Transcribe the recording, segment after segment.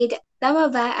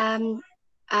Tama ba?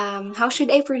 How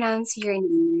should I pronounce your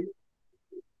name?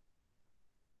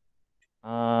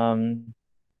 Um,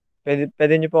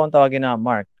 pwede niyo po akong tawagin na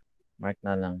Mark. Mark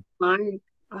na lang. Mark.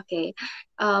 Okay.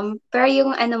 Pero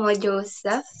yung ano mo,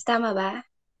 Joseph, tama ba?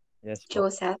 Yes po.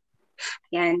 Joseph.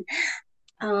 Yan.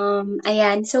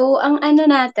 Ayan. So, ang ano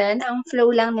natin, ang flow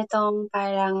lang nitong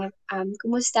parang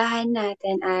kumustahan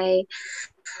natin ay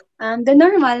the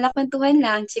normal na kwentuhan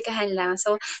lang, chikahan lang.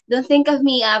 So, don't think of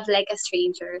me of like a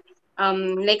stranger.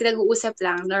 Like nag-uusap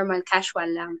lang, normal, casual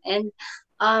lang. And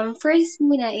first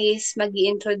muna is mag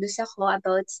introduce ako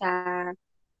about sa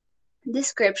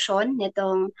description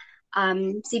nitong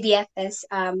CBFS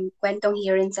Kwentong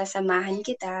Hirin Sasamahan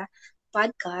Kita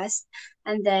podcast.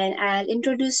 And then I'll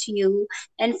introduce you.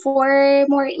 And for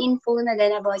more info na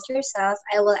din about yourself,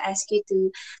 I will ask you to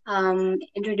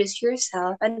introduce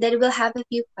yourself. And then we'll have a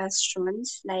few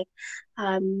questions. Like,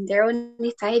 there are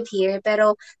only 5 here.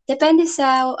 Pero depende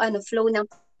sa flow ng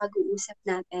pag-uusap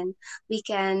natin. We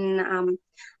can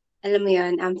alam mo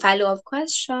yun, follow-up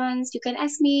questions. You can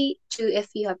ask me too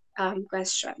if you have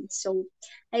questions. So,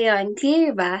 ayun,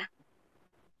 clear ba?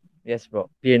 Yes po.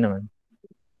 Clear naman.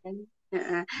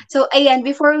 So, ayan,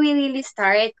 before we really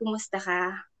start, kumusta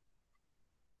ka?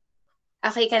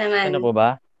 Okay ka Ito na naman? po ba?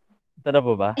 Ito na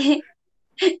po ba?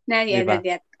 Not Hindi yet, pa. not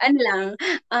yet. Ano lang,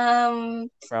 um,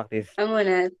 Practice. ano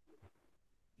muna,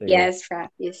 Sige. yes,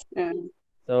 practice.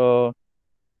 So,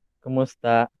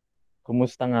 kumusta?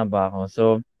 Kumusta nga ba ako? So,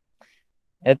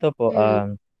 eto po,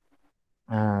 Mm,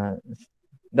 ah,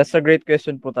 that's a great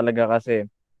question po talaga kasi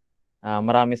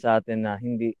marami sa atin na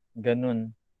hindi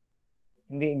ganun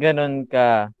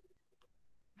ka,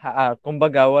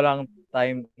 kumbaga walang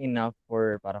time enough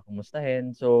para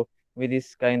kumustahin. So, with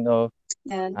this kind of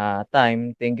yan.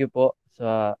 time, thank you po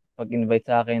sa pag-invite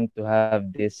sa akin to have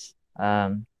this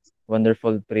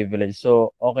wonderful privilege.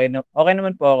 So, okay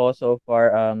naman po ako so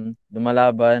far,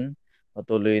 lumalaban,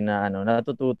 patuloy na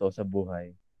natututo sa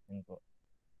buhay. Yun po.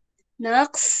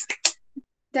 Next,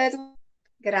 that,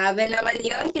 grabe naman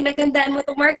yun. Pinaghandaan mo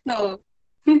to, Mark, no?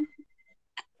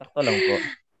 Sakto lang po.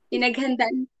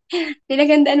 Pinaghandaan,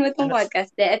 pinaghandaan mo tong Ano?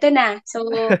 podcast. Ito na. So,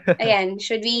 ayan,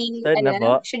 Start na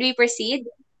po. should we proceed?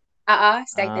 Oo,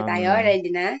 start na tayo. Um,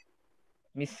 Ready na?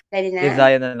 Miss Ready na?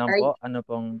 Keziah na lang Or po. Ano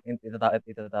pong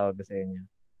itatawag ko sa inyo?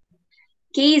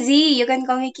 KZ, you can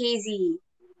call me KZ.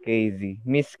 KZ.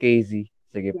 Miss KZ.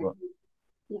 Sige Yan. po.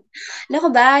 Ano ko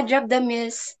ba? Drop the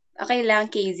miss. Okay lang,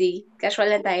 KZ.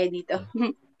 Casual lang tayo dito.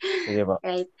 Sige po.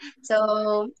 Right. So,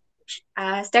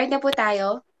 start na po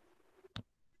tayo.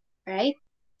 Right?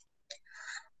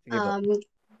 Sige po. Um,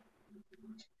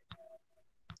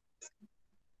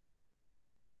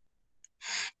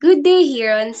 Good day,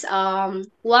 Herons.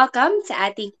 Welcome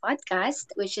sa ating podcast,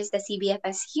 which is the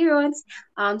CBFS Herons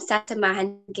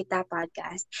Sasamahan Kita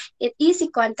podcast. It is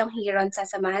si Kwentong Herons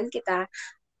Sasamahan Kita.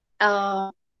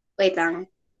 Wait lang.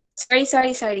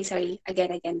 Sorry.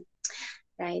 Again.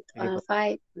 Right. Sige po.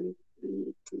 5, 4,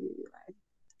 3, 2, 1.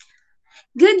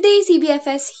 Good day,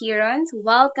 CBFS Herons.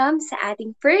 Welcome sa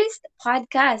ating first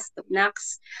podcast.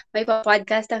 Next, may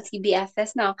pa-podcast ang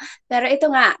CBFS, no? Pero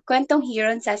ito nga, Kwentong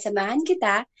Herons Sasamahan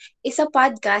Kita is a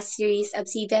podcast series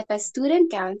of CBFS Student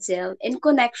Council in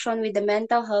connection with the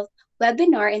mental health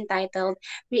webinar entitled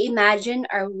Reimagine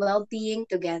Our Wellbeing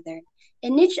Together.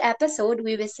 In each episode,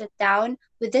 we will sit down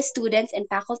with the students and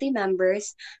faculty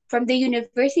members from the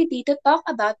university to talk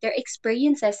about their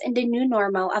experiences in the new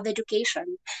normal of education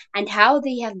and how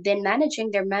they have been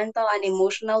managing their mental and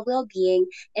emotional well-being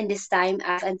in this time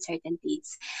of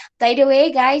uncertainties. By the way,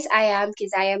 guys, I am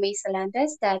Kizaya May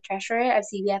Salantes, the treasurer of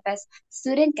CBFS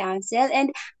Student Council,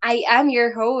 and I am your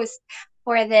host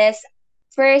for this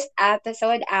first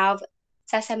episode of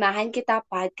Sasamahan Kita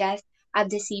podcast of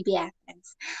the CBFS.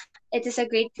 It is a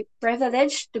great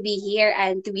privilege to be here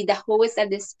and to be the host of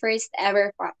this first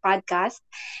ever podcast.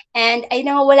 And I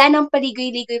know wala nang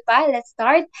paligoy-ligoy pa. Let's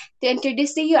start to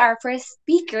introduce to you our first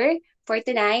speaker for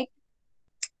tonight,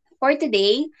 for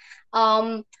today.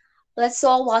 Um, let's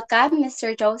all welcome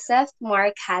Mr. Joseph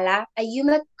Mark Hala, a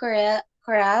UMA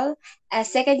Coral, a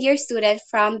second-year student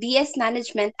from BS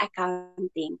Management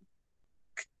Accounting.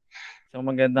 So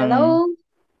magandang Hello.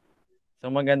 so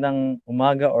magandang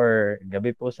umaga or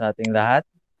gabi po sa ating lahat.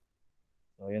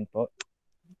 So yun po.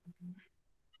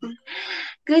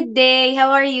 Good day.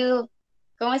 How are you?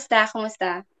 Kumusta?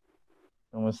 Kumusta?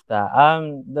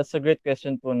 That's a great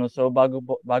question po, no. So bago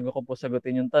ko po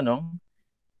sagutin yung tanong,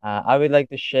 I would like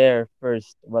to share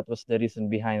first what was the reason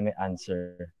behind my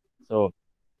answer. So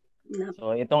No.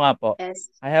 so ito nga po. Yes.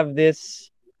 I have this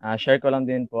share ko lang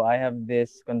din po. I have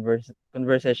this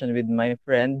conversation with my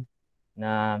friend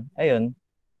na ayun,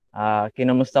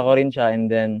 kinamusta ko rin siya and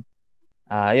then,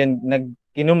 yun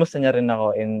kinumusta niya rin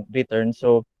ako in return.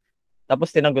 So,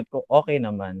 tapos tinagot ko, "Okey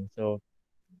naman." So,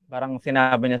 parang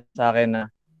sinabi niya sa'kin na,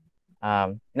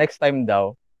 next time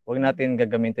daw, 'wag natin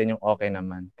gagamitin yung "okey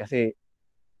naman." Kasi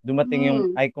dumating yung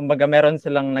Hmm. ay kumbaga meron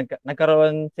silang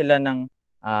nagkaroon sila ng,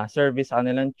 service sa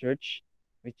kanilang church,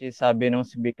 which is sabi nung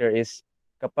speaker is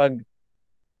kapag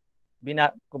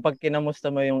kapag kinamusta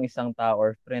mo yung isang tao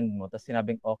or friend mo ta's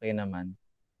sinabing okey naman,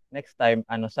 next time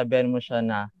ano sabihan mo siya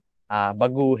na,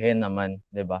 baguhin naman,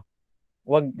 'di ba?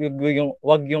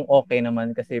 'Wag yung okey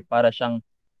naman kasi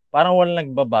parang walang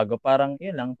nagbabago, parang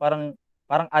yun lang, parang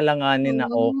alanganin na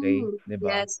okey, Hmm. 'di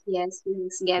ba? Yes, yes,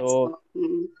 yes, gets So po.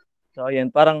 Mm. so ayun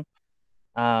parang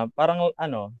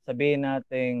ano, sabihin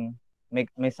nating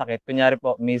may sakit, kunyari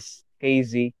po Miss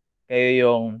Casey, kayo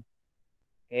yung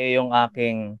kayo yung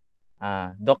aking,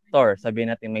 doktor,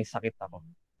 sabihin natin may sakit ako.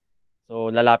 So,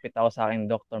 lalapit ako sa aking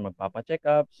doktor,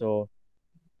 magpapa-check-up. So,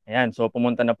 ayan, so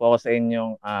pumunta na po ako sa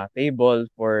inyong, table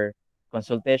for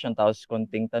consultation tapos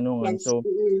konting tanungan. Yes, So,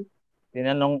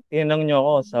 tinanong niyo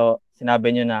ako, so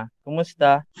sinabi niyo na,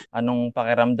 "Kumusta? Anong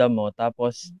pakiramdam mo?"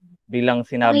 Tapos biglang okey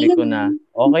sinabi ko na, naman.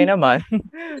 "Okey naman."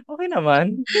 Okey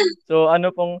naman. So,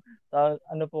 ano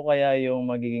po kaya yung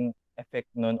magiging effect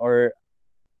nun or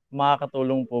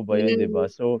makakatulong po ba yun, 'di ba?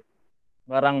 Mm. So,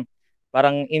 parang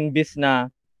parang imbis na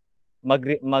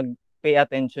mag-pay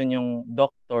attention yung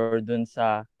doktor dun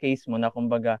sa case mo na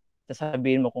kumbaga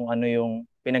sasabihin mo kung ano yung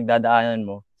pinagdadaanan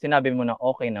mo, sinabi mo na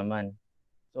okey naman.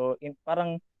 So,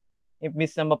 parang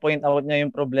imbis na ma-point out niya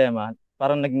yung problema,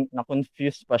 parang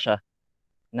na-confuse pa siya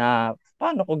na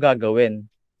paano ko gagawin?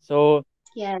 So,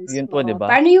 Yes, yun po, 'di oo.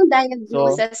 ba? Paano yung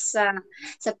So, diagnosis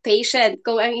sa patient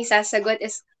kung ang isasagot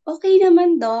is, "Okey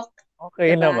naman doc."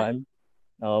 okey 'Di ba? naman.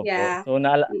 Opo. Yeah. So,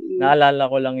 Mm. naalala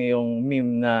ko lang yung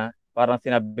meme na parang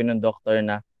sinabi nung doktor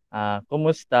na,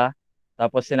 "Kumusta?"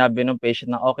 Tapos sinabi nung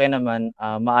patient na, "Okey naman,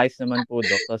 maayos naman po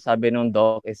doc." Tapos sabi nung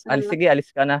doc is, Oo. Sige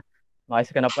alis ka na,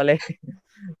 maayos ka na pala, eh."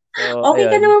 So, Okey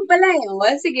ka ayun, naman pala, eh.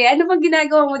 Oh, sige ano bang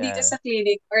ginagawa mo dito yeah. sa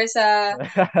clinic or sa,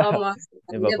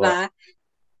 hospital, 'Di ba 'di po? ba?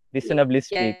 Reasonably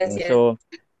Yes, speaking. yes. So,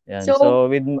 'yan. So, So,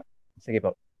 sige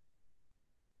po.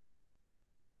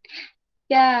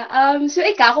 yeah, so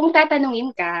ikaw kung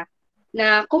tatanungin ka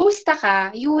na kumusta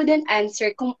ka, you wouldn't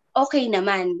answer kung okey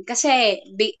naman. Kasi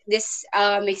this,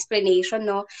 explanation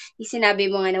 'no, yung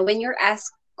sinabi mo nga na when you're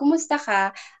asked, "Kumusta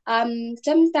ka?"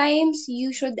 Sometimes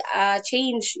you should,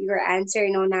 change your answer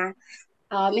 'no na,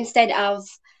 instead of,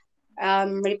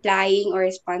 replying or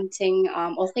responding,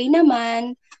 "Okey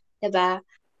naman," 'di ba?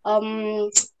 Um,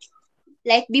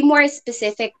 like be more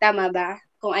specific, tama ba?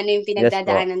 Kung ano yung Yes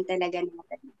po, pinagdadaanan talaga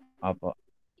natin. opo.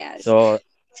 Yes. So,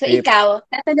 So sige ikaw,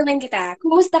 tatanungin kita,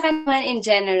 kumusta ka naman in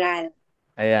general,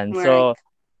 ayan. Mark? So,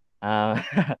 ah,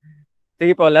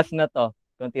 sige po last na 'to,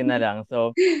 konti na lang.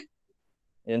 So,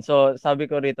 yun. So, sabi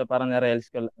ko rito parang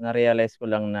na-realize ko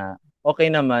lang na okey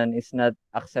naman is not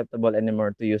acceptable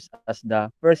anymore to use as the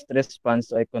first response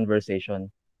to a conversation.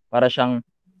 Para siyang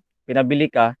pinabili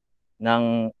ka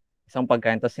ng isang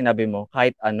pagkain ta's sinabi mo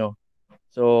kahit ano.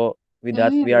 So, with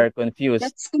that we Hmm, are confused.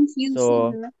 that's confusing,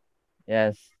 So, 'no?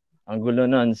 yes, ang gulo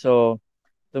nun. So,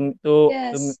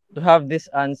 Yes. to have this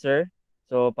answer,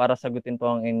 so para sagutin po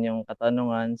ang inyong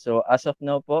katanungan, so as of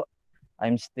now po,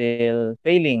 I'm still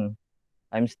failing.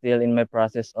 I'm still in my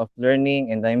process of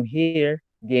learning and I'm here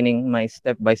gaining my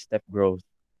step-by-step growth.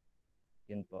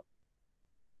 Yun po.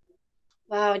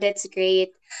 Wow, that's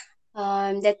great.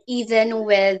 That even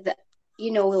with,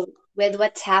 with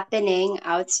what's happening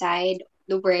outside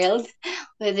the world,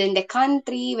 within the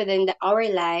country, within our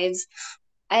lives,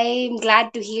 I'm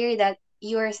glad to hear that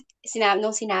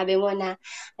nung sinabi mo na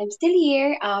I'm still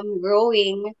here,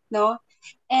 growing, no?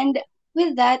 And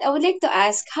with that, I would like to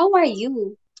ask, how are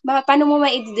you? Paano mo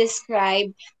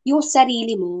describe yung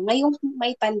sarili mo ngayong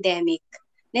may pandemic?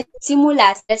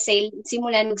 Simula, let's say,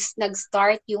 simula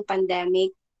nag-start yung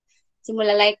pandemic,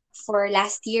 simula like for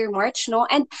last year, March, no?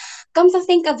 And come to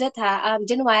think of it,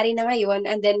 January na ngayon,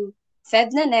 and then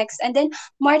Feb na next, and then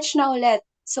March na ulit.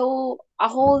 So, a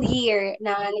whole year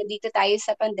na nandito tayo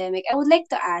sa pandemic. I would like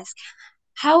to ask,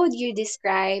 how would you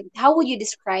describe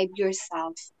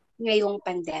yourself ngayong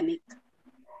pandemic?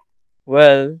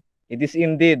 Well, it is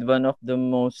indeed one of the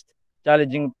most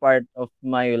challenging part of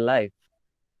my life.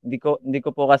 Hindi ko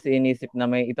po kasi inisip na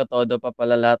may itotodo pa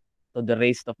pala lahat to the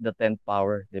raised of the 10th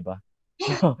power, 'di ba?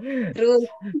 So, True.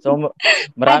 so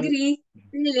marami Agree.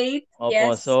 Relate. opo.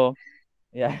 Yes. So,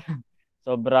 yeah,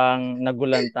 sobrang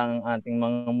nagulantang ating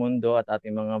mga mundo at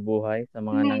ating mga buhay sa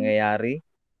mga nangyayari.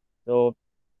 So,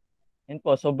 yun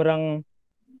po sobrang,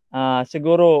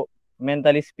 siguro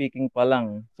mentally speaking pa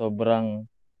lang, sobrang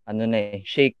ano na eh,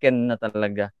 shaken na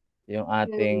talaga yung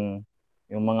Mm.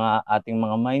 ating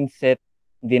mga mindset,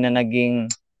 hindi na naging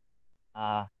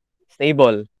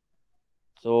stable.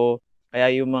 So, kaya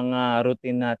yung mga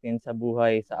routine natin sa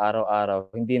buhay sa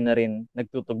araw-araw, hindi na rin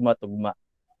nagtutugma-tugma.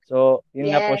 So,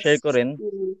 yun nga po, Yes.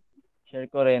 Mm. share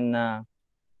ko rin na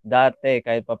dati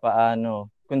kahit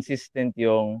papaano, consistent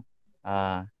yung,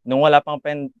 nung wala pang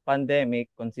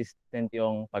pandemic, consistent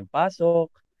yung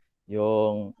pagpasok,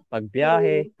 yung Mm.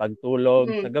 pagbiyahe, pagtulog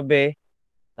sa Mm. gabi,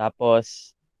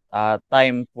 tapos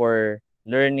time for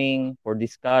learning, for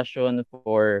discussion,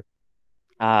 for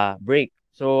break.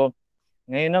 So,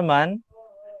 ngayon naman,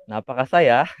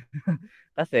 napakasaya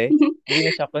kasi hindi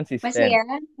na siya consistent. Masaya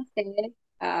kasi,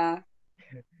 oo.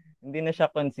 Hindi na siya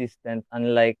consistent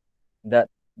unlike that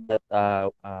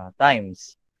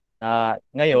times.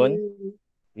 Ngayon, Mm.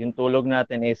 yung tulog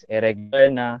natin is irregular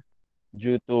na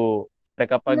due to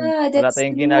kapag Yeah, wala that's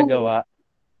tayong true. ginagawa,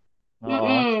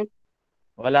 oo, Mm.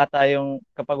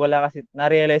 kapag wala kasi,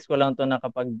 na-realize ko lang to na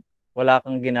kapag wala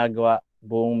kang ginagawa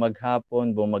buong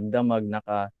maghapon, buong magdamag,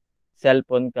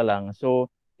 naka-cellphone ka lang, so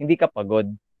hindi ka pagod.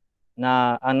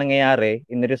 Na ang nangyayari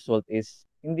in result is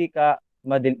hindi ka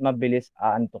mabilis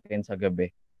aantukin sa gabi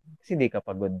kasi hindi ka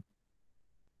pagod.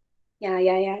 Yeah,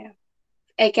 yeah, yeah, yeah.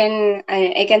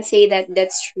 I can say that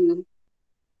that's true.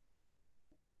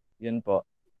 Yun po.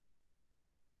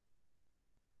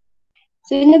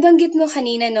 So nabanggit mo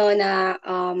kanina 'no na,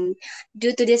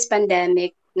 due to this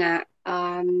pandemic nga,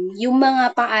 yung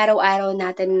mga pang-araw-araw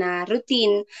natin na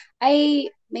routine ay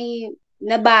may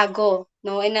nabago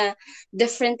 'no, in a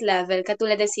different level.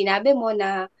 Katulad ng sinabi mo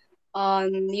na,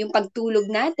 yung pagtulog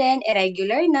natin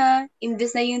irregular na,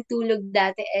 imbes na yung tulog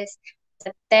dati is sa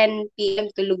 10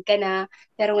 PM tulog ka na,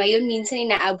 pero ngayon minsan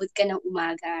inaabot ka ng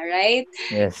umaga, right?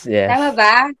 Yes, Tama yes.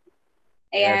 ba?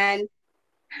 Yes. Ayan.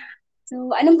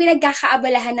 So, anong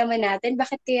pinagkakaabalahan naman natin?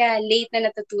 Bakit kaya late na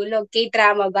natutulog?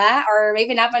 K-drama ba or may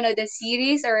pinapanood na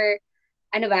series or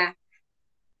ano ba?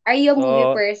 Are you a movie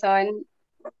So, person?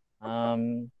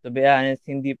 to be honest,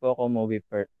 hindi po ako movie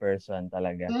person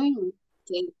talaga. Hmm,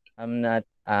 okey. I'm not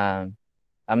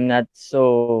I'm not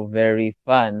so very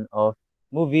fan of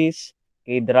movies,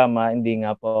 K-drama, hindi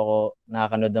nga po ako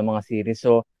nakakanood ng mga series.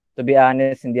 So, to be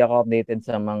honest, hindi ako updated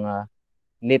sa mga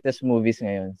latest movies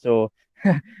ngayon. So,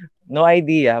 no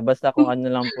idea, basta kung ano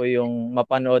lang po yung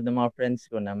mapanood ng mga friends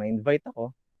ko na ma-invite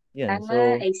ako, yun.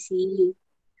 So, I see.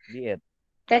 be it.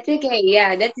 That's okay,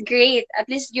 yeah, that's great. At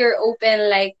least you're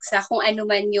open like sa kung ano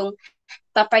man yung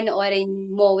papanoorin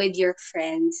mo with your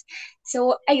friends.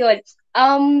 So ayun,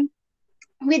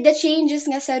 with the changes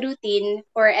nga sa routine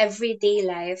for everyday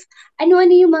life,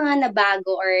 ano-ano yung mga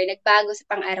nabago or nagbago sa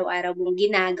pang-araw-araw mong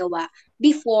ginagawa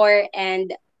before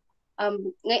and,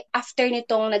 after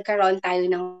nitong nagkaroon tayo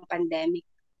ng pandemic?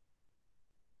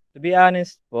 To be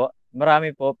honest po,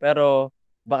 marami po, pero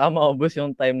baka maubos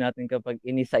yung time natin kapag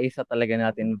inisa-isa talaga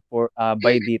natin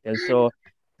by details. So,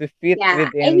 to fit Yeah, I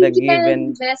within the think you can given,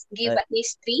 just give uh, at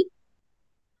least 3.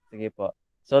 sige po.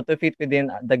 So, to fit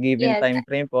within the given Yes, time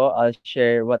frame po, I'll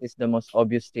share what is the most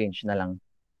obvious change na lang.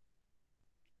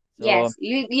 So, yes,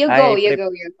 you go, I you prep go,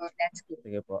 you go, that's good.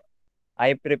 sige po.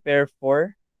 I prepare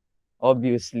for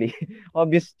obviously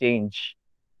obvious change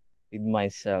with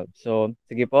myself. So,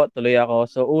 sige po, tuloy ako.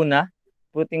 So, una,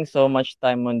 putting so much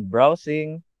time on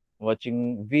browsing,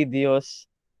 watching videos,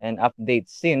 and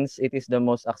updates since it is the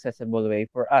most accessible way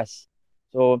for us.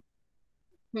 So,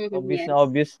 Mhm, yes.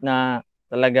 obvious na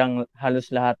talagang halos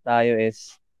lahat tayo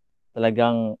is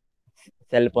talagang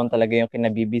cellphone talaga yung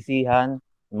kinabibisihan,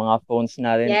 yung mga phones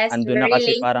natin, Yes, andun na very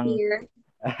kasi late parang here.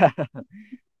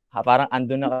 parang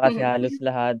andun na kasi halos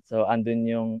lahat. So, andun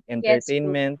yung Yes po,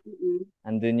 entertainment, mm.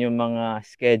 andun yung mga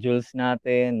schedules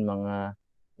natin, mga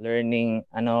learning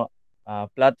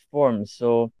platforms.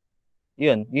 So,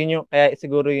 yun yung kaya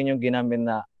siguro yun yung ginamit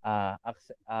na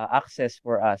access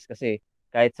for us kasi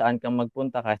kahit saan kang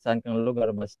magpunta, kahit saan kang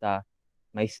lugar basta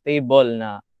may stable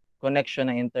na connection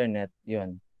ng internet,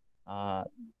 yun.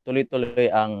 Tuloy-tuloy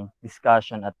ang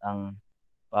discussion at ang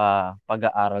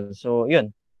pag-aaral. So,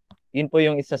 yun. Yun po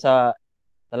yung isa sa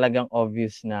talagang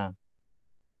obvious na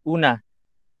una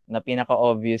na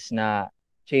pinaka-obvious na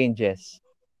changes.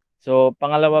 So,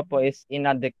 pangalawa po is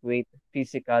inadequate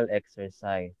physical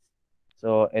exercise.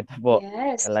 So, ito po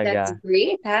Yes, that's talaga,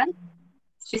 great, ha?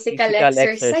 Physical physical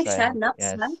exercise, exercise. ha, Naks,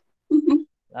 ha?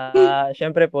 Yes.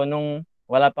 Siyempre po, nung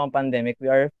wala pang pandemic, we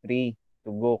are free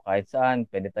to go kahit saan.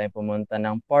 Pwede tayong pumunta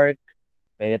ng park,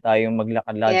 pwede tayong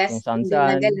maglakad-lakad Yes, kung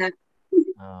saan-saan. gala-gala.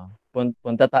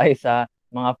 Punta tayo sa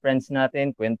mga friends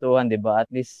natin, kwentuhan, 'di ba? At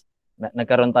least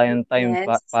nagkaroon tayo ng time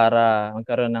Yes. para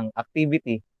magkaroon ng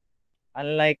activity.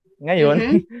 Unlike ngayon,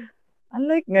 Mm-hmm.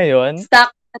 unlike ngayon,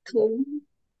 Stuck at home.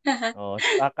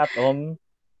 stuck at home.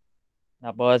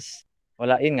 Tapos,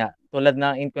 wala, yun nga, tulad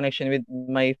na in connection with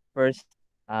my first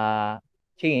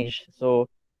change. So,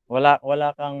 wala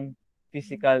kang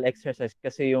physical exercise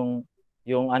kasi yung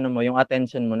ano mo, yung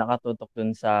attention mo nakatutok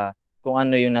dun sa kung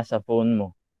ano yung nasa phone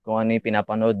mo, kung ano yung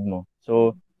pinapanood mo.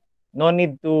 So, no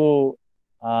need to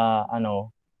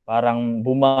parang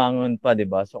bumangon pa, 'di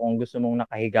ba? So, kung gusto mong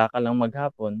nakahiga ka lang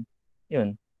maghapon,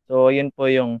 yun. So, yun po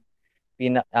yung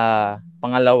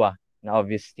pangalawa na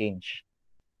obvious change.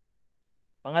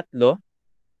 Pangatlo,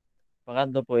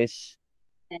 pangatlo po is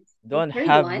Yes. The don't third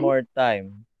have one. more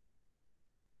time.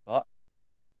 Po,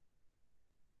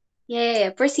 Yeah.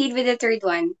 Proceed with the third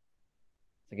one.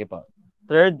 sige po.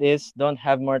 Third is don't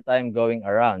have more time going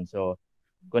around. So,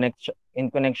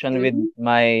 in connection with Mm-hmm.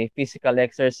 my physical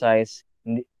exercise,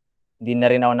 hindi na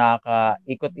rin ako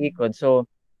nakakaikot-ikot. So,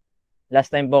 last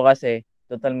time po kasi,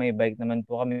 total may bike naman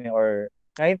po kami or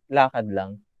kahit lakad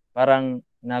lang, parang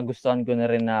nagustuhan ko na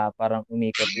rin na parang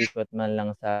umikot-ikot man lang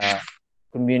sa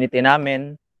community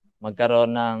namin,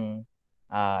 magkaroon ng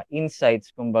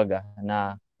insights kumbaga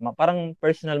na parang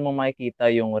personal mo makikita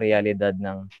yung realidad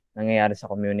ng nangyayari sa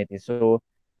community. So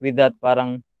with that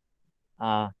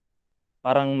ah,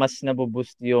 parang mas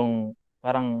naboboost yung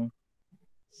parang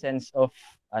sense of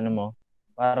ano mo,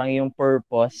 parang yung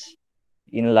purpose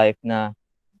in life na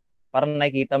parang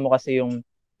nakikita mo kasi yung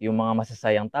mga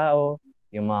masasayang tao,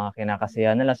 yung mga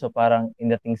kinakasiyahan nila. So parang in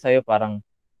dating sa'yo, parang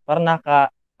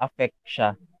naka-affect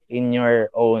siya in your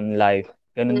own life.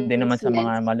 Ganun din naman Yes. sa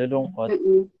mga Yes. malulungkot.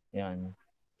 Mm-mm. Yan.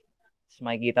 Tapos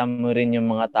makikita mo rin yung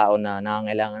mga tao na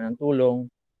nangangailangan ng tulong.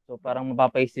 So parang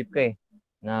mapapaisip ka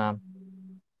na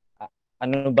ah,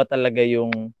 ano ba talaga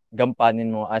yung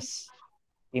gampanin mo as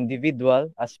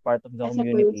individual, as part of the As a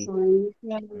community, person.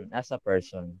 Yeah. as a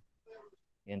person.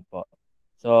 Yan po.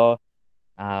 So,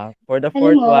 for the Alam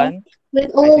fourth mo, one,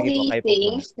 with ay all sige po, these kayo po muna.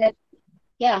 things that,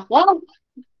 yeah, wow.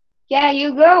 Yeah,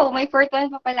 you go. My fourth one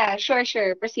pa pala. Sure,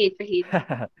 sure. Proceed, proceed.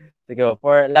 Sige po,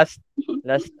 for last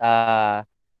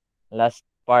last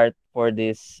part for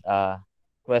this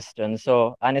question.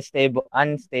 So,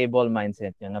 unstable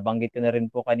mindset. Yun, nabanggit ko na rin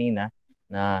po kanina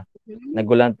na Mhm.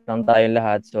 nagulat lang tayo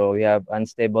lahat. So, we have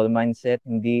unstable mindset,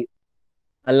 hindi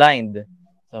aligned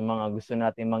sa mga gusto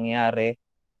nating mangyari,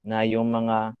 na yung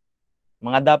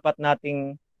mga dapat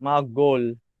nating mga goal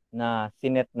na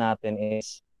sinet natin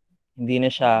is hindi na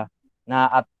siya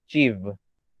na-achieve,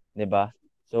 'di ba?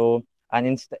 So,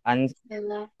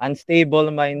 Diba? unstable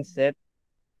mindset,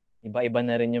 iba-iba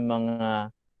na rin yung mga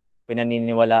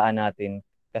pinaniniwalaan natin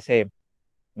kasi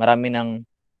marami ng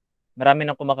marami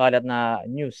ng kumakalat na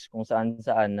news kung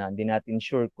saan-saan na hindi natin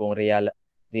sure kung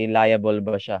reliable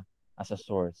ba siya as a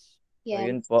source. So,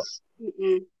 yun po. Yes.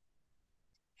 Mm-mm.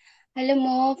 Alam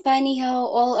mo, funny how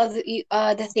all of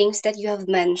the things that you have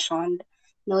mentioned,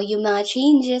 no, yung mga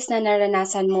changes na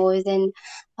naranasan mo within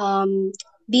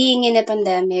being in a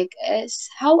pandemic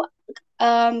is how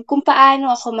kung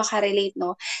paano ako makarelate,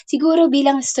 no? Siguro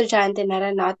bilang estudyante na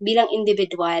rin, no, at bilang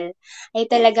individual ay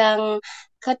talagang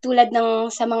katulad ng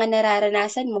sa mga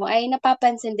nararanasan mo ay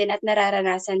napapansin din at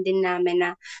nararanasan din namin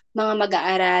na mga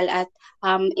mag-aaral at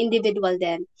individual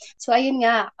din. So ayun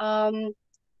nga,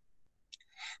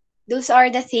 those are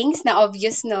the things na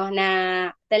obvious 'no, na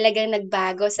talagang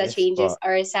nagbago sa Yes changes po.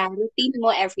 or sa routine mo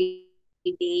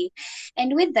everyday.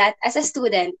 And with that, as a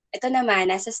student, ito naman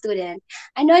as a student,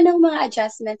 ano-anong mga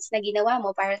adjustments na ginawa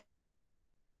mo para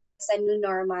sa new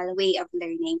normal way of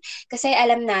learning? Kasi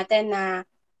alam natin na,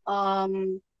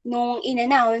 nung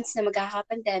in-announce na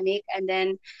magkaka-pandemic and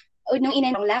then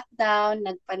nung lockdown,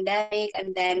 nag-pandemic,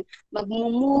 and then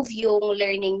magmo-move yung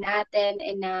learning natin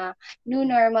in a new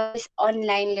normal is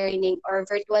online learning or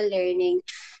virtual learning.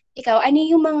 Ikaw, ano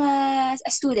yung mga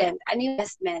student, ano yung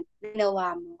investment na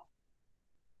ginawa mo?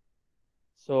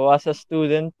 So, as a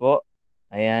student po,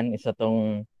 ayan, isa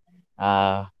 'tong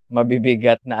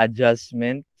mabibigat na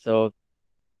adjustment. So,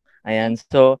 ayan.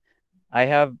 So, I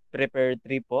have prepared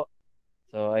three po.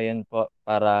 So, ayun po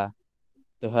para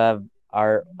to have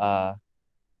our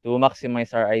to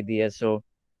maximize our ideas. So,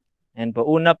 ayan po.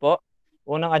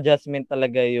 Unang adjustment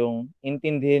talaga yung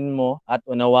intindihin mo at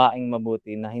unawaing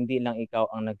mabuti na hindi lang ikaw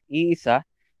ang nag-iisa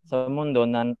sa mundo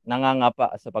na nangangapa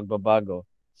sa pagbabago.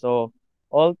 So,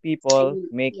 all people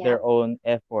make Yeah. their own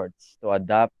efforts to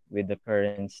adapt with the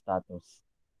current status.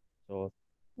 So,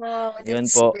 Wow, yun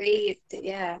that's po. great.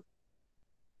 Yeah.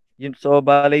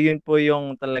 Bale, yun po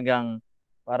yung talagang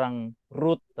parang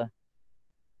root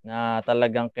na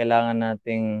talagang kailangan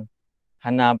nating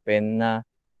hanapin, na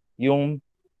yung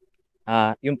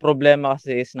yung problema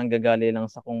kasi is nanggagaling lang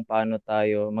sa kung paano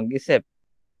tayo mag-isip.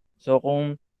 So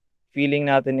kung feeling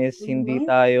natin is hindi Mhm.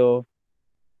 tayo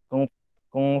kung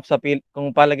kung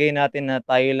palagay natin na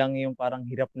tayo lang yung parang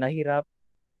hirap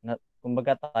na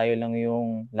kumbaga tayo lang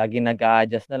yung laging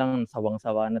nag-a-adjust na lang,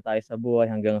 sawang-sawa na tayo sa buhay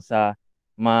hanggang sa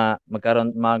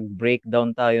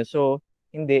mag-breakdown tayo. So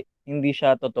hindi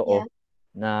siya Yeah. totoo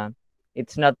na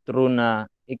it's not true na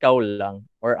ikaw lang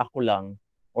or ako lang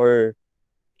or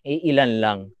iilan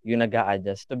lang yung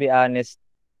nag-a-adjust. To be honest,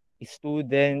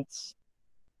 students,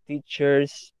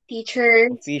 teachers,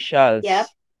 Teachers. Yep. officials,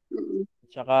 Mm.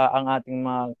 tsaka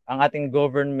ang ating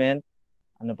government,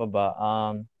 ano pa ba,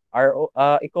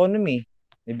 economy,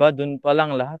 'di ba dun pa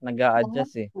lang lahat Yeah.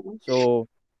 nag-a-adjust, eh. Mm. So,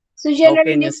 So how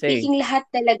can generally you say speaking, lahat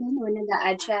talaga no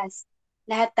nag-a-adjust.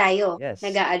 Lahat tayo yes,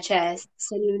 nag-a-adjust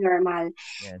sa new normal.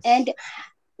 yes, And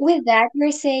with that,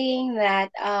 we're saying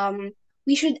that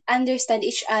we should understand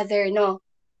each other, no?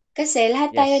 Kasi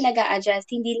lahat tayo yes, nag-a-adjust,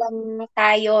 hindi lang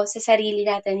tayo sa sarili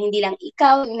natin, hindi lang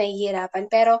ikaw yung nahihirapan,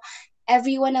 pero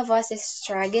every one of us is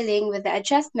struggling with the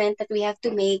adjustment that we have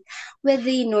to make with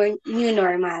the new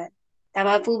normal.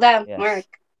 Tama po ba, Mark?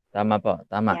 yes. Tama po,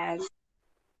 tama. Yes.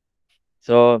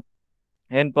 So,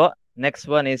 ayun po, next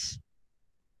one is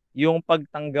yung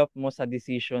pagtanggap mo sa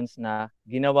decisions na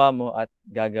ginawa mo at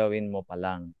gagawin mo pa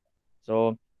lang.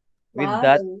 So, with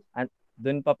that, Wow.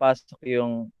 dun papasok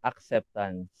yung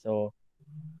acceptance. So,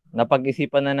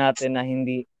 napag-isipan na natin na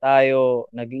hindi tayo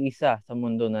nag-iisa sa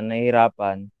mundo na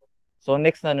nahihirapan. So,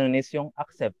 next na nun is yung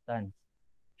acceptance.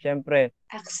 Siyempre,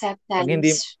 'pag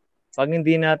hindi Acceptance. 'pag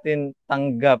hindi natin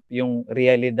tanggap yung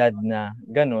realidad na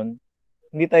gano'n,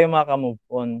 hindi tayo maka-move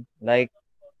on. Like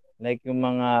yung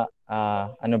mga,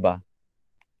 ano ba,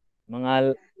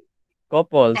 mga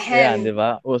couples, ayan, 'di Ahem.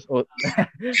 ba? Uso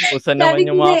Sabi naman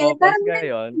ko yung nga mga eh, couples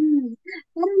ngayon.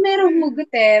 parang merong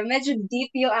hugot eh. Medyo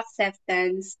deep yung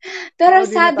acceptance. Pero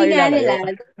So, 'di na tayo sabi nga lalayo. nila,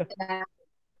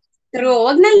 true,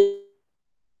 wag na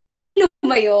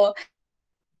lumayo.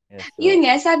 Yes, Yun so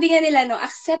nga, sabi nga nila, no,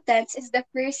 acceptance is the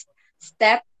first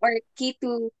step or key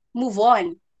to move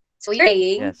on. So you're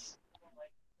saying, yes.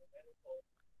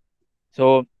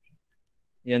 So,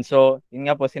 yun. So, yun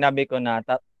nga po sinabi ko na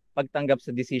pagtanggap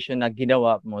sa decision na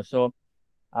ginawa mo. So,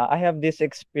 I have this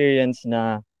experience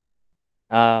na,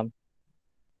 ah,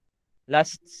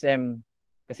 last sem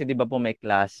kasi 'di ba po may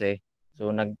klase.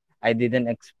 So, I didn't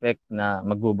expect na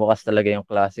magbubukas talaga yung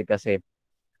klase kasi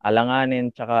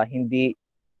alanganin tsaka hindi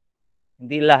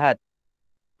hindi lahat,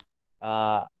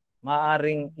 ah,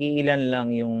 maaaring iilan lang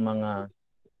yung mga,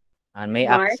 may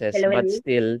Mark, access hello, but hello.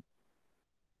 still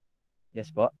yes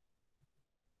po?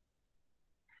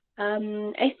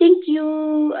 I think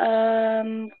you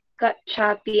got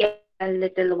choppy a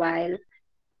little while.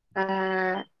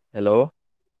 Uh, Hello?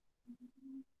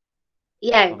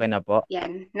 yan, Okay na po?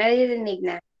 yan. Naririnig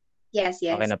na. Yes, Okay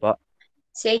yes. na po?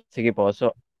 So, Sige po.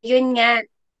 So, yun nga.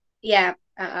 Yeah,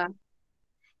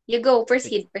 you go,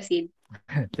 si proceed.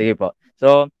 sige po.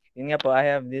 So, yun nga po, I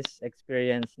have this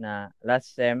experience na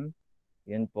last sem,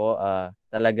 yun po,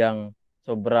 talagang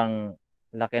sobrang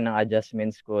laki ng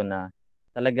adjustments ko na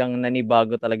talagang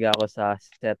nanibago talaga ako sa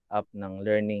setup ng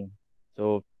learning.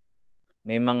 So,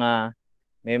 may mga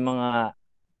may mga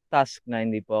task na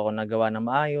hindi po ako nagawa ng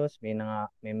maayos, may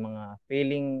mga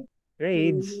failing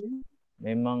grades, Mm-hmm.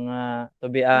 may mga to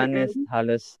be honest, Mm-mm.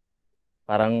 halos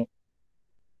parang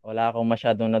wala akong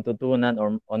masyadong natutunan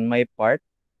or on my part.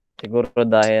 Siguro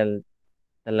dahil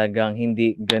talagang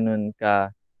hindi gano'n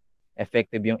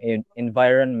ka-effective yung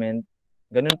environment.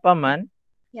 Gano'n pa man,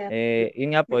 Yep.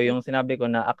 yun nga po Mm-mm. yung sinabi ko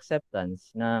na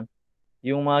acceptance na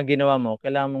yung mga ginawa mo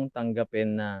kailangan mong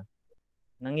tanggapin na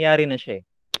nangyari na siya, eh.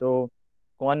 So,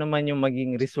 kung ano man yung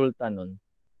maging resulta nun,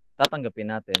 tatanggapin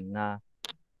natin na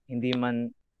hindi man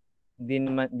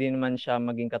hindi naman siya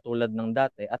maging katulad ng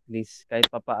dati, at least kahit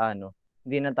papaano,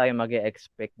 hindi na tayo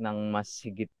mag-e-expect ng mas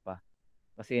higit pa.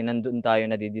 Kasi nandun tayo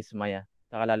nadidismaya,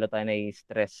 tsaka lalo tayo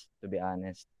nai-stress, to be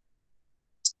honest.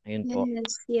 Ayun po.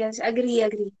 Yes, yes. Agree.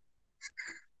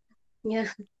 Yeah.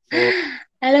 So,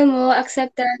 Alam mo,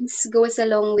 acceptance goes a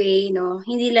long way, no?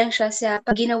 Hindi lang siya sa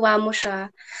pag ginawa mo siya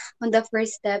on the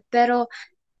first step, pero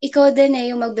ikaw din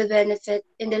eh yung magbe-benefit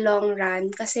in the long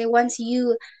run. Kasi once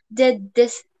you did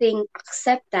this thing,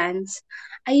 acceptance,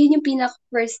 ayun yung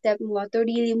pinaka-first step mo to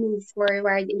really move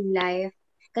forward in life.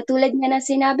 Katulad nga ng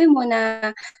sinabi mo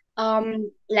na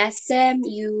last sem,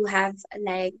 you have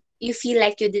like, you feel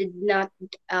like you did not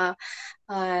uh,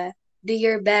 uh, do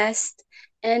your best.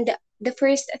 And the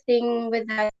first thing with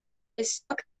that is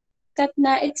to accept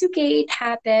na it's okay, it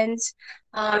happens.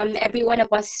 Every one of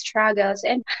us struggles.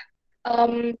 And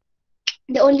um,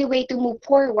 the only way to move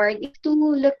forward is to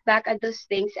look back at those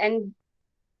things and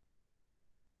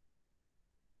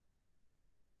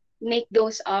make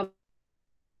those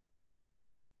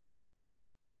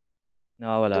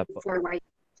Nawawala to po. move forward.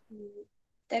 Mm,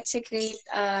 that's a great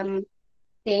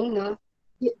thing, no?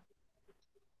 Y-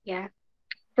 Yeah.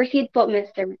 Proceed po,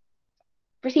 Mr.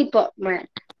 Proceed po, Mark.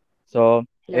 So,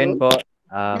 ayun Hello? po,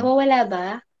 um, Nawawala ba?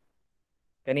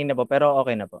 kanina po, pero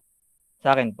okay na po.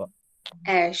 Sa akin po.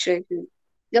 Sure.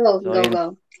 Go, So, go, ayun go.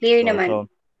 Clear po. naman. So,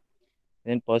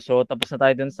 ayun po. So, tapos na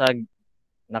tayo dun sa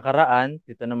nakaraan.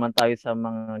 Dito naman tayo sa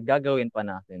mga gagawin pa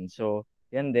natin. So,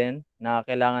 yan din, na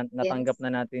kailangan, natanggap Yes. na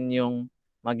natin yung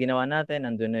mga ginawa natin.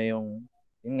 Andun na yung,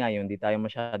 yun nga, yung di tayo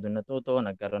masyadong natuto,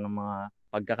 nagkaroon ng mga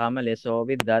pagkakamali. So,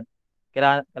 with that,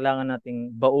 kailangan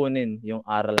nating baunin yung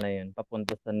aral na yun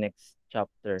papunta sa next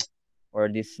chapter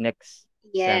or this next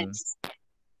sem. Yes.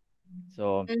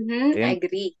 So, Mm-hmm. I ayun.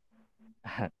 agree.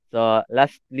 So,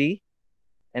 lastly,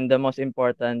 and the most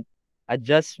important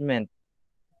adjustment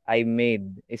I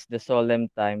made is the solemn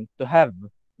time to have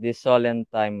this solemn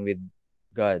time with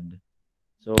God.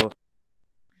 So,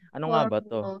 ano nga ba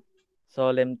to? Wow.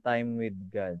 Solemn time with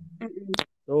God. Mm-mm.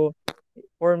 So,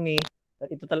 for me,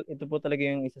 ito po talaga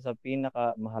yung isa sa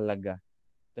pinakamahalaga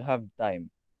to have time.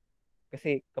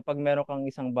 Kasi kapag meron kang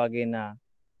isang bagay na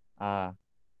ah,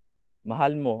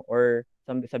 mahal mo or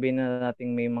sabihin na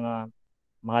natin may mga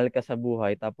mahal ka sa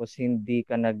buhay tapos hindi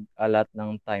ka nag-allot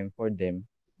ng time for them,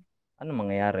 ano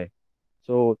mangyayari?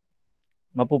 So,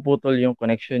 mapuputol yung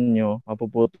connection nyo,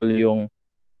 mapuputol yung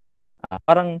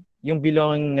parang yung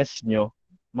belongingness nyo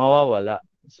mawawala.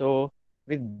 So,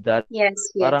 with that,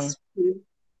 Yes, parang yes. Mm.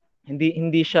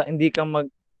 hindi ka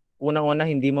unang-una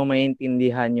hindi mo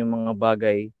maintindihan yung mga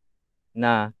bagay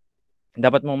na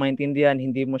dapat mo maintindihan,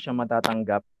 hindi mo siya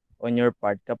matatanggap on your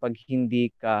part kapag hindi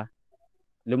ka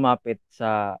lumapit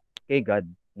sa kay God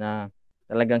na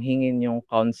talagang hingin yung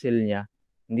counsel niya.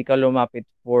 Hindi ka lumapit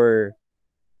for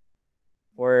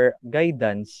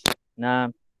guidance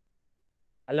na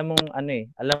alam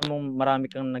mong marami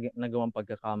kang nagawang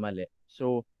pagkakamali.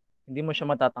 So, hindi mo siya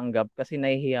matatanggap kasi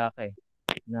nahihiya ka eh,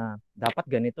 na dapat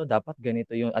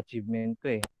ganito yung achievement ko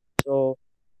eh. So,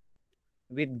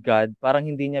 with God, parang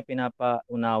hindi niya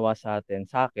pinapaunawa sa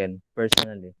akin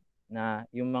personally, na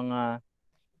yung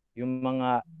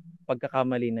mga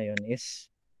pagkakamali na yun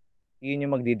is yun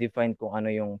yung magdi-define kung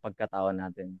ano yung pagkatao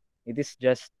natin. It is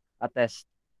just a test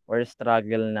or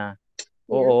struggle na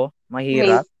Yeah. oo, Amazing.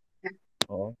 mahirap.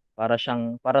 Oo,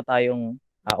 para tayong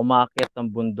umaakyat ng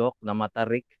bundok na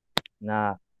matarik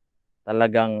na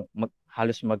talagang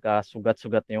halos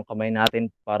magkasugat-sugat na yung kamay natin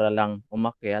para lang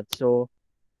umakyat. So,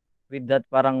 with that,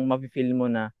 parang mafe-feel mo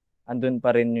na andun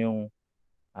pa rin yung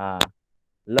ah,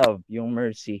 love, yung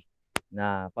mercy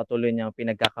na patuloy niyang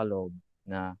pinagkakaloob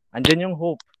na andun yung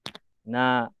hope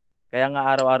na kaya nga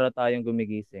araw-araw tayong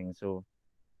gumigising. So,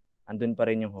 andun pa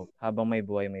rin yung hope. Habang may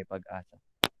buhay, may pag-asa.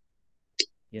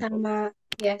 Yun po. Tama.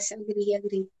 Yes, agree,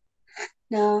 agree.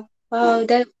 No. Wow,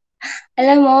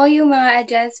 alam mo, yung mga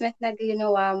adjustment na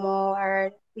ginawa mo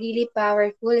are really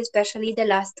powerful, especially the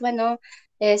last one, no,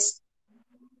 is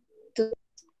to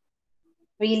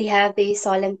really have a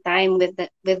solemn time with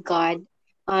God.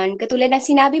 Katulad ng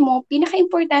sinabi mo,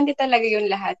 pinaka-importante talaga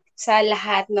yung lahat sa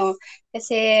lahat, no?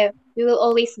 Kasi we will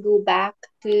always go back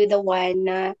to the one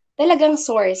na talagang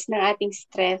source ng ating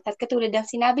strength. At katulad ng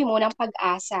sinabi mo, ng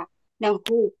pag-asa, ng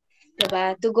hope,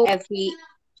 diba? To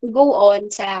go on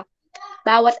sa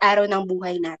bawat araw ng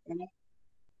buhay natin.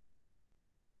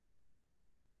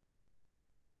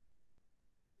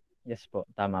 Yes po,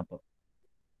 tama po.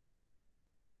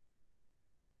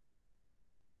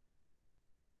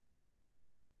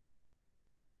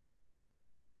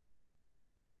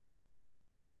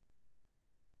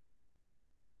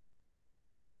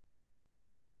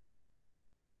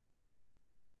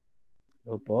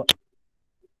 Opo.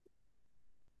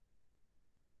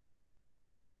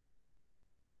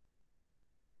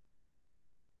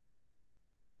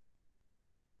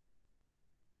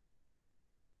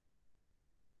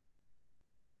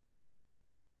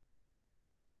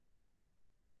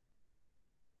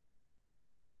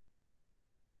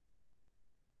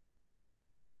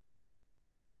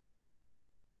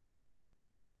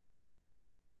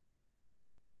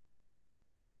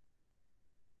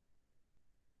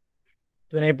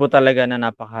 Tunay po talaga na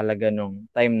napakahalaga nung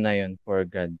time na yun for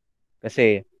God.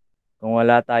 Kasi kung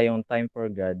wala tayong time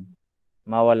for God,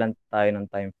 mawalan tayo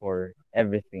ng time for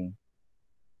everything.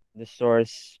 The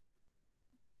source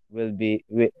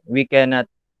we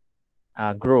cannot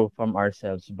grow from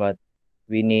ourselves, but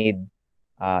we need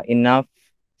enough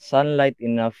sunlight,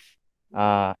 enough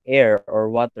air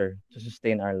or water to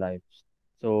sustain our lives.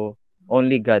 So,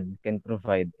 only God can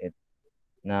provide it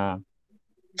na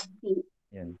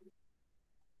yun.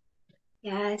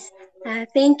 Yes.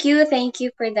 Thank you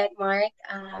for that, Mark.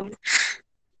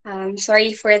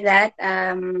 Sorry for that.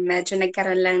 Medyo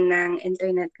nagkaroon lang ng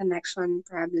internet connection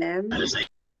problem.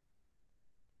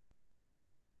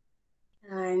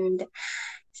 And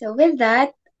so with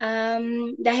that,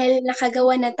 dahil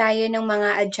nakagawa na tayo ng mga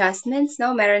adjustments,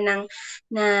 no? Meron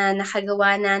na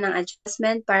nakagawa na ng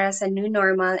adjustment para sa new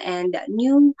normal and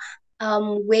new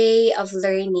way of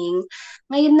learning.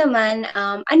 Ngayon naman,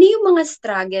 ano yung mga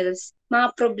struggles,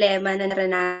 mga problema na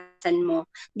naranasan mo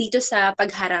dito sa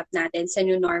pagharap natin sa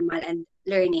new normal and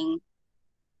learning?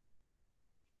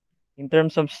 In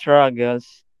terms of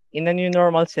struggles, in a new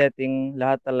normal setting,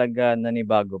 lahat talaga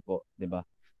nanibago po, 'di ba?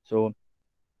 So,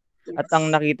 at ang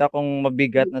Yes. nakita kong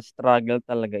mabigat na struggle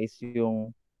talaga is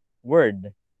yung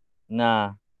word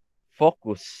na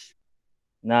focus.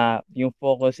 Na yung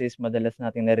focus is madalas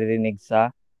nating naririnig sa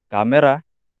camera,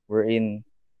 wherein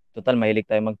total mahilig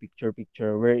tayong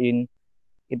mag-picture-picture, wherein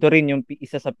ito rin yung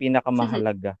isa sa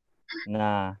pinakamahalaga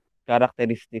na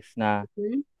characteristics na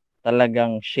Mhm.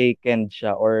 talagang shaken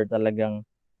siya or talagang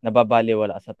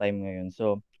nababalewala sa time ngayon.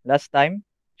 So, last time,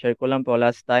 share ko lang po,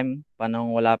 last time,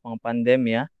 panahong wala pang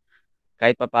pandemya,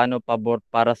 kahit papaano pabor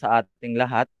para sa ating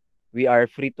lahat, we are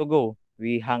free to go.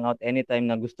 We hang out anytime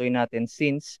na gustuin natin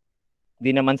since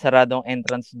di naman sarado ang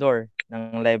entrance door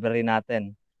ng library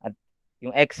natin at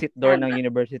yung exit door ng Tama.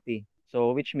 university.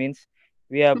 So, which means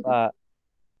we have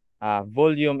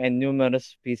volume and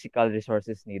numerous physical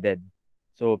resources needed.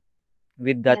 So,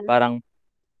 with that, Yan. parang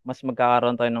mas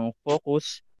magkakaroon tayo ng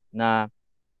focus na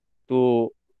to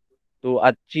to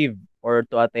achieve or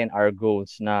to attain our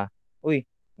goals na, uy,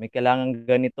 may kailangan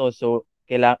ganito. So,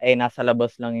 nasa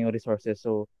labas lang yung resources.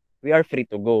 So, we are free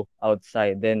to go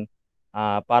outside. Then,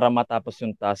 para matapos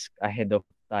yung task ahead of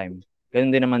time.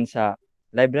 Ganun din naman sa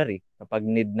library kapag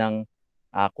need ng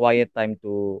quiet time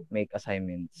to make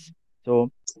assignments. So,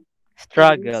 Yes.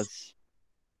 struggles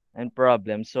and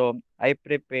problems. So, I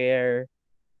prepare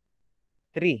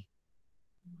three.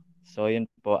 So, yun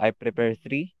po. I prepare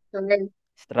three So,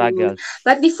 struggles.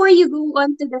 But before you go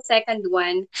on to the second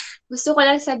one, gusto ko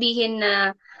lang sabihin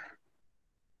na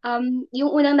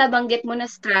yung unang nabanggit mo na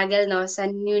struggle no sa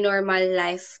new normal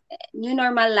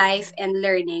life and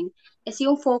learning is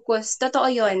yung focus. Totoo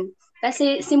 'yon.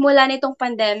 Kasi simula nitong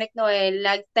pandemic no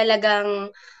talagang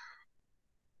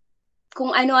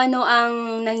kung ano-ano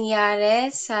ang nangyari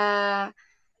sa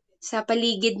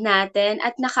paligid natin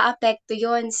at nakaapekto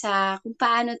 'yon sa kung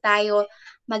paano tayo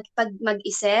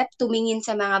mag-isip, tumingin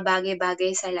sa mga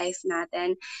bagay-bagay sa life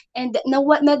natin. And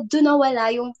dun nawala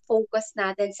yung focus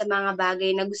natin sa mga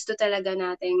bagay na gusto talaga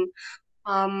nating,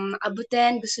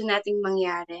 abutin, gusto nating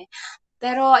mangyari.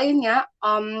 Pero ayun nga,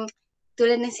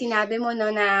 tulad ng sinabi mo 'no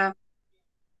na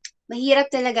mahirap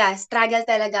talaga, struggle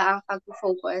talaga ang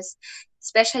pagfo-focus,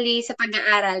 especially sa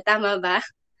pag-aaral, tama ba?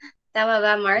 Tama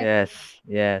ba, Mark? Yes,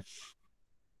 yes.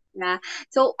 Na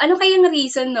so, ano kayang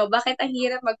reason 'no, bakit ang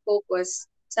hirap mag-focus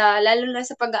sa lalo na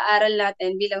sa pag-aaral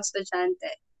natin bilang estudyante?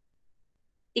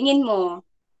 Tingin mo?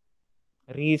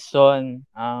 Reason,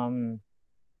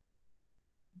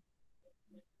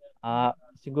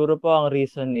 siguro po ang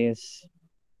reason is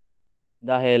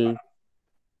dahil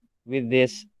with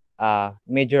this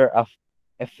major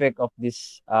effect of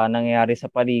this nangyayari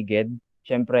sa paligid,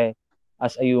 syempre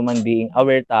as a human being,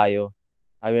 aware tayo.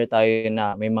 Aware tayo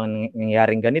na may mga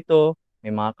nangyayaring ganito, may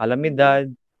mga kalamidad,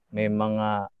 may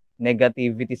mga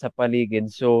negativity sa paligid.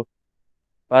 So,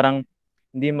 parang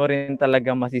hindi mo rin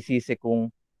talaga masisisi kung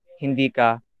hindi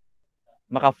ka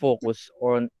makafocus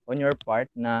on your part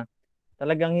na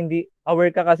talagang hindi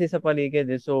aware ka kasi sa paligid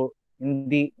eh. So,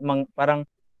 hindi parang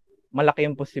malaki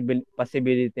yung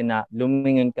possibility na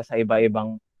lumingon ka sa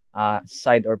iba-ibang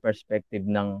side or perspective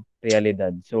ng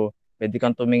realidad. So, pwede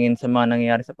kang tumingin sa mga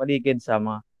nangyayari sa paligid, sa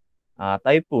mga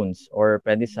typhoons, or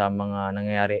pwede sa mga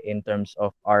nangyayari in terms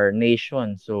of our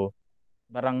nation. So,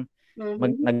 parang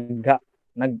mag, Mhm, nagga,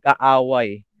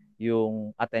 nag-aaway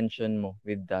yung attention mo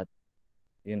with that.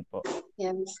 Yun po.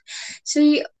 yes. So,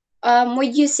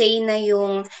 would you say na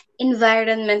yung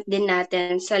environment din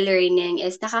natin sa learning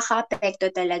is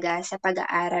nakakaapekto talaga sa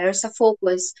pag-aaral or sa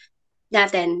focus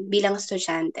natin bilang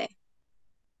estudyante?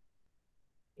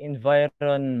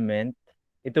 Environment,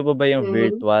 ito po ba yung Mhm.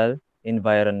 virtual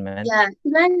environment? Yeah,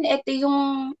 ito yung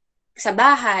sa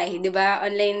bahay, 'di ba,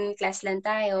 online class lang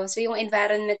tayo. So, yung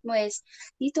environment mo is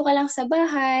dito ka lang sa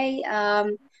bahay,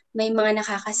 may mga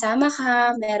nakakasama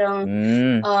ka,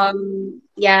 Hmm.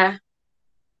 yeah,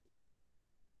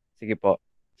 Sige po.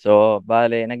 So,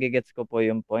 bale, nagigets ko po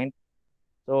yung point.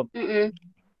 So, mm.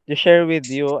 to share with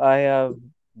you, I have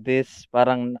this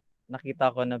parang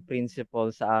nakita ko na principle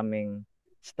sa aming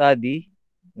study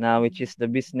na which is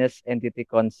the business entity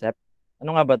concept.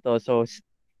 Ano nga ba to? So,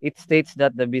 it states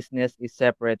that the business is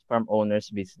separate from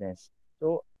owner's business.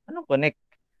 So, anong connect?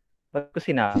 Ba't ko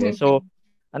sinabi? So,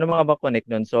 ano mga ba connect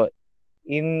nun? So,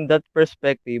 in that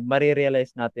perspective,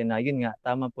 marirealize natin na yun nga,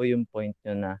 tama po yung point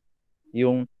nyo na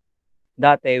yung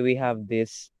dati we have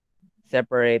this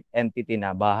separate entity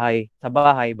na bahay. Sa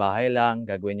bahay, bahay lang,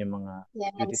 gagawin yung mga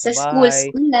Yes, duty sa sa school, bahay.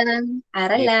 school lang,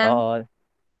 aral lang. Oo,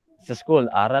 sa school,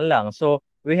 aral lang. So,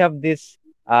 we have this,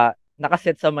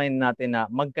 nakaset sa mind natin na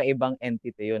magkaibang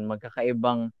entity yun,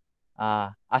 magkakaibang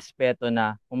aspeto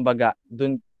na, kumbaga,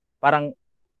 dun, parang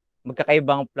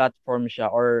magkakaibang platform siya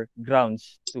or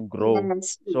grounds to grow.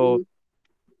 Yes. So,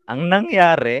 ang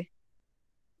nangyari,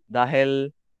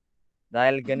 dahil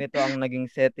ganito ang naging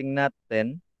setting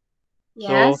natin,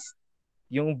 so, Yes.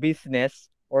 yung business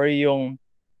or yung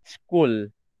school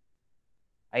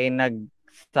ay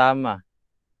nagsama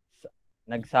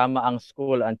ang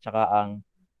school at saka ang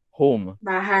home.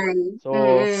 Bahay. So,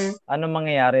 Mm. ano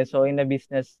mangyayari? So, in a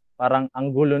business, parang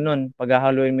ang gulo nun,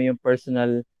 paghahaluin mo yung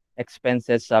personal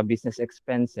expenses sa business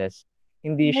expenses,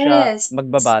 hindi siya Yes.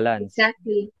 magbabalance.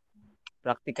 Exactly.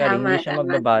 Practically, Tama, hindi siya tama, tama.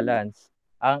 magbabalance.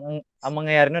 Ang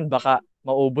mangyayari nun, baka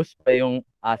maubos pa yung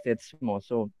assets mo.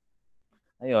 So,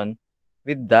 ayun,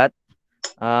 with that,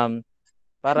 um,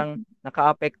 parang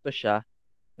nakaapekto siya,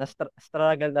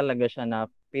 struggle talaga siya na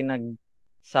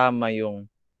pinagsama yung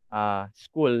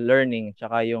school learning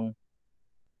tsaka yung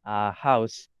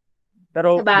house.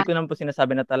 Pero di Diba? ko naman po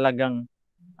sinasabi na talagang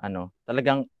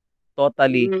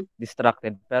totally Mm.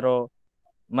 distracted, pero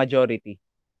majority.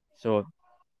 So,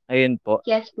 ayun po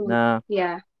Yes po. na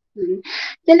Yeah. Mm.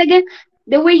 Talagang,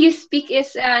 the way you speak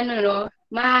is, ano, no,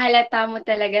 mahahalata mo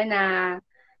talaga na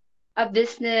a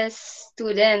business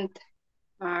student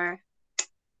or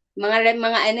mga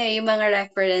ano, yung mga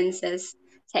references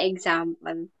sa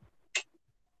example.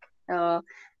 So,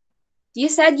 you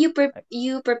said you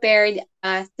prepared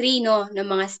three no ng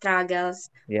mga struggles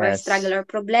or struggle yes. or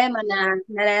problema na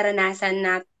nararanasan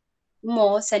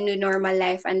mo sa new normal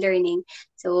life and learning.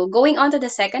 So, going on to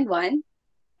the second one.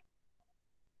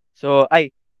 So,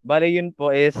 bale yun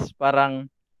po is parang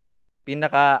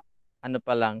pinaka ano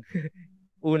pa lang,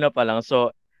 una pa lang.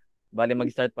 So, bale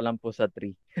mag-start pa lang po sa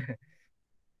 3.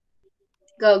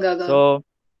 Go, go, go. So,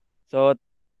 so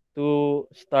to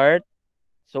start,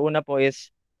 so una po is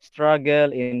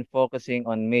struggle in focusing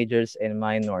on majors and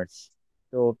minors.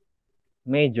 So,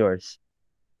 majors.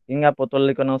 Yun nga po,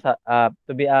 tuloy ko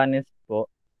to be honest po,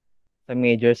 sa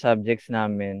major subjects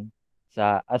namin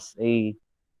as a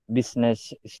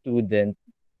business student.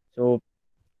 So,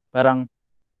 parang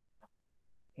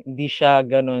hindi siya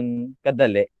ganun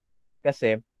kadali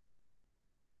kasi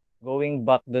going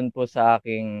back dun po sa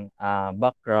aking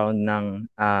background ng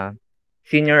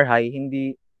senior high,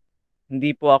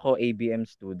 hindi po ako ABM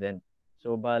student.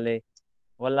 So, bale,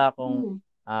 wala akong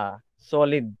Hmm.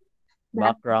 solid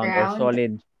background or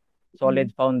Background. solid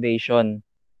foundation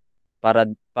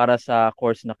para sa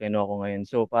course na kinuha ko ngayon.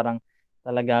 So, parang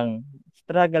talagang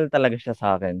struggle talaga siya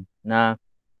sa akin na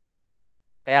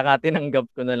kaya nga tinanggap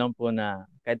ko na lang po na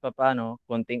kahit papaano,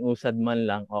 konting usad man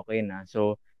lang, okay na.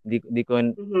 So,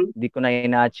 Mm-hmm. di ko na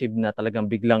ina-achieve na talagang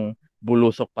biglang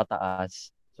bulusok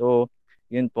pataas. So,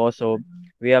 yun po. So,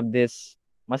 we have this,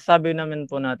 masasabi naman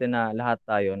po natin na lahat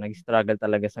tayo nag-struggle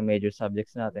talaga sa major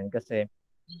subjects natin kasi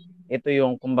ito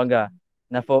yung kumbaga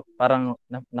parang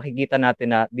nakikita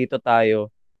natin na dito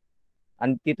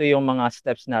yung mga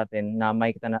steps natin na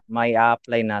may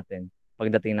apply natin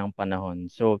pagdating ng panahon.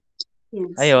 So,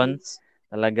 Yes, ayun, yes.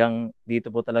 talagang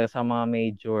dito po talaga sa mga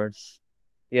majors.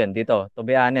 Yun, dito, to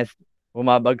be honest,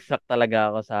 bumabagsak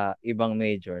talaga ako sa ibang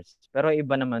majors. Pero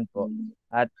iba naman po. Mm.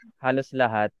 At halos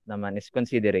lahat naman is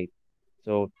considerate.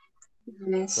 So,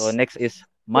 Yes. next is So,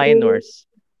 minors.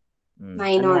 Ano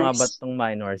nga ba minors. itong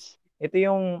minors? Ito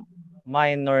yung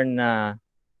minor na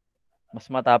mas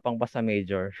matapang pa sa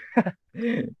major.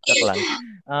 Joke lang.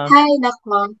 Um, Hay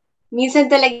naku.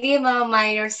 Minsan talaga yung mga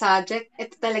minor subject,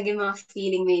 ito talaga yung mga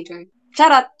feeling major.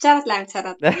 Charot, charot lang,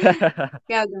 charot.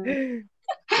 Go, go.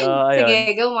 so, ayun.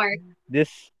 Sige, go Mark.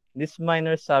 This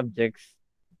minor subjects,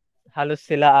 halos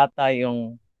sila ata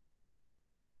yung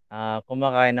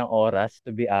kumakain ng oras,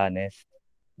 to be honest.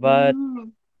 But,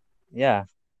 Mm. yeah,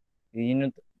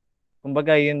 yun yung,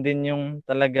 kumbaga yun din yung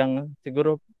talagang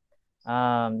siguro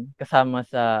kasama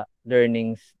sa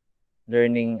learning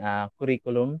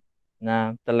curriculum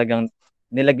na talagang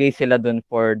nilagay sila dun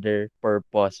for their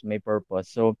purpose, may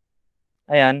purpose. So,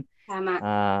 ayan, Tama.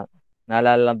 ah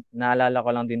naalala ko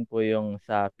lang din po yung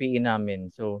sa PE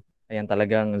namin. So, ayan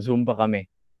talagang Zumba kami.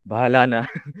 Bahala na.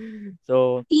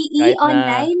 So, PE kahit na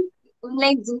online?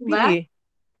 Online Zumba? PE,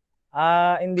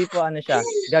 hindi po ano siya,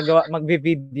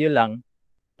 magvi-video lang,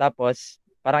 tapos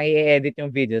parang i-edit yung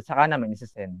video, saka namin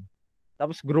ise-send.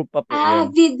 Tapos group pa po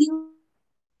yun. Video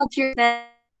of your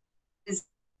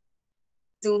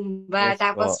Zumba, Yes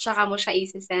tapos po. tsaka mo siya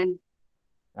ise-send.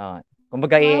 Ah,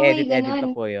 kumbaga May i-edit-edit gano'n. pa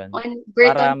po yun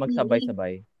Birth para on PE.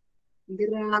 magsabay-sabay.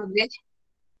 Grabe.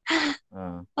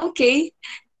 Ah. Okay.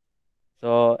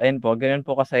 So, ayun po, ganoon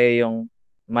po kasi yung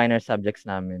minor subjects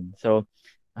namin. So,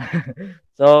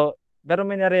 so, pero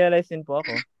may na-realize din po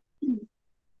ako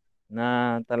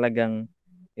na talagang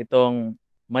itong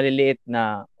maliliit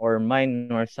na or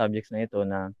minor subjects na ito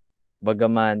na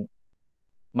bagaman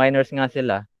minors nga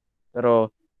sila, pero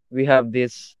we have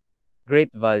this great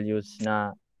values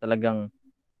na talagang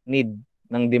need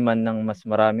ng demand ng mas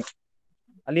marami,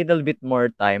 a little bit more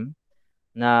time,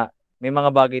 na may mga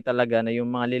bagay talaga na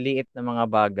yung mga liliit na mga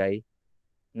bagay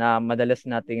na madalas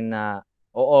nating na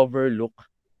o-overlook,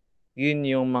 yun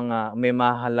yung mga may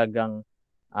mahalagang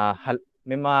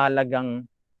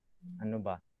ano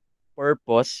ba,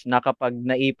 purpose na kapag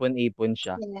naipon-ipon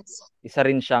siya, Yes. isa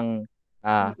rin siyang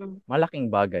Mm. malaking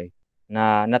bagay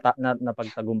na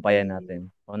napagtagumpayan Mm. natin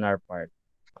on our part.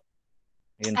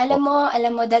 Yun po.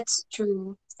 Alam mo, that's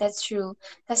true. That's true.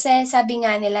 Kasi sabi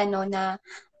nga nila 'no na,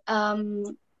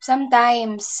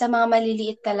 sometimes sa mga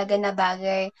maliliit talaga na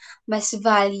bagay mas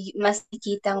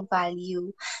nakikitang value.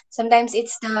 Sometimes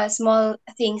it's the small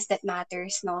things that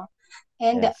matters 'no?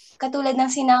 And Yes. katulad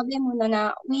ng sinabi mo 'no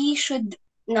na we should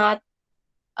not,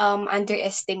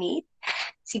 underestimate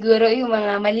siguro yung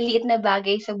mga maliliit na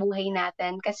bagay sa buhay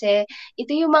natin kasi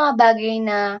ito yung mga bagay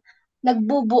na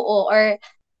nagbubuo or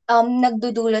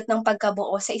nagdudulot ng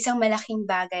pagkabuo sa isang malaking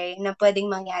bagay na puwedeng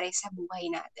mangyari sa buhay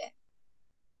natin.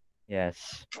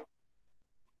 Yes.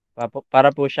 Para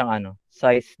po siyang ano,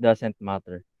 size doesn't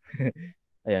matter.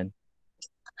 Ayan.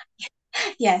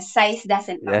 Yes, size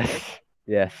doesn't Yes. matter.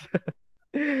 Yes.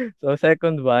 So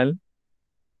second one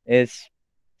is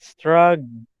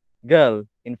struggle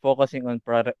in focusing on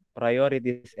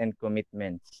priorities and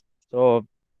commitments. So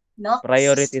Nox,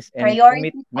 priorities and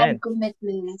priorities and commitments.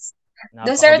 commitments.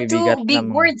 Those are Napakabibigat 2 na big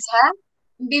mga words, ha?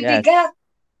 yes, Bibigat,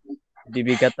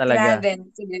 bibigat talaga. grabe.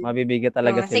 Sige, Mabibigat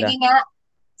talaga sige sila. nga.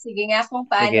 Sige nga kung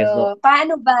Sige, so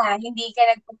paano ba hindi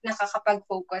ka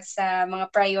nakakapag-focus sa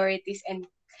mga priorities and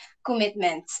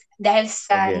commitments dahil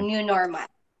sa sige. new normal?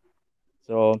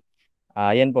 So,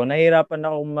 yan po, nahihirapan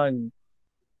akong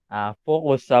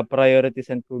focus sa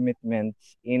priorities and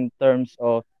commitments in terms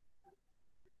of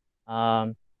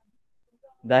um,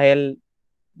 dahil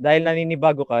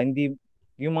naninibago ka, hindi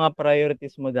yung mga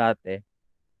priorities mo dati,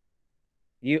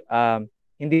 you,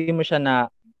 hindi mo siya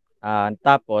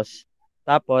tapos,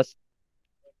 tapos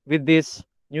with this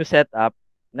new setup,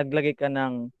 naglagay ka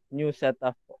ng new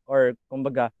setup or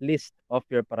kumbaga list of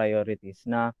your priorities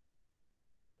na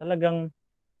talagang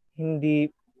hindi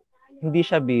hindi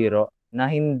siya biro, na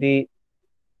hindi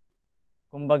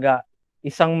kumbaga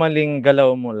isang maling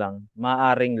galaw mo lang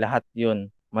maaring lahat 'yun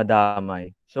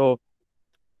madamay. So,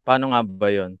 paano nga ba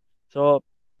 'yun? So,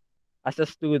 as a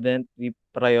student, we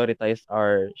prioritize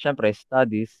our siyempre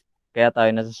studies, kaya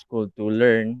tayo nasa school to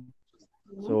learn.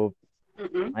 Mhm, So,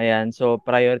 mm. ayan, so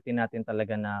priority natin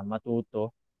talaga na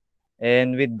matuto.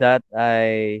 And with that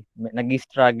ay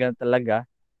nag-i-struggle talaga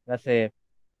kasi,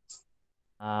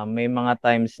 may mga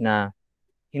times na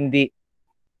hindi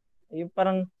yung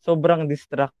parang sobrang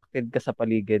distracted ka sa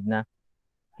paligid na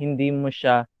hindi mo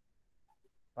siya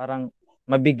parang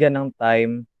mabigyan ng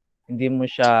time, hindi mo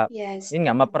siya, Yes. yun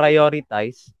nga,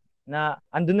 ma-prioritize na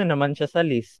andun na naman siya sa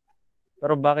list,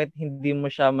 pero bakit hindi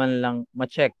mo siya man lang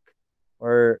ma-check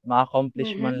or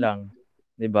ma-accomplish man Mhm. lang,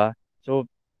 'di ba? So,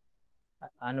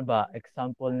 ano ba,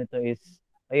 example nito is,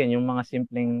 ayun, yung mga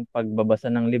simpleng pagbabasa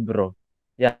ng libro.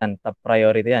 Yan, top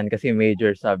priority yan kasi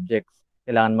major subjects.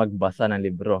 Kailangan magbasa ng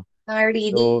libro. Mga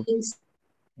So, readings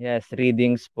yes,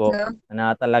 readings po 'no?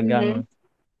 na Mhm.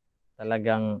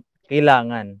 talagang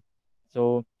kailangan.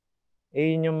 So,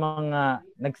 yun yung mga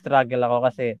nag-struggle ako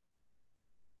kasi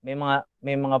may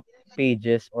mga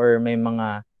pages or may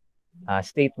mga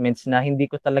statements na hindi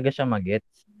ko talaga siya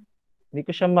magets. Hindi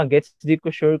ko siya magets, hindi ko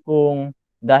sure kung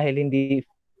dahil hindi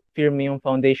firm yung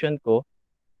foundation ko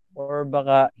or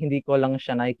baka hindi ko lang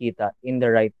siya nakikita in the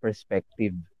right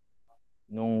perspective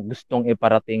nung gustong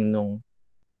iparating nung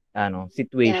Yep,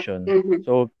 situation. mhm.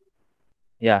 So,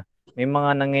 yeah, may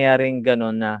mga nangyayaring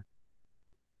gano'n na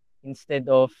instead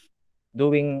of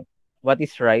doing what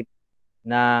is right,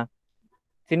 na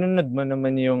sinunod mo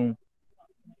naman yung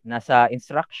nasa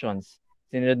instructions,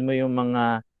 sinunod mo yung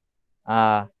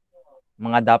ah,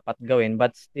 mga dapat gawin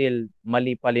but still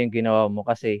mali pala yung ginawa mo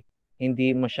kasi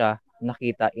hindi mo siya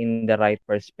nakita in the right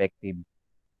perspective.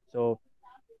 So,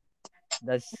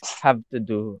 that's have to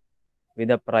do with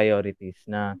the priorities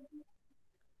na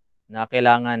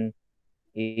kailangan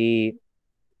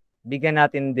bigyan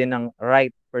natin din ng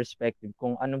right perspective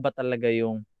kung ano ba talaga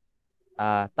yung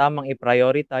tamang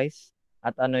i-prioritize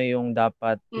at ano yung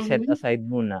dapat i-set Mhm. aside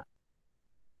muna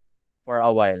for a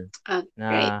while Right.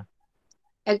 na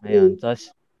ayun. Agree. So,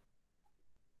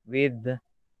 with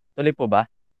tuloy po ba?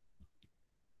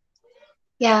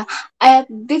 Yeah.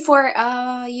 Before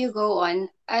you go on,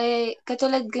 ay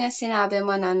katulad nga sinabi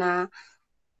mo na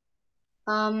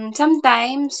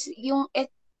sometimes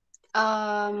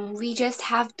we just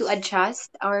have to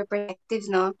adjust our perspectives,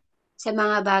 no, sa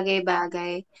mga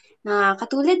bagay-bagay. Na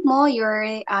katulad mo,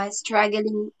 you're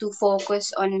struggling to focus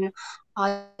on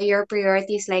your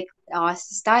priorities like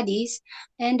studies.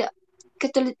 And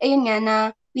katulad, ayun nga na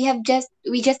we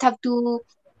just have to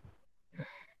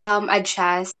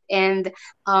adjust and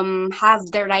have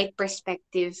the right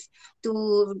perspective to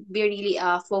be really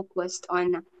focused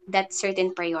on that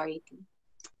certain priority.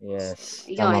 Yes,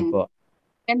 tama Yun. po.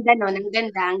 Ganda nun,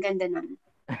 ang ganda nun.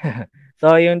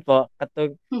 So, yun po,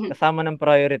 kasama ng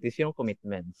priorities yung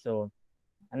commitment. So,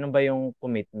 ano ba yung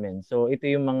commitment? So, ito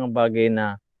yung mga bagay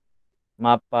na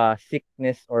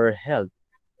mapa-sickness or health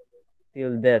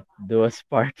till death do us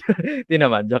part. Di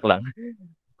naman, joke lang.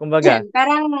 Kumbaga,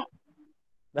 Parang,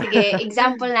 sige,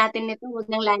 example natin nito, wag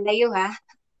nang lalayo ha,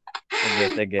 sige,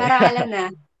 sige. para alam na.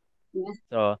 Yeah,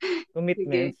 So, sige.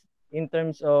 commitments in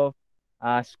terms of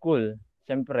school,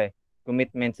 syempre,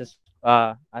 commitments as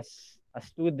a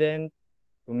student,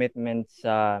 commitments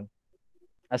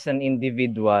as an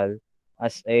individual,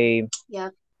 as a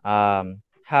Yep.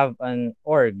 have an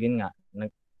org, yun nga,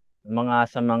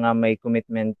 sa mga may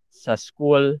commitment sa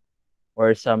school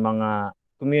or sa mga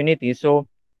community. So,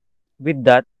 with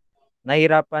that,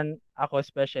 nahirapan ako,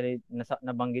 especially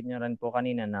nabanggit niyo rin po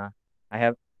kanina na I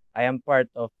have I am part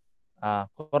of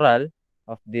choral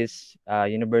of this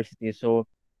university. So,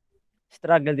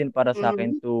 struggle din para sa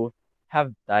akin Mhm. to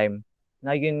have time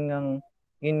na yun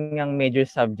ngang major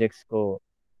subjects ko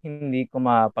hindi ko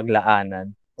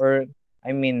mapaglaanan, or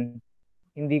I mean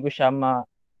hindi ko siya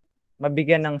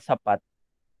mabigyan ng sapat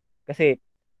kasi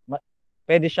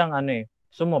pwede siyang ano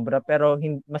sumobra pero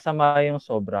masama yung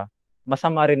sobra.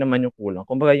 Masama rin naman yung kulang.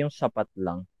 Kumbaga yung sapat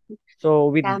lang. So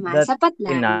Tama, sapat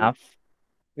lang.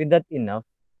 with that enough,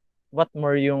 what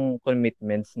more yung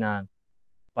commitments na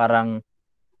parang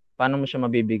paano mo siya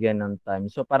mabibigyan ng time.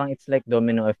 So parang it's like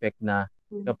domino effect na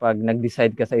Mhm. kapag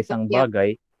nag-decide ka sa Yep, isang yep. bagay,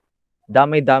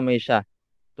 damay-damay siya,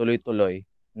 tuloy-tuloy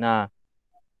na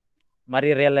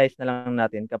marirealize na lang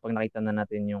natin kapag nakita na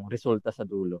natin yung resulta sa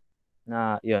dulo.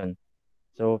 Na yun.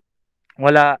 So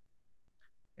wala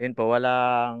yun po,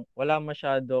 wala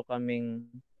masyado kaming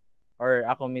or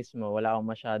ako mismo wala akong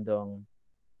masyadong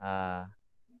ah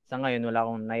sa ngayon wala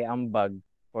akong naiambag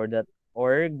for that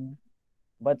org,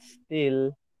 but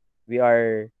still we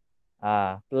are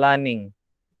planning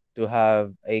to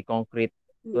have a concrete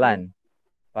Mhm. plan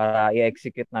para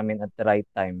i-execute namin at the right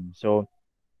time. So,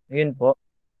 yun po,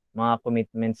 mga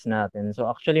commitments natin. So,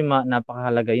 actually,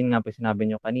 napakahalaga, yun nga po sinabi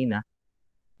nyo kanina,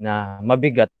 na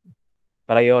mabigat,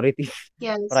 priorities,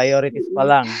 Yes. priorities pa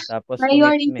Mm. lang, tapos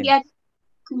Priority at commitments.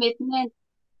 commitment.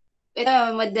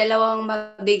 Ito, dalawang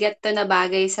mabigat 'to na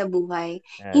bagay sa buhay.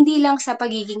 Hindi Yes, lang sa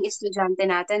pagiging estudyante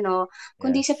natin 'no,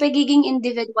 kundi sa yes, pagiging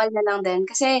individual na lang din.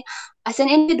 Kasi as an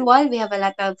individual, we have a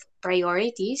lot of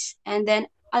priorities and then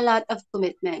a lot of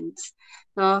commitments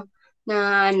 'no,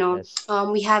 na ano, yes,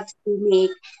 we have to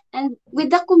make. And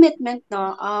with the commitment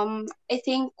 'no, I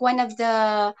think one of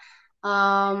the,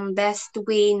 best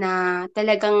way na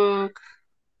talagang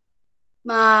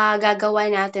magagawa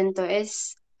natin 'to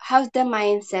is have the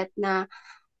mindset na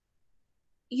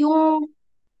yung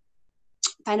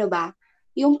paano ba,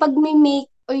 yung pagme-make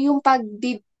o yung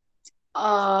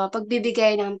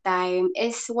pagbibigay ng time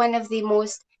is one of the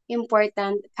most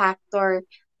important factor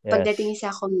pagdating yes,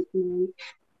 sa commitment.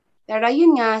 Pero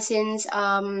yun nga since,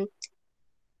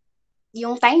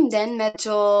 yung time din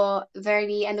medyo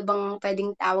very ano bang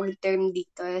puwedeng tawag term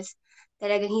dito is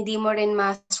talagang hindi mo rin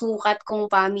masukat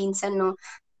kung paminsan 'no,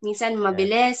 minsan yes,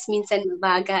 mabilis, minsan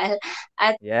mabagal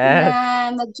at yun yes, nga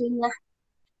medyo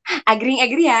agree,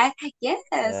 ha? Yes,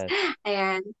 yes,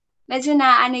 ayan. Medyo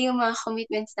naano yung mga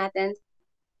commitments natin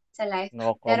sa life.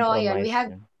 no Pero ayun, compromise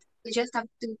yan. we just have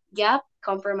to, yep,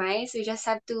 compromise. We just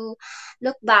have to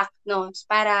look back 'no,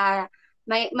 para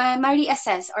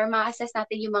ma-reassess or ma-assess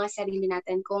natin yung mga sarili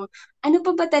natin kung ano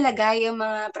pa ba talaga yung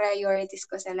mga priorities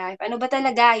ko sa life? Ano ba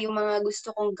talaga yung mga gusto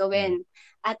kong Mm. gawin?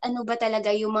 At ano ba talaga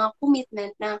yung mga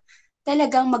commitment na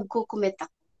talagang magko-commit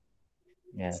ako?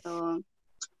 Yes. So,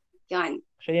 yun.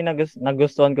 Actually,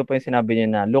 nagustuhan ko po yung sinabi niyo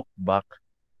na look back.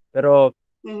 Pero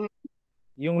Mhm.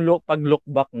 yung pag-look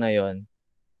back na yon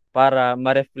para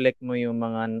ma-reflect mo yung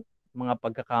mga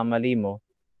pagkakamali mo,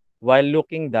 while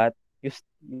looking that,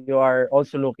 you are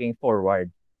also looking forward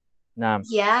na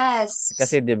Yes.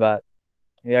 kasi 'di ba,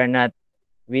 we are not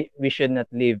we should not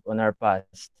live on our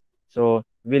past. So,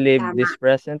 we live Tama. this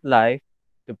present life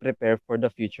to prepare for the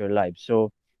future life. So,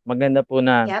 maganda po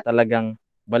na Yep. talagang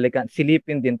balikan,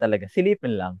 silipin din talaga.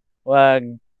 Silipin lang. Wag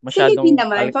Silipin masyadong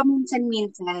naman,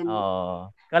 paminsan-minsan.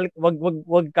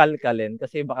 wag kalkalin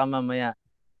kasi baka mamaya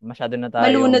masyado na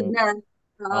Malunod tayong na.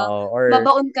 Oo. or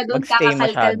Mabaon ka dun, magstay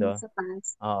kakakalkal mo masyado. sa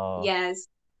past. Oo. Yes.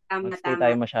 Tama, Magstay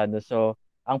tayo tama. masyado. So,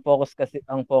 ang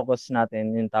focus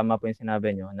natin, yung tama po yung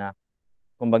sinabi nyo na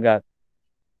kumbaga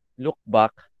look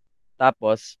back.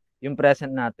 Tapos, yung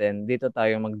present natin, dito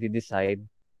tayo magde-decide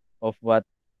of what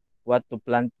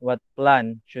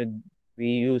plan should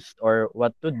we use or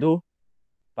what to do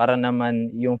para naman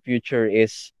yung future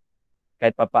is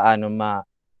kahit papaano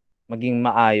maging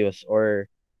maayos or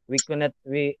we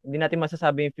hindi natin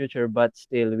masasabi yung future but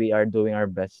still we are doing our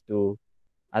best to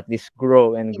at least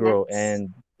grow Yes.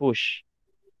 and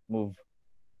move.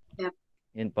 Yep.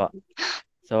 Yun po.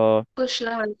 So, Push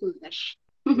lang ang push.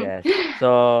 yes.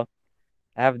 So,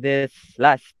 I have this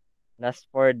last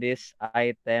for this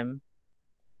item.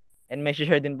 And may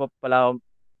share din po pala ako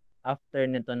after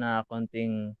nito na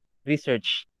konting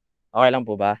research. Okay lang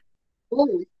po ba? Oh,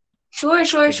 sure,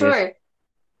 sure, Sige. sure.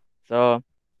 So,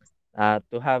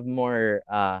 to have more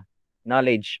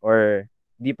knowledge or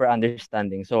deeper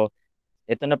understanding. So,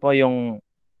 ito na po yung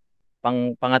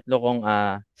pangatlo kong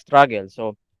struggle.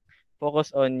 So,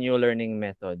 focus on new learning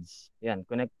methods. Yan,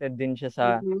 connected din siya sa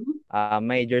Mhm.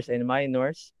 majors and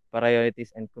minors,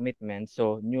 priorities and commitments.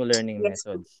 So, new learning Yes.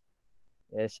 methods.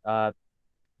 Yes,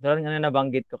 doon nga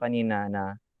nabanggit ko kanina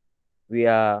na we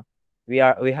uh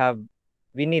we have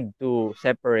we need to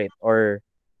separate or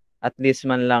at least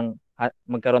man lang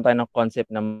magkaroon tayo ng concept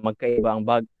na magkaiba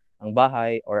ang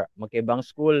bahay or magkaibang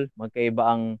school, magkaiba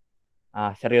ang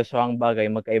seryosohang bagay,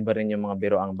 magkaiba rin yung mga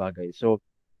biroang bagay. So,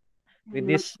 with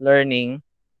Tama. this learning,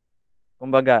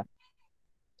 kumbaga,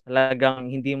 talagang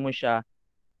hindi mo siya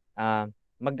ah,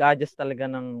 mag-adjust talaga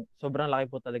ng sobrang laki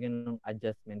po talaga ng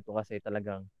adjustment ko kasi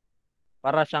talagang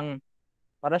para siyang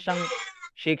para siyang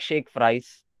shake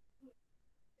fries.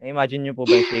 Imagine niyo po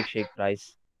ba yung shake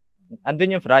fries?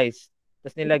 Andun yung fries.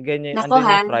 Tapos Nako andun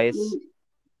ha, yung fries.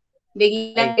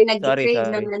 biglang Ay, nag-crave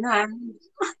ng ano ha,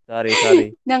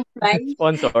 sorry. ng fries.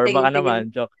 Sponsor, Sige, baka sige. naman,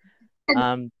 joke.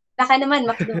 Um, Baka naman,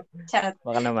 McDo. Charot.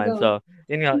 baka naman. Go. So,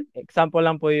 yun nga, example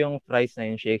lang po yung fries na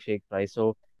yung shake fries.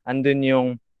 So, andun yung,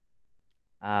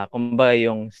 kumbaga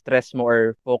yung stress mo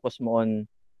or focus mo on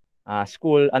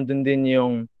school, andun din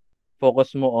yung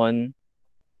focus mo on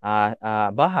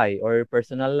bahay or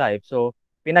personal life. So,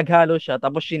 pinaghalo siya,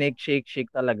 tapos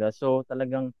shake talaga. So,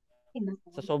 talagang Ay, naku.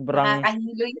 sa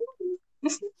Nakakahilo yun.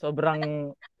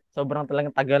 sobrang, sobrang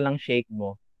talagang tagal ng shake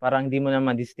mo, parang hindi mo na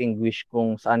ma-distinguish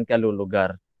kung saan ka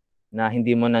lulugar, na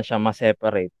hindi mo na siya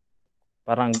ma-separate.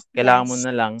 Parang Yes. kailangan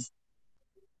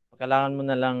mo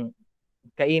na lang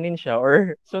kainin siya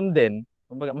or sundin.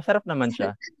 Kumbaga, masarap naman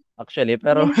siya, actually.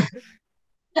 Pero, Yes.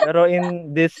 pero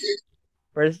in this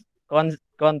first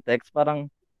context, parang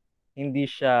hindi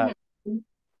siya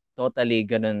totally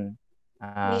ganun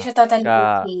Hindi ah siya totally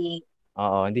ka okay.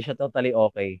 oo, hindi siya totally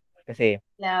okay kasi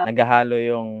Yeah. naghahalo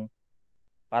yung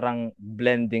parang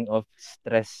blending of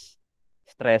stressors.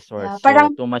 Yeah. So Parang,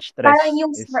 too much parang stress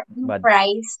is yung bad.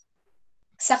 fries,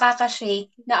 sa kakashake,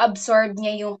 na-absorb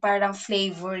niya yung parang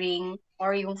flavoring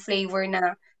or yung flavor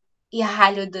na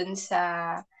ihahalo dun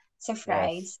sa Yes.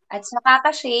 fries. At sa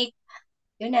kakashake,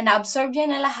 yun na, na-absorb niya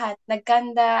na lahat.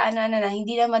 Nagkanda, ano na,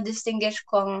 hindi na ma-distinguish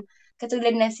kung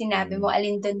katulad ng sinabi mo, Mm,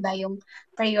 alin dun ba yung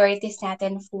priorities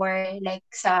natin for like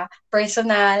sa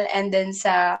personal and then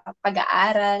sa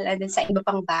pag-aaral and then sa iba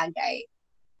pang bagay.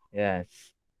 yes.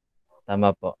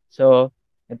 Tama po. So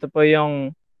ito po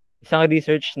yung isang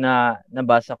research na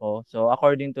nabasa ko. So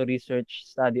according to research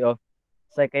study of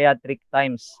Psychiatric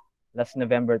Times last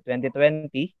November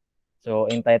 2020, so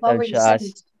Wow, entitled siya as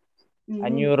recent. A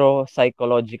Mm.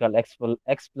 Neuropsychological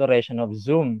Exploration of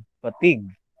Zoom Fatigue.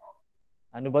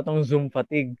 Ano ba 'tong Zoom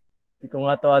fatigue? Di ko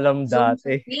nga 'to alam Zoom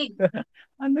dati. fatigue.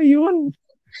 Ano yun?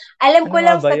 Alam Ano ko nga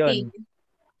lang ba fatigue. yun?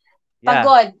 Yeah,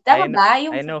 Pagod. Tama ba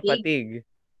yung I know fatigue? fatigue.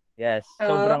 Yes, Oo.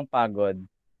 sobrang pagod.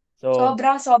 So,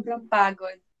 Sobrang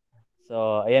pagod.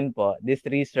 ayan po. This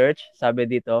research, sabi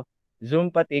dito,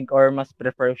 Zoom fatigue or mas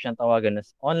prefer siyang tawagan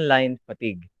as online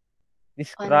fatigue.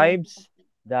 Online. Describes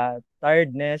the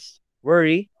tiredness,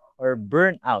 worry, or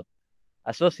burnout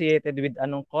associated with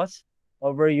anong cause?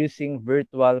 Overusing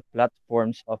virtual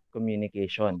platforms of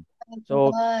communication. Oh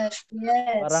So, my gosh,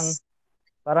 parang, yes.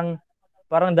 parang,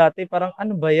 parang dati, parang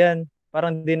ano ba yan?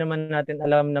 Parang di naman natin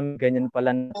alam na may ganyan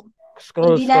pala na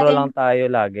Hindi scroll-scroll natin lang tayo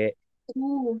lagi.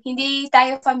 hindi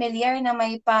tayo familiar na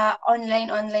may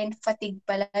pa-online fatigue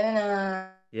pala na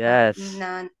Yes.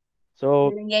 na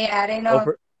So, nangyayari 'no?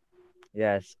 over,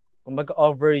 yes. Kumbaga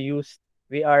overused,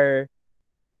 we are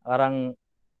parang,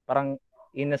 parang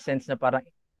in a sense na parang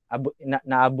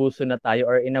naabuso na tayo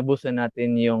or inabuso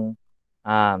natin yung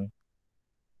um,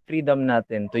 freedom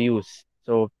natin to use.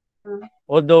 So, Hmm,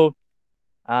 although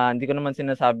hindi ko naman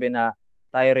sinasabi na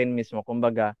tayo rin mismo,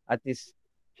 kumbaga, at least,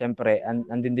 syempre,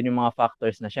 andin din yung mga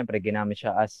factors na syempre ginamit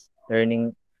siya as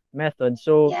learning method.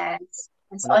 So, yes.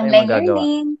 As wala tayong online magagawa.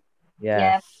 learning.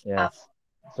 Yes, Yep. yes.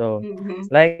 So, Mhm.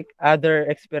 like other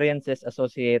experiences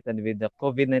associated with the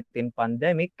COVID-19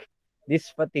 pandemic, this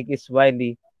fatigue is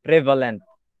widely prevalent,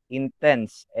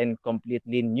 intense, and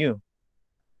completely new.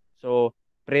 So,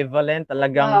 prevalent,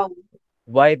 talagang Wow.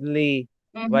 widely,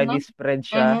 widely Mhm, spread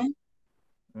siya. mhm.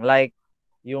 Like,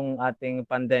 yung ating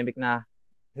pandemic na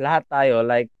lahat tayo,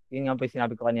 like, yun nga po yung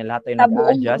sinabi ko kanina, lahat tayo Sa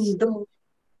buong nag-a-adjust. mundo.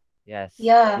 Yes,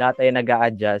 Yeah. lahat tayo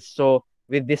nag-a-adjust. So,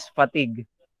 with this fatigue,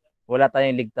 wala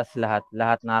tayong ligtas lahat,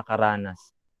 lahat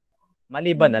nakakaranas.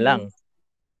 Maliban na lang Mhm.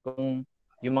 kung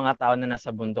yung mga tao na nasa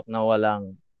bundok na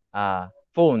walang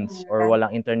phones or Yeah.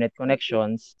 walang internet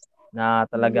connections, na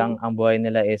talagang Mhm. ang buhay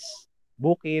nila is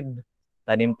bukid,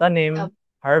 tanim-tanim, Yup.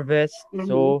 harvest. Mhm.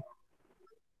 So,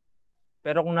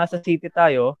 pero kung nasa city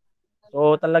tayo,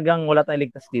 so talagang wala tayong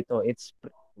ligtas dito. It's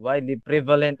widely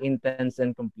prevalent, intense, and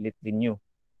completely new.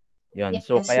 Yun.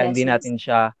 So, Yes, kaya yes, hindi yes. natin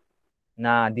siya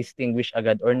na-distinguish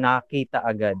agad or nakita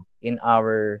agad in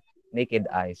our naked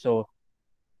eye. So,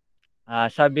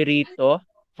 sabi rito,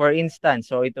 for instance,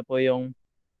 so ito po yung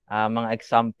mga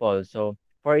example. So,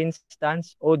 for instance,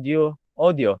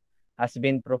 audio has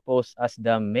been proposed as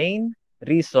the main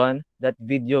reason that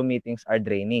video meetings are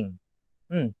draining.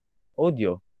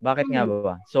 Audio. Bakit nga Hmm. ba?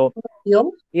 So,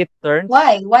 Audio? it turns,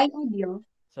 Why? Why audio?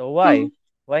 so Hmm. why?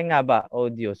 Why nga ba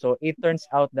audio? So, it turns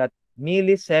out that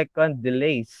millisecond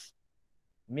delays,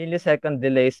 millisecond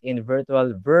delays in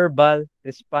virtual verbal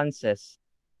responses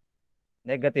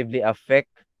negatively affect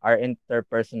our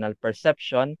interpersonal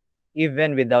perception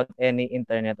even without any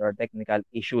internet or technical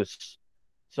issues.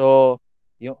 So,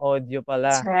 yung audio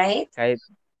That's pala, right. kahit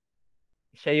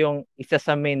siya yung isa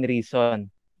sa main reason.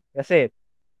 Kasi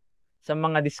sa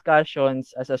mga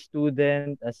discussions as a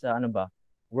student, as a ano ba,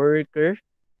 worker,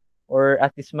 or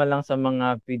at least man lang sa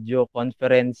mga video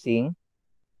conferencing,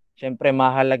 syempre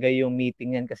mahalaga yung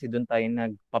meeting yan kasi doon tayo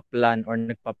nagpa-plan or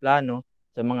nagpaplano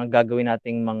sa mga gagawin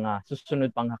nating mga susunod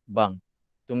pang hakbang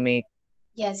to make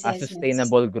Yes, a yes, yes.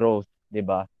 sustainable growth, 'di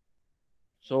ba?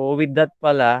 So with that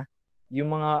pala,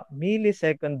 yung mga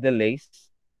millisecond delays,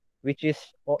 which is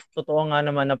totoo nga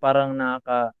naman na parang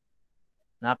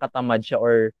nakakatamad siya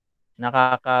or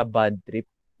nakaka-bad trip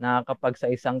na kapag sa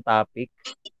isang topic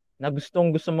na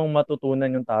gustong-gusto mong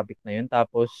matutunan yung topic na yun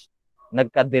tapos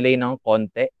nagka-delay ng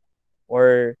konti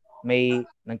or may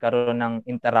nagkaroon ng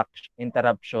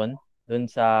interruption dun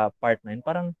sa part na yun,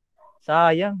 parang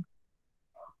sayang,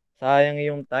 sayang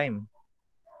yung time.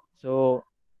 So,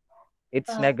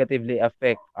 it's Ah, negatively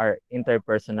affect our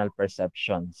interpersonal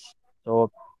perceptions.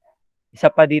 So, isa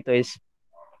pa dito is,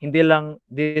 hindi lang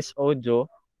this audio,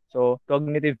 so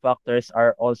cognitive factors are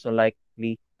also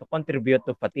likely to contribute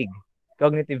to fatigue.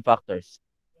 Cognitive factors.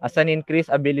 As an increased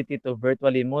ability to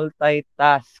virtually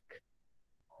multitask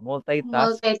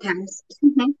multitask.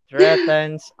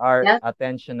 threatens our Yep.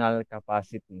 attentional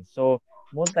capacity. So,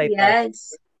 multitask,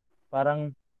 Yes.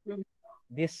 parang Mm.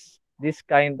 this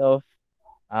kind of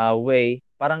way,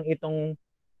 parang itong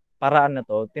paraan na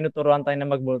 'to, tinuturuan tayo na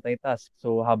mag-multitask.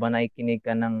 So, habang nakikinig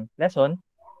ka ng lesson,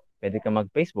 puwede kang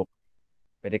mag-Facebook,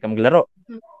 puwede kang maglaro,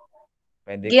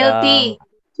 puwede kang Guilty.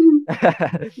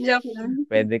 Joke lang.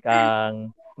 puwede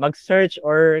kang mag-search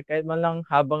or kahit man lang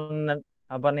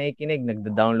habang nakikinig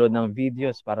nagda-download ng videos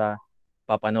para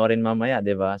papanoorin mamaya,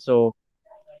 'di ba? So,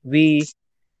 we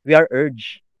we are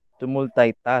urged to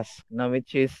multitask na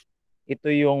which is ito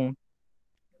yung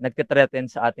nagte-threaten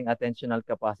sa ating attentional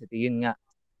capacity. Yun nga,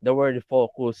 the word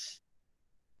focus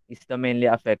is the mainly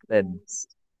affected. Yes.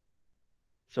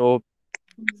 So,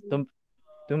 Mhm. to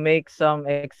to make some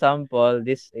example,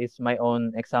 this is my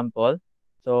own example.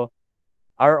 So,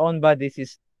 our own bodies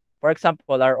is For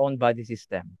example, our own body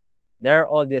system. They're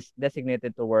all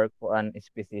designated to work for an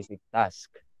specific task.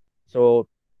 So,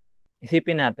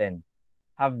 isipin natin,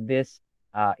 have this,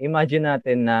 imagine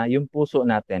natin na yung puso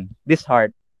natin, this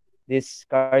heart, this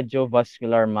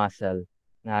cardiovascular muscle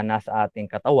na nasa ating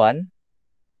katawan.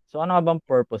 So, ano nga bang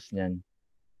purpose niyan?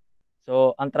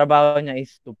 So, ang trabaho niya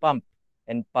is to pump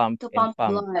and pump To and pump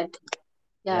pump. blood.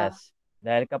 Yeah. Yes.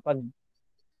 Dahil kapag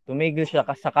tumigil siya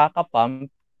sa kaka-pump,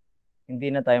 hindi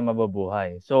na tayo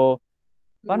mabubuhay. So,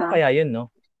 paano Yeah. kaya yun, no?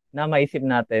 Na maisip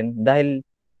natin dahil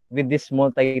with this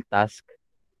multitask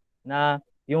na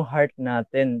yung heart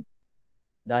natin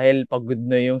dahil pagod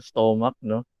na yung stomach,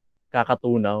 no?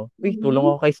 Kakatunaw. Uy, tulong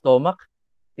Mhm. ako kay stomach.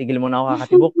 Tigil mo na ako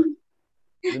kakatibok.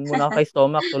 Doon muna ako kay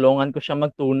stomach. Tulungan ko siya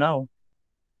magtunaw.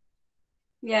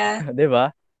 Yeah. 'Di ba?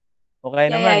 O kaya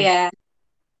Yeah, yeah, naman, yeah.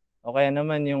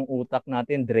 yung utak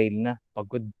natin drain na,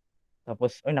 pagod.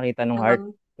 Tapos, ay nakita nung heart.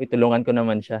 Um, Uy, tulungan ko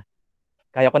naman siya.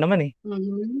 Kaya ko naman eh.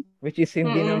 mhm. Which is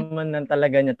hindi Mm. naman na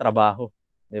talaga niya trabaho.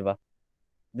 'Di ba?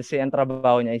 Kasi ang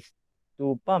trabaho niya is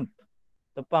to pump.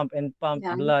 To pump and pump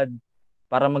Yeah. blood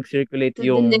para mag-circulate To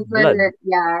yung blood. deliver,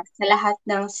 yeah, sa lahat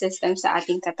ng system sa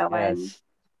ating katawan. Yes.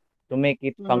 To make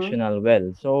it Mhm. functional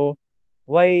well. So,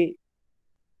 why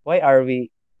are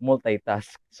we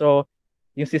multitask? So,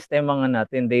 yung sistema nga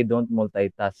natin, they don't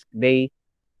multitask. They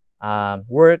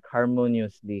work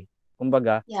harmoniously.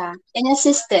 Kumbaga, Yeah, in a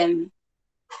system.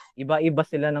 iba-iba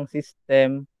sila ng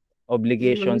system,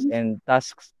 obligations, Mhm. and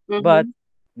tasks, but Mhm.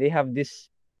 they have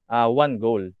this one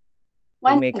goal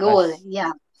to One make goal, us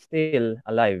yeah. still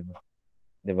alive,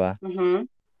 'di ba? Mhm.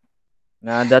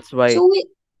 Na that's why, So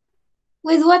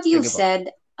with what you've sige po.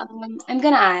 said, I'm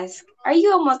gonna ask, are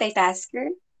you a multitasker?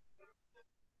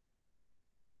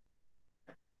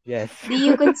 Yes. Do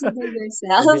you consider To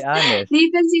yourself, be honest, do you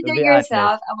to consider be honest,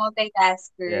 yourself a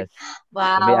multitasker? yes.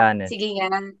 To be Wow, honest. sige nga.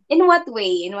 In what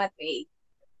way? In what way?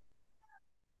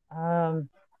 Um,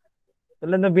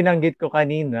 Tulad na binanggit ko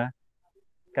kanina,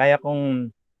 kaya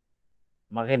kong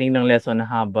makinig ng lesson na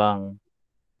habang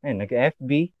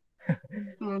nag-FB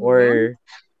Mhm. or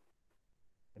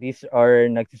or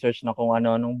nagse-search na kung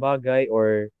ano-anong bagay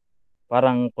or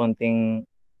parang konting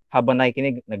habang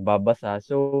nakikinig nagbabasa.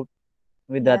 So,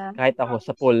 with that, Yeah. kahit ako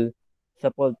sa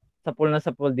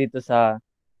pool dito sa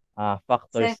Sa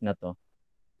factors na 'to,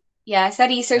 yeah, sa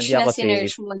research hindi na ako safe.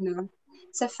 sinearch mo 'no?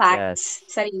 Sa Yes, facts,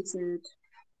 sa research.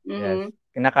 yes. Mhm.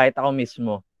 Na kahit ako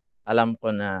mismo, alam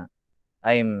ko na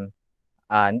I'm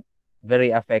ah,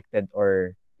 very affected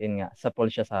or yun nga, sa pool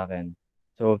siya sa'kin.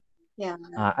 So, Yeah.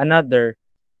 another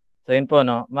so yun po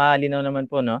 'no, malinaw naman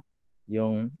po 'no,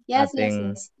 yung Yes, yes, ating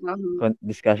yes. Mhm.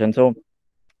 discussion. So,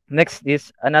 next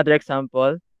is another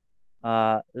example,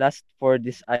 last for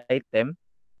this item,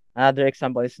 another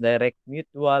example is direct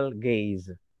mutual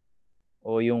gaze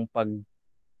o yung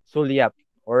pagsulyap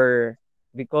or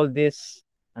we call this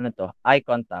ano 'to, eye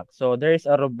contact. So, there is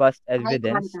a robust Eye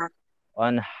evidence contact.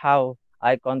 on how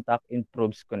eye contact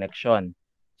improves connection.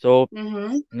 So,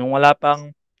 Mhm. nung wala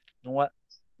pang nung wa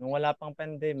nung wala pang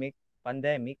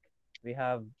pandemic, we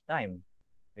have time.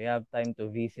 We have time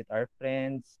to visit our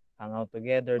friends, hang out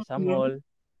together sa Mhm. mall,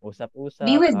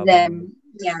 Be usap-usap with habang them.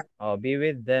 Yeah. be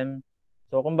with them.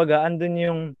 So kumbaga andun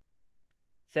yung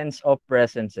sense of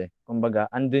presence eh. Kumbaga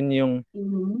andun yung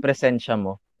Mhm. presensya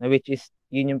mo na which is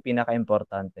yun yung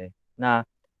pinakaimportante na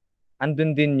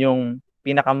andun din yung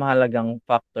pinakamahalagang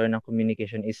factor ng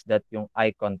communication is that yung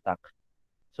eye contact.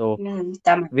 So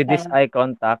Tama, with this tama. eye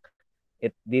contact,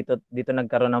 dito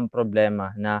nagkaroon ng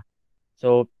problema na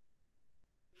so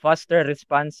faster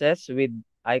responses with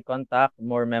eye contact,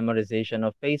 more memorization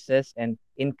of faces, and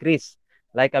increase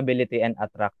likability and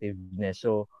attractiveness.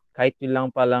 So, kahit yun lang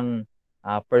palang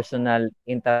personal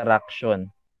interaction,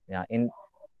 yeah,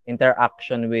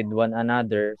 interaction with one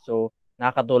another. So,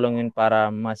 nakakatulong yun para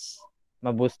mas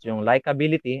ma-boost yung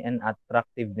likability and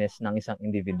attractiveness ng isang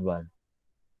individual.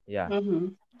 Yeah.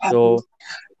 Mhm. So,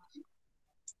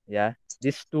 yeah,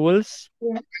 these tools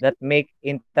Yeah. that make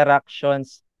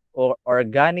interactions or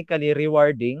organically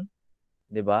rewarding,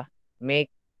 'di ba? Make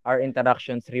our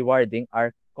interactions rewarding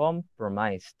are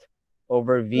compromised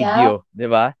over Yeah, video, 'di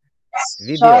ba?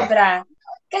 Video. sobra.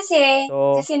 Kasi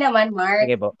So, kasi naman Mark,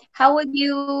 sige po. how would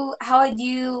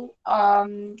you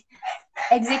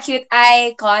execute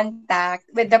eye contact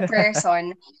with the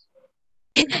person?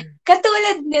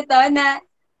 Katulad nito na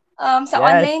sa Yes,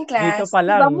 online dito class, pa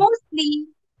 'di ba, lang, mostly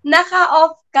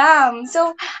naka-off cam.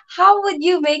 So, how would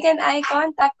you make an eye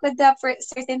contact with the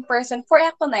certain person for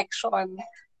a connection?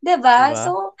 'Di 'di ba? ba?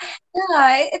 So,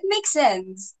 yeah, it makes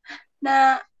sense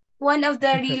na one of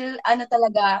the real ano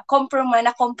talaga,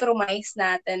 na compromise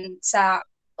natin sa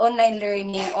online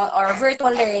learning or virtual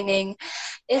learning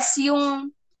is yung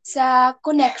sa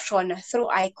connection through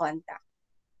eye contact.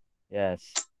 Yes.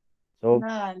 So,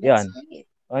 Ah, that's yan. right.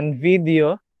 On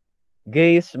video,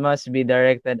 gaze must be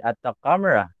directed at the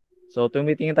camera. So,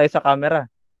 tumitingin tayo sa camera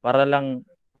para lang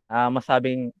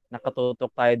masabing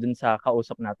nakatutok tayo dun sa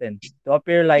kausap natin. To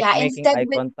appear like Yeah, making instead eye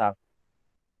with contact,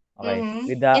 okay,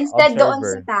 with the instead doon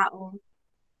sa observer. tao.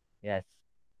 Yes.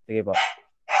 Sige po.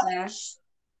 Yeah.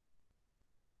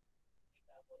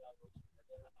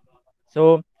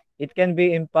 So, it can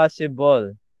be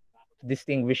impossible to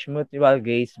distinguish mutual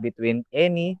gaze between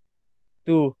any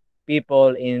two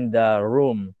people in the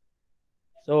room.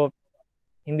 So,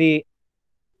 hindi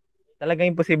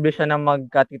talagang imposible siya na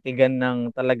magkatitigan ng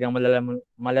talagang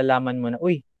malalaman mo na,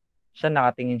 uy, siya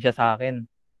nakatingin siya sa akin.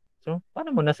 So,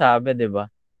 paano mo nasabi, 'di ba?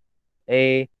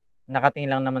 Eh,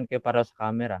 nakatingin lang naman kayo pareho sa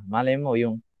camera. Malay mo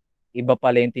yung iba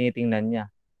pala yung tinitingnan niya.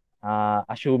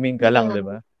 Assuming ka lang, 'di Mm.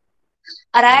 ba? 'Di ba?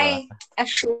 Aray,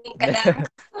 assuming ka lang.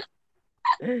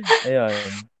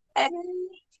 Ayun. Aray.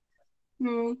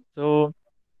 Hmm. So,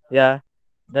 yeah,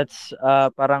 that's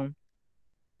parang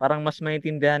parang mas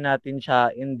maintindihan natin siya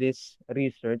in this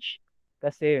research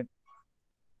kasi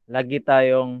lagi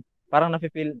tayong parang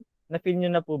na-feel niyo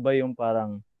na po ba yung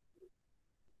parang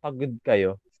pagod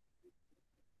kayo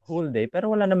whole day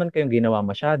pero wala naman kayong ginawa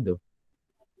masyado.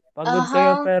 Pagod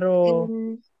kayo Aha. pero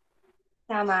Mm,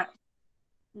 tama.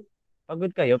 pagod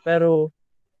kayo pero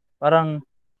parang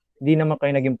di naman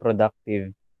kayo naging productive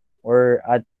or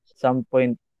at some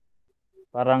point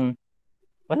parang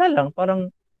wala lang,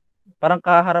 parang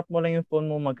kaharap mo lang yung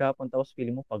phone mo maghapon tapos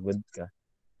feeling mo pagod ka.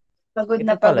 Pagod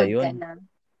na Ito pala pagod ka yun. na.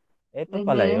 Ito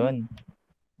pala Mhm. yun.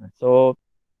 So,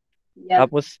 Yep.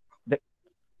 tapos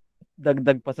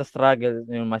dagdag pa sa struggle,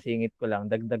 yung masingit ko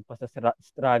lang, dagdag pa sa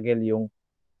struggle yung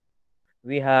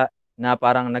na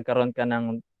parang nagkaroon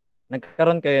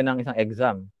kayo ng isang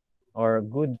exam or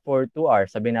good for 2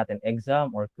 hours, sabihin natin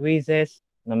exam or quizzes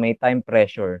na may time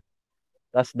pressure.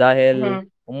 Tapos dahil Mhm.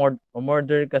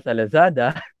 umorder ka sa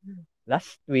Lazada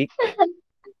last week,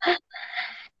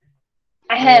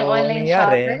 Ahem, so online anong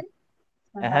shopper. nangyari?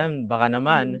 Aha. Baka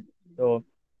naman. Mhm. So,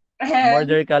 Ahem.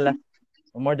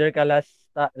 umorder ka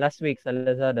last week sa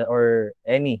Lazada or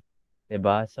any, 'di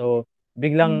ba? So,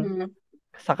 biglang Mhm.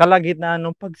 sa kalagitnaan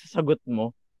ng pagsasagot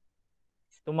mo,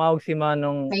 tumawag si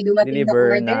Manong May dumating na deliver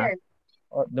order. na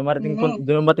Mhm.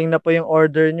 dumating na po yung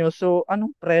order nyo. So,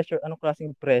 anong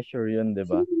klaseng pressure yun, 'di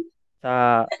ba?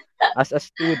 Sa as a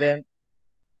student,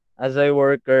 as a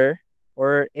worker,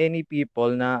 or any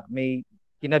people na may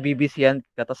kinabibisihan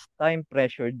ka, tas time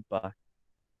pressured pa.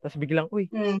 Tas biglang, uy,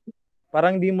 Hmm.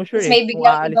 parang di mo sure Tapos eh, may kung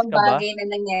biglang aalis ibang ka ba. bagay na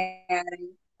nangyari.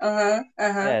 Aha,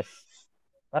 aha. Yes.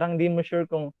 Parang di mo sure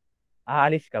kung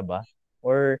aalis ka ba.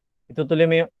 Or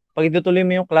pag itutuloy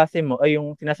mo yung klase mo, ay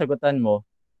yung sinasagutan mo,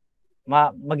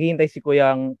 maghihintay si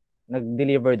kuyang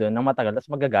nag-deliver doon ng matagal, tapos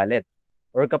magagalit.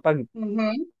 Or kapag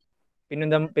Mhm.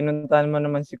 pinuntahan mo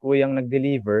naman si kuyang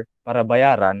nag-deliver para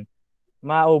bayaran,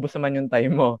 mauubos naman yung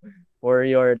time mo for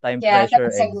your time Yeah, sa pressure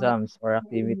pagsagot. exams or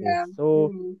activities. Yeah.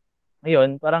 So, Mhm. ayun,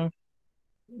 parang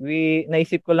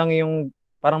naisip ko lang yung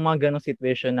parang mga ganong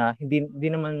situation na hindi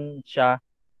naman siya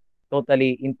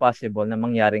totally impossible na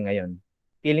mangyari ngayon.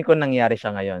 Feeling ko nangyari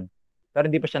siya ngayon. Pero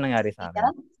hindi pa siya nangyari sa akin.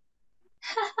 Yeah.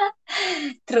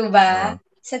 True ba? Ayun.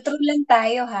 Sa true lang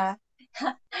tayo, ha?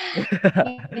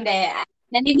 Hindi.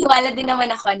 Naniniwala din naman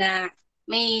ako na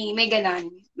may gano'n.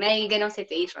 May gano'ng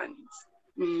situations.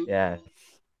 Mm. Yes.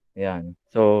 Ayan.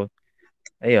 So,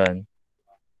 ayun.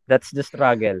 That's the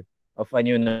struggle of a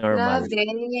new normal.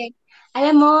 Grabe.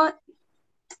 Alam mo,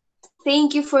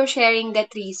 thank you for sharing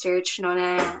that research, no,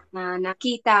 na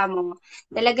nakita mo.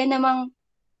 Talaga namang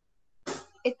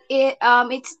it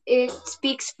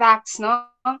speaks facts, no?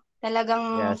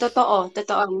 Talagang Yes. totoo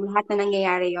ang lahat na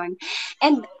nangyayari 'yon.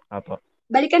 And Apo.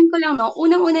 balikan ko lang 'no,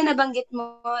 unang-una nabanggit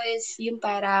mo is yung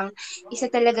parang isa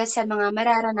talaga sa mga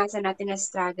mararanasan natin na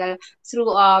struggle through,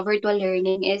 virtual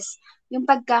learning is yung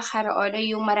pagkakaroon o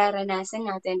yung mararanasan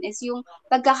natin is yung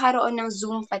pagkakaroon ng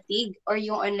Zoom fatigue or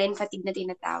yung online fatigue na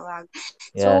tinatawag.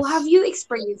 So, have Yes. you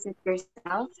experienced it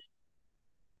yourself?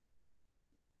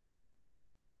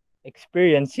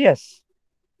 Experience, yes.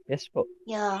 Yes po.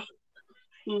 Yeah.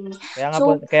 Hmm.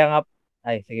 So, Kaya nga,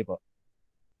 ay, sige po.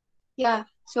 yeah.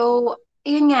 So,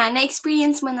 yun nga,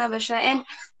 na-experience mo na ba siya? And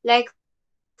like,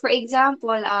 for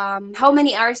example, how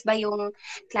many hours ba yung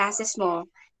classes mo?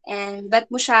 And ba't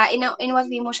mo siya, in what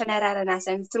way mo siya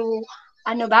nararanasan? Through,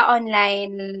 ano ba,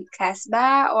 online class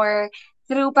ba? Or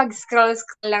through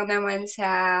pag-scroll-scroll lang naman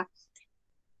sa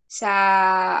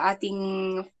ating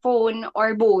phone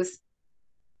or both?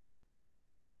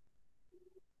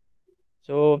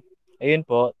 So, ayun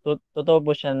po, totoo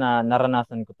po siya na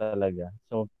naranasan ko talaga.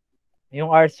 So, yung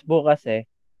hours po kasi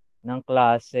ng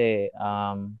klase,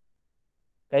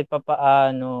 kahit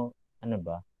papaano, ano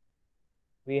ba,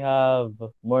 we have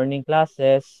morning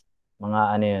classes, mga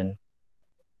ano yun,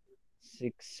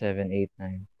 6, 7, 8,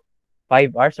 9,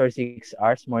 5 hours or 6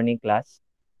 hours morning class.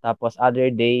 Tapos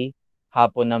other day,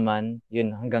 hapon naman,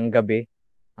 yun hanggang gabi,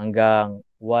 hanggang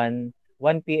 1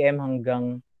 p.m.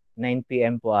 hanggang 9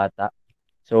 p.m. po ata.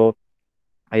 So,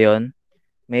 ayun,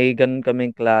 may ganun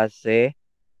kaming klase.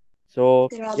 So,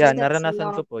 Grabe, yeah, that's a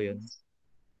naranasan ko lot. po yun.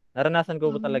 Naranasan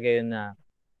ko po Mhm. talaga yun na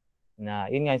yun nga,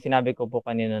 yung sinabi ko po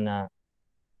kanina na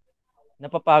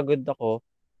napapagod ako,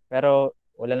 pero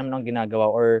wala naman akong ginagawa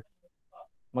or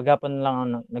maghapon lang ako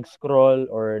nag-scroll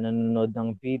or nanonood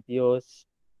ng videos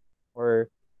or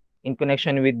in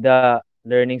connection with the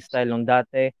learning style nung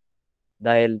dati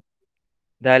dahil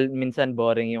dahil minsan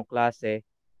boring yung klase,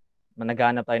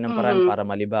 naghahanap tayo ng paraan Mhm. para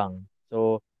malibang.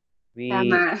 So, we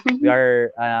Tama. we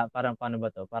are parang paano ba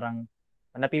 'to? Parang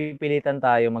napipilitan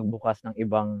tayo magbukas ng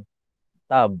ibang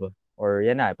tab or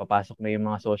yan na, papasok na yung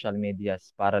mga social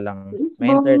medias para lang Facebook.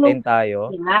 ma-entertain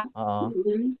tayo. Yeah. Oo.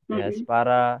 Mm, Yes, mm.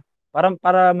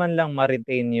 para man lang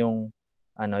ma-retain yung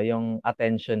ano, yung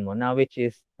attention mo na which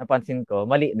is napansin ko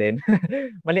mali din.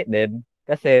 Mali din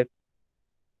kasi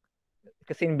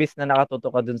imbis na nakatuto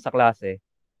ka dun sa klase,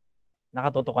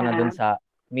 nakatuto ka na dun Ah, sa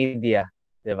media,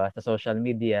 'di ba? Sa social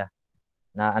media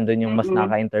na andun yung mas mm.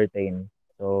 nakaka-entertain.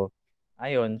 So,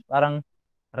 ayun, parang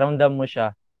ramdam mo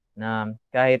siya na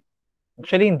kahit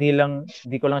actually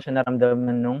hindi ko lang siya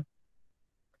naramdaman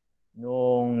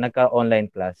nung nagka-online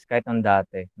class kahit nung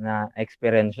dati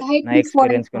Kahit before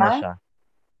na-experience ko na pa? siya.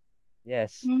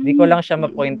 Yes, 'di ko Hmm, lang siya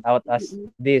ma-point mm, out as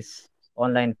mm. this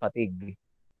online fatigue.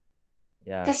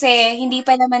 Yeah, Kasi hindi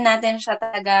pa naman natin siya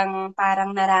talagang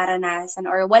parang nararanasan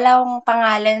or walang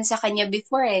pangalan sa kanya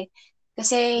before, eh.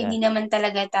 Kasi hindi yes, naman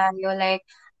talaga tayo like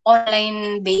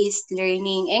online-based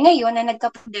learning. Eh, ngayon na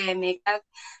nagka-pandemic at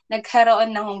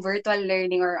nagkaroon ng virtual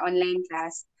learning or online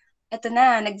class, eto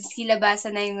na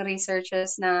nagsilabasan na yung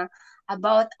researches na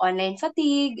about online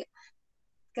fatigue.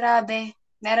 Grabe,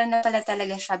 meron na pala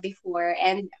talaga siya before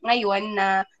and ngayon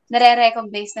na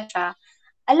nare-recognize na siya,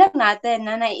 alam natin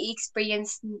na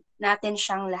nai-experience natin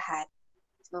siyang lahat.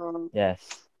 So, yes,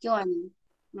 yun.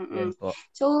 yun Mm. po.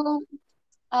 So,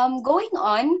 going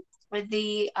on with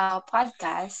the,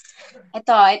 podcast,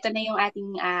 ito na yung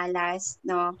ating, last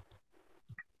 'no.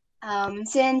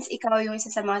 Since ikaw yung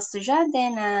isa sa mga estudyante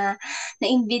na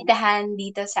naimbitahan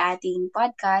dito sa ating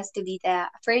podcast to be the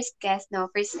first guest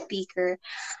 'no, first speaker,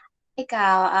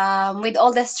 ikaw, with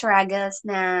all the struggles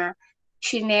na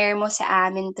shinare mo sa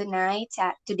amin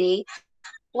today,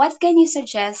 what can you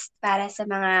suggest para sa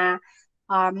mga,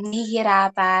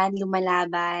 nahihirapan,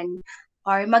 lumalaban,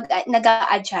 or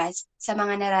nag-a-adjust sa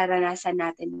mga nararanasan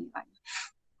natin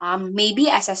ngayon? Maybe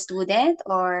as a student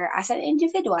or as an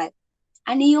individual.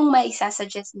 Ano yung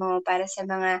maisa-suggest mo para sa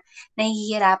mga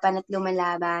nahihirapan at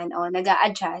lumalaban o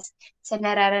nag-a-adjust sa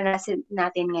nararanasan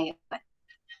natin ngayon?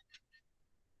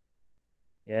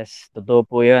 Yes, totoo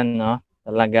po 'yan 'no.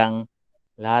 Talagang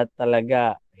lahat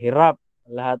talaga hirap,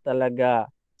 lahat talaga,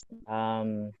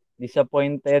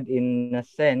 disappointed in a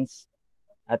sense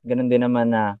at gano'n din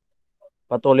naman na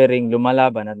patuloy ring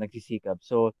lumalaban at nagsisikap.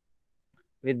 So,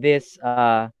 with this,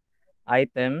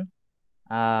 item,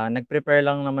 nag-prepare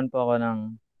lang naman po ako ng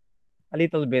a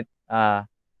little bit,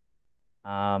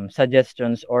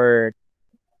 suggestions or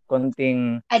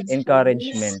konting Advice,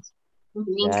 encouragement.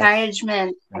 Yes,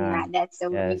 encouragement, na that's the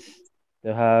word. yes,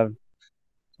 to have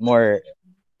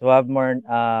more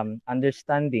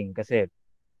understanding kasi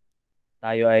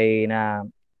tayo ay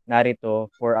narito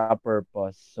for a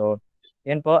purpose. So,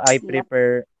 'yun po, I Yep.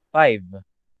 prepare five,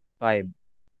 five.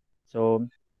 So,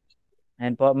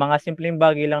 ayan po, mga simpleng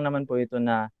bagay lang naman po ito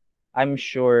na I'm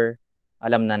sure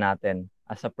alam na natin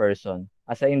as a person.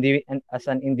 As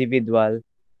an individual,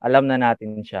 alam na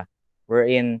natin siya.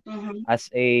 Wherein, Mhm. as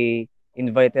a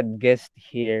invited guest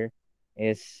here,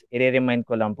 is i-remind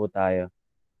ko lang po tayo.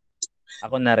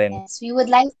 Ako na rin. Yes, we would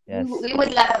like Yes. we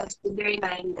would love to be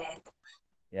reminded.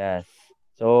 Yes.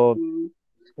 So, Mm,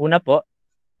 una po,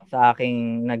 sa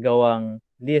aking nagawang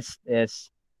list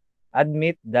is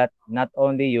admit that not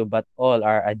only you but all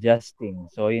are adjusting.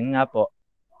 So, yun nga po,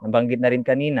 nabanggit na rin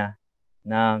kanina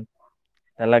na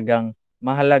talagang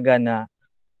mahalaga na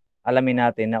alamin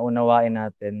natin, na unawain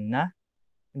natin na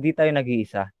hindi tayo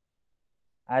nag-iisa.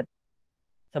 At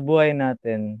sa buhay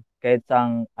natin, kahit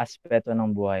saang aspeto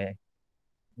ng buhay,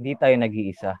 hindi tayo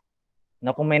nag-iisa.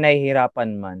 Na kung may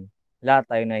nahihirapan man, lahat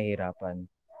tayo nahihirapan.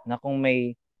 Na kung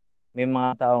may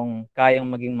mga taong kayang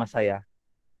maging masaya,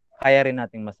 kaya rin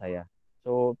nating masaya.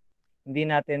 So, hindi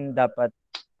natin dapat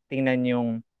tingnan yung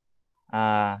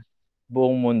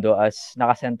buong mundo as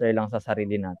nakasenter lang sa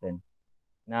sarili natin.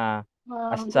 Na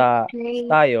as Wow, that's sa great.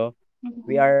 tayo,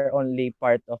 we Mhm. are only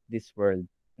part of this world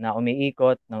na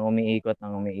umiikot, nang umiikot,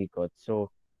 nang umiikot. So,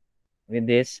 with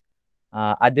this,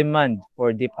 a demand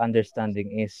for deep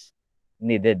understanding is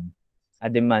needed. A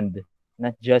demand,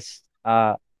 not just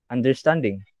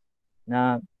understanding.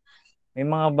 Na may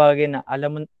mga bagay na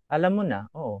alam mo na,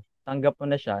 oo, tanggap mo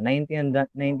na siya,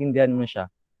 naiintindihan mo siya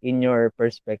in your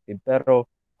perspective. Pero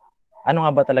ano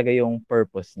nga ba talaga yung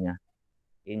purpose niya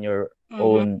in your Mhm.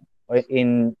 own or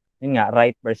in yun nga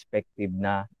right perspective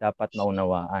na dapat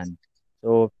maunawaan.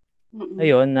 So, Mm.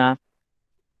 ayun na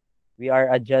we are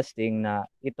adjusting na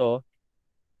ito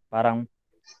parang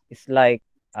is like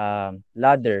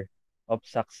ladder of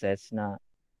success na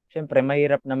syempre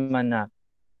mahirap naman na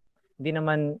hindi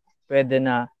naman pwede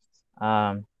na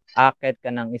akit ka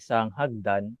ng isang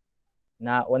hagdan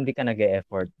na hindi ka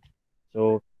nag-e-effort.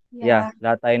 So, yeah, Yeah.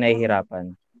 lahat tayo Mhm. nahihirapan.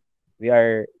 We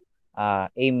are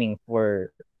aiming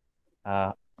for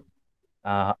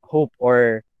uh, hope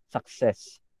or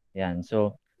success. Yan.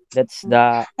 So, that's Mm.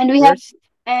 the And first.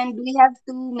 we have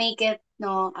to make it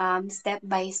no step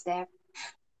by step.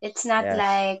 It's not Yes.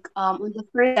 like on the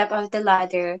first step of the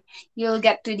ladder you'll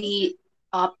get to the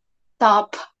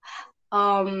top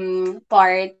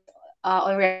part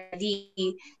already.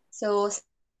 So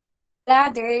step by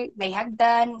ladder, by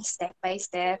hagdan, step by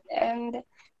step, and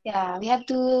yeah, we have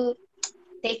to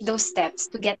take those steps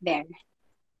to get there.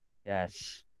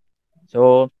 Yes.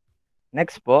 So,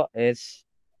 next po is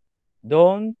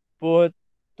don't put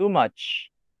too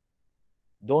much.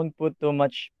 Don't put too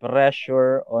much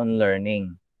pressure on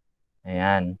learning.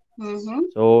 Ayan. Mm-hmm.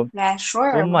 So, Yeah,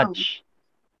 too sure. Wow. much.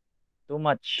 Too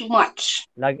Too much. much.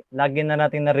 Lagi na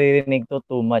natin naririnig to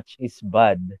too much is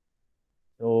bad.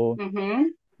 So,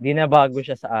 Mm-hmm. di na bago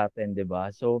siya sa atin, 'di ba?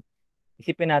 So,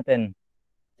 isipin natin,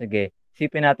 sige,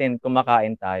 isipin natin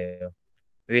kumakain tayo.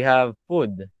 We have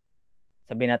food.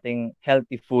 Sabihin natin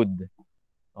healthy food.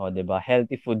 O, 'di ba?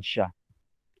 Healthy food siya.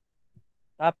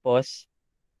 Tapos,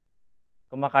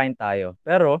 kumakain tayo.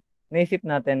 Pero, naisip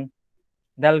natin,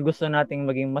 dahil gusto nating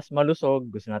maging mas malusog,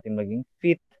 gusto nating maging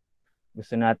fit,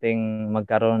 gusto nating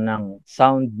magkaroon ng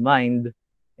sound mind,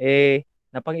 eh,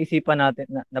 napag-isipan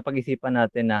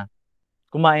natin na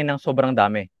kumain ng sobrang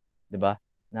dami, 'di ba?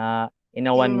 Na in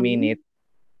a one Mm-hmm. minute,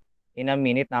 in a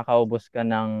minute nakakaubos ka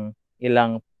ng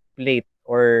ilang plate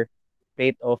or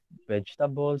plate of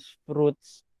vegetables,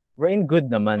 fruits. We're in good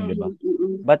naman, 'di ba? Mm-hmm.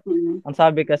 Mm-hmm. But Mm-hmm. ang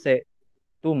sabi kasi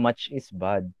too much is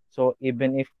bad. So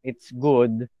even if it's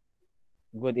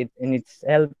and it's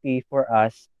healthy for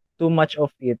us, too much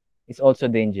of it is also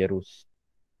dangerous.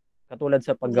 Katulad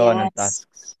sa paggawa ng Yes.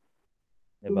 tasks,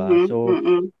 'di ba? Mm-hmm. So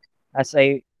Mm-hmm. as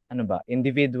a ano ba,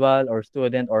 individual or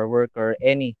student or worker,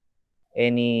 any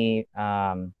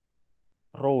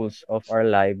roles of our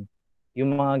life,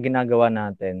 yung mga ginagawa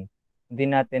natin, hindi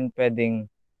natin pwedeng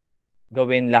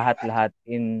gawin lahat-lahat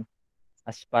in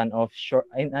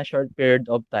a short period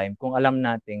of time kung alam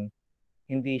nating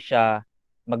hindi siya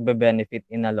magbe-benefit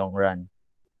in a long run.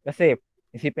 Kasi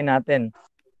isipin natin,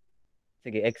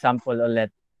 sige, example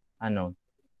ulit, ano,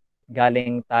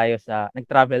 galing tayo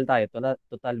nag-travel tayo,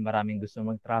 total maraming gusto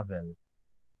mag-travel.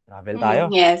 Travel tayo.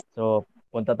 Mm-hmm. Yes. So,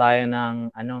 punta tayo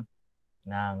ng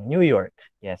New York.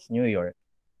 Yes, New York.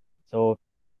 So,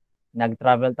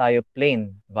 nag-travel tayo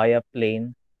via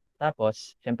plane.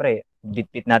 Tapos, syempre,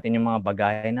 bitbit natin yung mga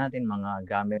bagahe natin, mga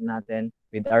gamit natin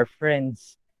with our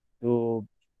friends to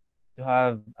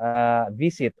have a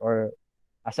visit or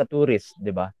as a tourist, 'di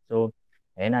ba? So,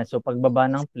 ayun na. So, pagbaba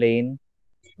ng plane,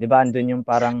 'di ba, andun yung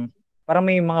parang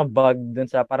may mga bag dun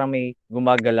parang may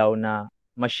gumagalaw na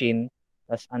machine,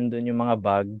 tas andun yung mga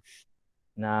bags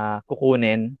na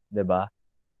kukunin, 'di ba?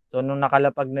 So, nung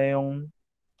nakalapag na yung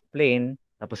plane,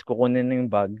 tapos kukunin na yung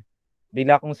bag,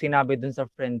 bigla kong sinabi dun sa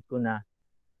friend ko na,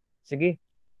 sige,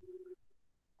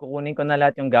 kukunin ko na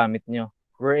lahat yung gamit nyo.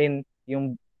 Wherein,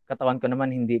 yung katawan ko naman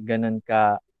hindi ganun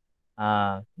ka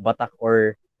batak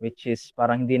or which is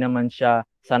parang hindi naman siya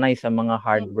sanay sa mga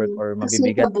hard work Mm-hmm. or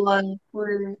mabibigat Suitable for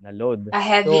na load. a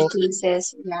heavy So,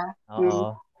 cases. Yeah.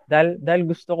 oo. Dahil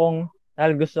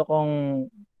gusto kong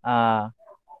ah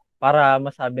para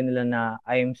masabi nila na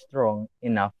I'm strong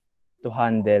enough to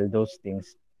handle those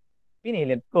things.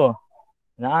 Pinilit ko.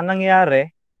 Na ang nangyari,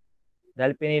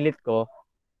 dahil pinilit ko,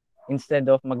 instead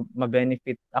of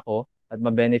ma-benefit ako at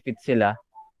ma-benefit sila,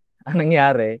 ang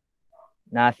nangyari,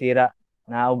 nasira,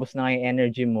 naubos na nga yung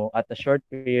energy mo at a short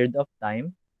period of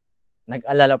time,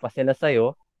 nag-alala pa sila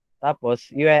sa'yo, tapos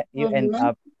you end Mm-hmm.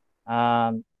 up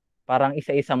um, parang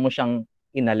isa-isa mo siyang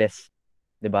inalis,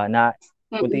 'di ba? Na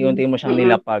unti-unti Mm. mo siyang Mm.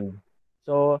 nilapag.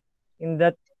 So, in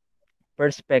that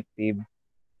perspective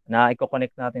na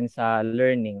iko-connect natin sa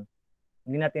learning,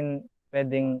 hindi natin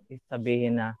puwedeng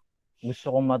sabihin na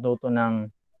gusto kong matuto ng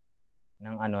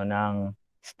ano, ng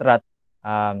strat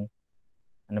um,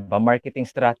 ano ba, marketing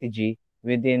strategy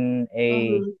within a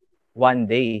Mhm. one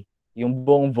day, yung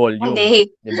buong One volume, day.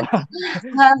 'di ba?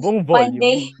 Buong One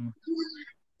day. volume,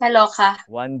 Kaloka.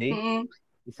 one day, Mm.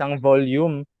 isang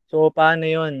volume. So, paano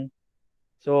yun?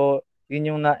 So, yun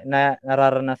yung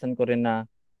nararanasan ko rin na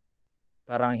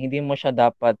parang hindi mo siya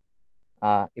dapat,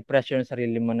 i-pressure yung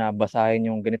sarili mo na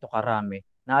basahin yung ganito karami,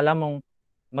 na alam mong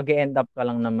mag-e-end up ka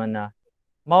lang naman na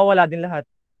mawawala din lahat.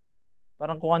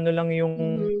 Parang kung ano lang yung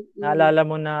Mhm. Mhm. naalala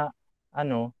mo na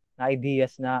ano, na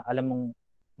ideas na alam mong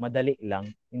madali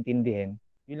lang intindihin,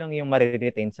 yun lang yung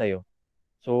mare-retain sa'yo.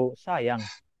 So, sayang.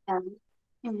 Yeah.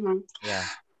 Mhm. Yeah,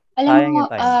 Alam sayang mo, yung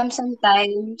time.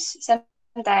 sometimes,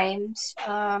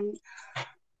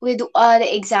 with, the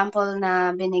example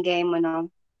na binigay mo 'no,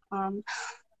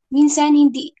 minsan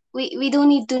hindi we don't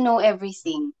need to know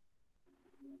everything.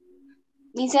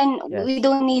 Minsan we Yes.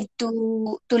 don't need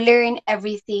to learn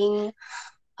everything,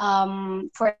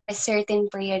 for a certain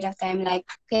period of time, like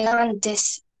kailangan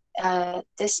this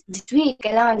week,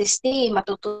 kailangan this day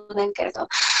matutunan ka ito.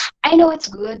 I know it's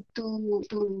good to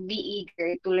be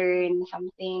eager to learn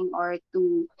something or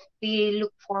to be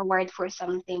look forward for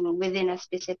something within a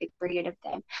specific period of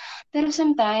time. Pero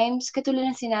sometimes, katulad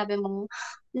ng sinabi mo,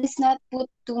 let's not put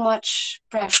too much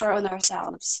pressure on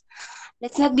ourselves.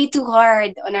 Let's not be too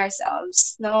hard on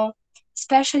ourselves, no?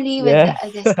 Especially with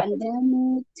Yes. this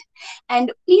pandemic,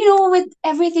 and with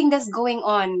everything that's going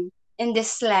on in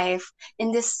this life,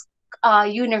 in this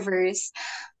universe.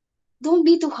 Don't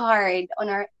be too hard on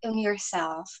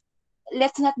yourself.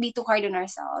 Let's not be too hard on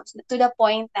ourselves to the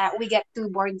point that we get too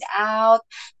bored out,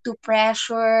 too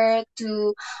pressure,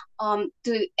 too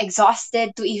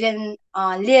exhausted to even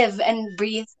live and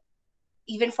breathe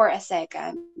even for a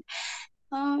second.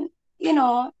 um you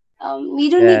know we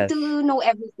don't need Yes. to know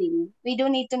everything. We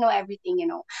don't need to know everything.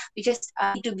 We just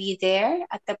need to be there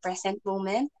at the present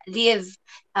moment, live,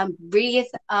 breathe,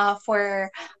 for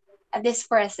at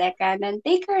least for a second, and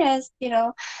take a rest.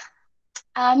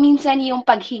 Minsan yung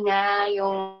paghinga,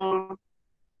 yung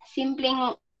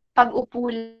simpleng pag-upo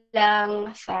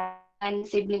lang sa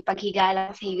simpleng paghiga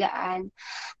lang sa higaan,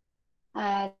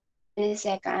 20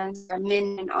 seconds or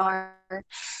minute, an hour,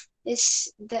 is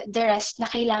the rest na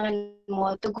kailangan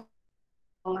mo to go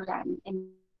run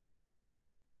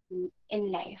in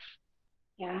life.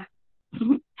 Yeah.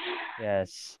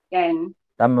 Yes. Yan.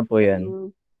 Tama po 'yan. Mm.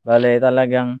 Bale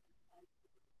talagang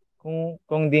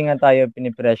kung 'di nga tayo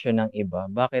pinipressure ng iba,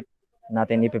 bakit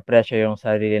natin ipe-pressure yung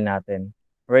sarili natin?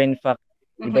 Where in fact,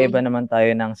 iba-iba Mhm. naman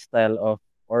tayo ng style of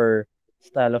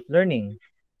learning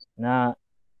na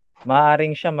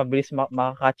maaaring siya mabilis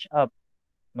maka-catch up,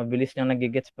 mabilis niyang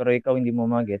nage-gets pero ikaw hindi mo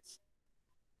ma-gets.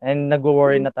 And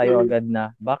nagwo-worry Mm. na tayo Mm. agad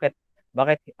na bakit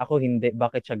bakit ako hindi,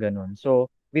 bakit siya gano'n? So,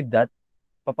 with that,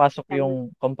 papasok Tama. yung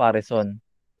comparison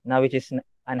na which is Uh-huh.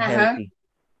 unhealthy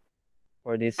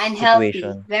for this Unhealthy.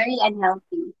 situation. Very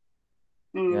unhealthy.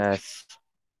 Mm. Yes,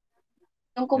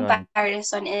 Yung 'yun.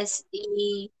 comparison is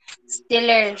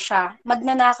stealer siya.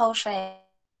 Magnanakaw siya eh.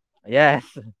 Yes,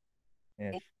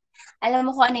 yes, Alam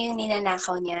mo kung ano yung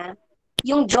ninanakaw niya?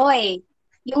 Yung joy.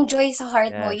 Yung joy sa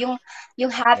heart mo, yes, yung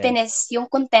yes, happiness, yung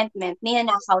contentment,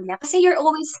 ninanakaw niya. Kasi you're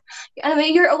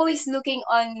always looking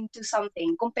on to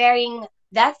something, comparing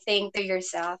that thing to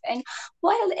yourself. And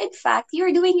while in fact,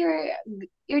 you're doing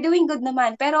good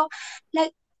naman, pero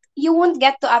like you won't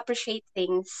get to appreciate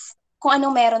things kung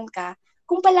ano meron ka,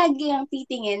 kung palagi ang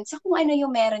titingin sa kung ano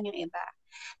yung meron yung iba.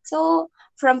 So,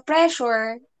 from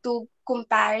pressure to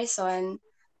comparison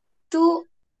to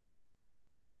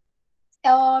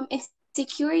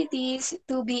insecurities,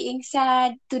 to being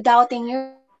sad, to doubting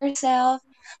yourself,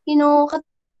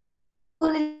 katulad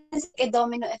is like a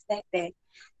domino effect eh.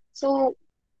 So,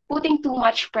 putting too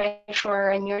much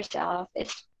pressure on yourself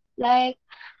like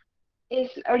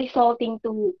is resulting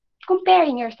to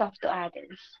comparing yourself to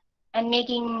others and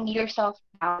making yourself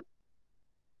doubt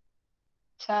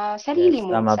sa sarili yes,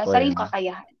 mo, tama sa po sarili 'yun.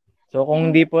 kakayahan. So, And kung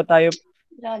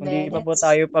grabe, 'di pa po that's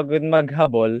tayo pagod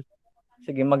maghabol,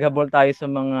 sige maghabol tayo sa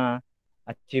mga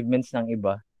achievements ng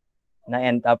iba na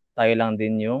end up tayo lang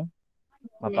din yung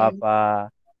mm,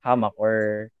 mapapahamak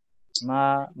or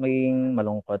maging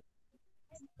malungkot.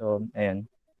 So, ayun.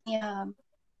 yeah.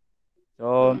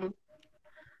 So, Mm.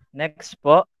 next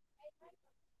po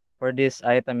for this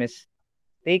item is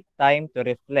take time to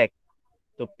reflect,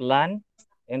 to plan,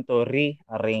 and to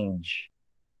rearrange.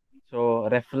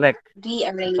 So, reflect. Ito,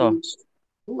 Rearrange.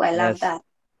 Ooh, I love yes. that.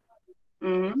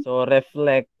 Mm-hmm. So,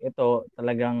 reflect, ito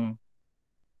talagang,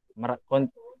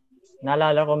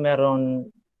 naalala ko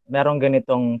merong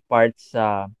ganitong part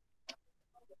sa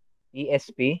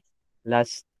ESP,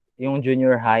 last, yung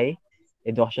junior high,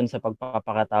 education sa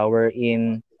pagpapakata,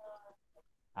 in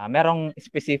merong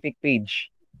specific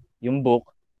page, yung book,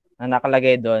 na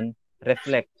nakalagay doon,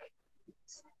 reflect.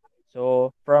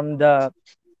 So, from the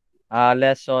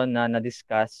lesson na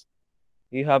na-discuss,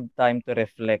 you have time to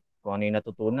reflect kung ano yung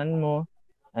natutunan mo,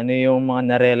 ano yung mga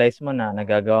na-realize mo na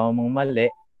nagagawa mong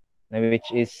mali, na which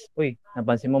is, uy,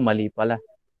 napansin mo mali pala,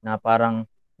 na parang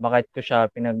bakit ko siya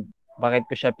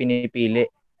pinipili,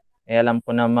 eh alam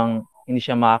ko namang hindi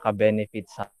siya makaka-benefit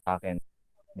sa akin,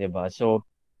 'di ba? So,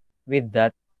 with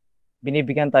that,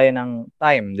 binibigyan tayo ng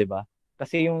time, 'di ba?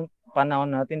 Kasi yung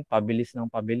panahon natin pabilis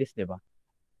ng pabilis, 'di ba?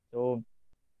 So,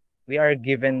 we are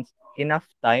given enough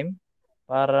time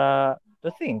para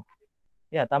to think.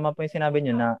 Yeah, tama po yung sinabi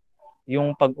niyo na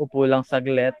yung pag-upo lang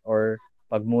saglit or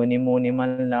pagmuni-muni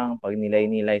man lang,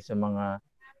 pagnilay-nilay sa mga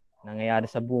nangyayari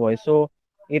sa buhay. So,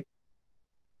 it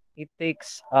it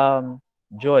takes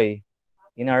joy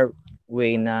in our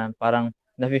way na parang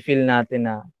nafi-feel natin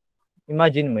na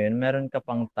imagine mo yun, meron ka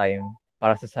pang time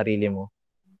para sa sarili mo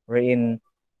wherein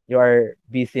your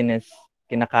busyness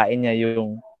kinakain niya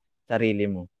yung sarili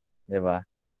mo, 'di ba?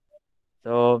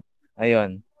 So,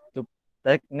 ayun. To,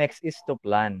 next is to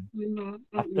plan. Mm-hmm.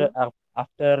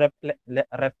 After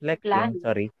Mm-hmm. reflecting, Plan.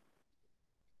 sorry,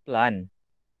 plan.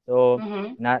 So,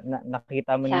 Mm-hmm.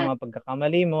 nakita mo yung Yan. mga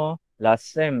pagkakamali mo,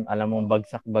 last time, alam mong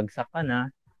bagsak-bagsak ka na,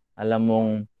 alam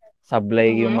mong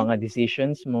sablay yung Mm-hmm. mga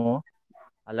decisions mo,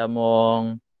 alam mong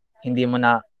hindi mo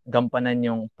na gampanan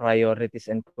yung priorities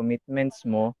and commitments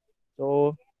mo.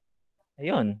 So,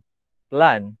 ayun,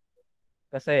 plan.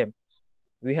 Kasi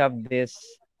we have this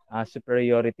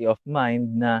superiority of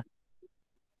mind na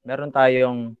meron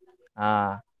tayong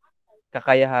ah,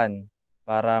 kakayahan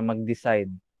para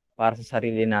mag-decide para sa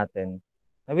sarili natin.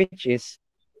 Which is,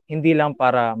 hindi lang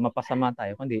para mapasama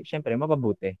tayo, kundi syempre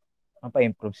mapabuti,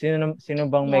 mapa-improve. Sino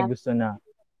bang may Yeah. gusto na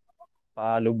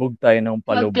palubog tayo ng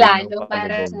Magplano para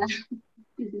palubog, sa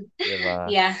 'di ba?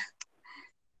 yeah.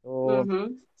 So, Mm-hmm.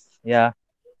 yeah.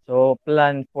 So,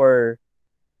 plan for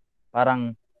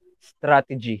parang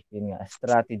strategy, yun nga,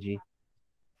 strategy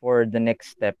for the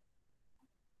next step.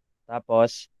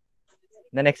 Tapos,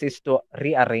 the next is to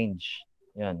rearrange.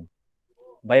 Yun.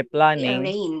 By planning,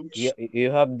 Rearrange.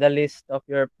 you have the list of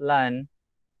your plan.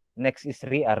 Next is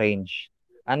rearrange.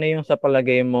 Ano yung sa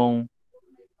palagay mong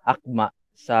akma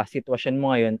sa sitwasyon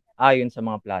mo ngayon ayon sa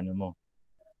mga plano mo?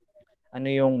 Ano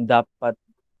yung dapat,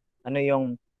 ano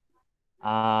yung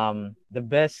the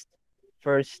best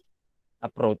first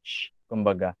approach,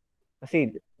 kumbaga. Kasi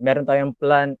meron tayong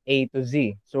plan A to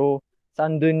Z. So,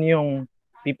 saan dun yung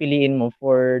pipiliin mo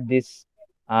for this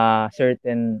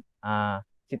certain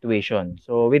situation?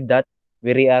 So, with that,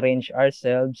 we rearrange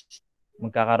ourselves.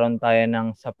 Magkakaroon tayo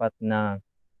ng sapat na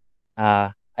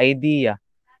idea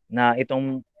na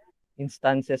itong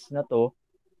instances na to,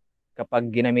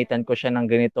 kapag ginamitan ko siya ng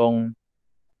ganitong,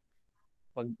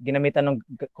 pag ginamitan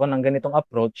ko ng ganitong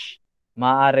approach,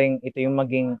 maaaring ito yung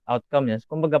maging outcome niya.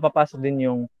 Kumbaga, papasok din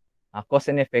yung cause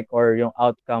and effect or yung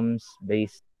outcomes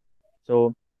based.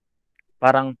 So,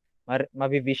 parang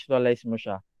mabivisualize mo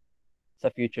siya sa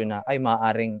future na, ay,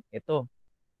 maaaring ito.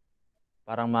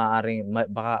 Parang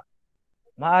baka,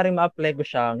 maaaring ma-apply ko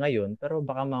siya ngayon, pero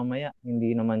baka mamaya,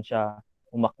 hindi naman siya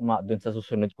umakma dun sa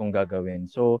susunod kong gagawin.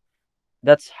 So,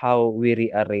 that's how we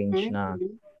rearrange na,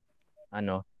 Mm-hmm.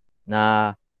 ano,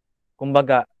 na,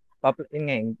 kumbaga, yun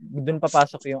nga, dun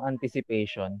papasok yung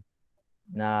anticipation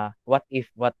na what if,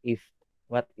 what if.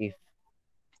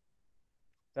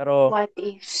 Pero, What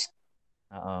if?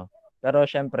 oo. Pero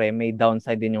syempre, may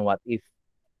downside din yung what if.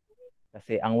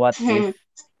 Kasi ang what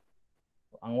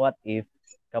if,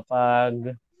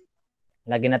 kapag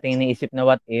lagi natin iniisip na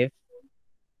what if,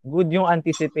 good yung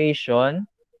anticipation,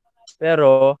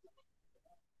 pero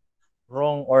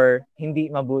wrong or hindi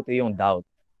mabuti yung doubt.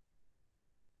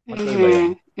 Magkaiba yun.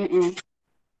 Mm-hmm. Mm-hmm.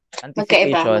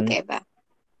 Magkaiba, Anticipation, magkaiba.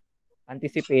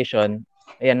 anticipation,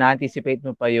 ayan, na-anticipate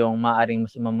mo pa yung maaaring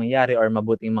masamang mangyari or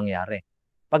mabuting mangyari.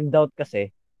 Pag doubt kasi,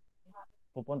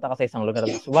 pupunta ka sa isang lugar,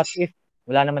 tapos what if,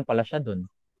 wala naman pala siya dun.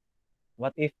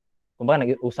 What if, kumbaga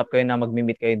nag-usap kayo na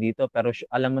magmi-meet kayo dito, pero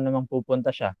alam mo namang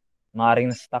pupunta siya,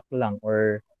 maaaring na-stuck lang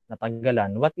or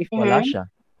natagalan. What if wala Mm-hmm. siya?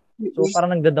 So Mm-hmm.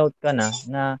 parang nagda-doubt ka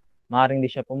na maaaring di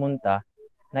siya pumunta,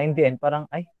 na in the end, parang,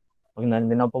 ay, pag na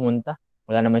din ako pumunta,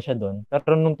 wala naman siya doon.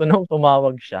 Pero nung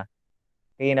tumawag siya,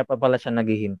 kaya na pa pala siya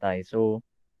naghihintay. So,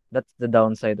 that's the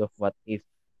downside of what if.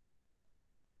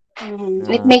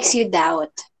 It na makes you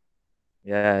doubt.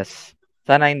 yes.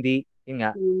 Sana hindi, yun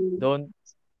nga, Mm. don't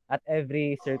at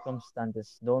every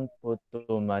circumstances, don't put too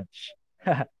much.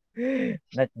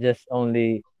 Not just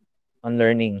only on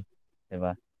learning, 'di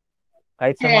ba?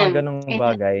 Kahit sa mga ganong In,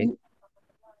 bagay,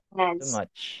 too yes,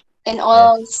 much. in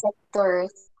Yes. all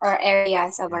sectors or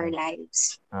areas of our Yes.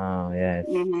 lives. Oh, yes.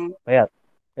 Mm-hmm. Kaya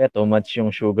kaya too much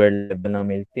yung sugar level ng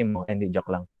milk tea mo. Hindi, joke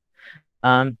lang.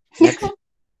 Next,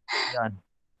 yan.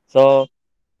 So,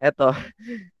 eto,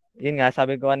 yun nga,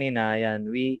 sabi ko kanina, yan,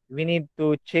 we need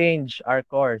to change our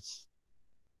course.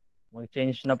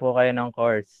 Mag-change na po kayo ng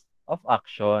course of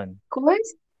action.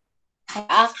 Course,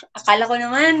 akala ko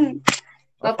naman,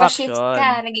 Of shift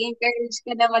ka, action. nag-encourage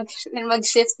ka na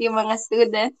mag-shift yung mga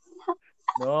student.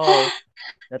 No,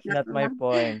 that's not my No?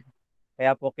 point.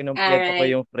 Kaya po kinumpleto ko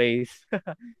Alright. yung phrase.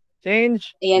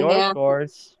 Change Ayan your nga po.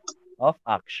 course of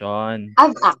action.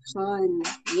 Of action.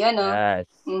 Yun, oh. Yes.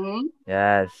 Mm-hmm.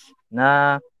 Yes.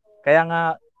 Na kaya nga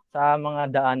sa mga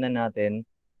daanan natin,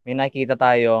 may nakikita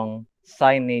tayong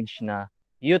signage na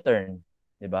U-turn,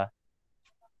 'di ba?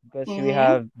 Because we Mm-hmm.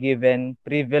 have given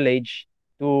privilege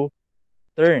to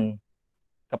turn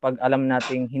kapag alam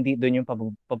nating hindi doon yung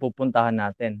papupuntahan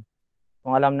natin.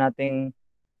 Kung alam nating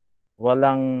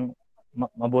walang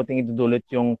mabuting idudulot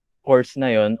yung course na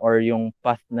yon or yung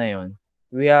path na yon,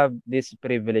 we have this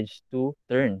privilege to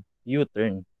turn,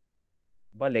 U-turn.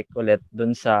 Balik ulit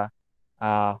dun sa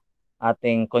ah,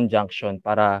 ating conjunction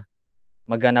para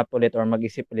maghanap ulit or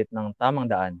mag-isip ulit ng tamang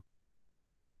daan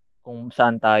kung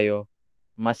saan tayo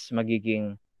mas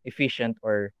magiging efficient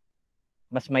or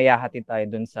mas mayahatid tayo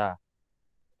dun sa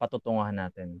patutunguhan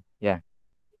natin. Yeah.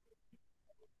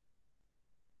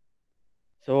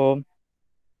 So,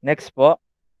 next po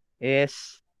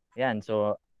is, yan.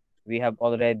 So, we have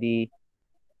already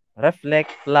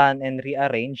reflect, plan, and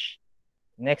rearrange.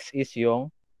 Next is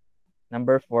yung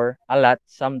number 4, allot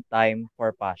some time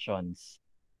for passions.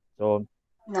 So,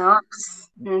 Nox.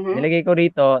 Mm-hmm. nilagay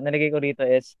ko rito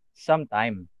is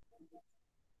sometime.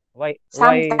 Why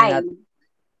not? Sometime.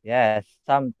 Yes,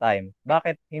 sometime.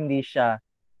 Bakit hindi siya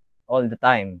all the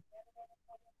time?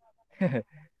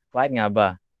 Bakit nga ba?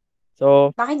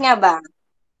 So, Bakit nga ba?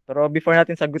 pero before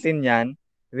natin sagutin 'yan,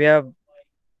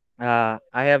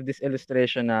 I have this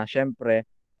illustration na syempre,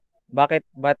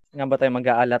 ba't nga ba tayo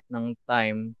mag-aalat ng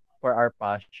time for our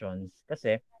passions?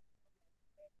 Kasi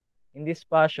in this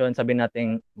passion, sabi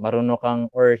natin marunong kang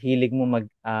or hilig mo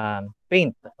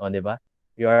paint, o 'di ba?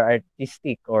 You are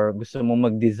artistic or gusto mo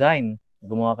mag-design,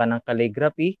 gumawa ka ng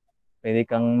calligraphy, pwede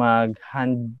kang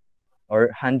mag-hand or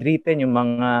handwritten yung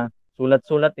mga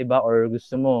sulat-sulat, 'di ba? Or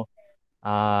gusto mo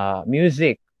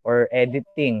music or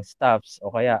editing stuffs o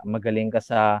kaya magaling ka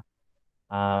sa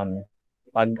um,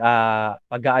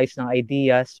 pag-aayos ng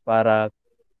ideas para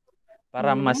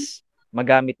Mm-hmm. mas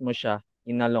magamit mo siya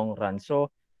in a long run. So,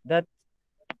 that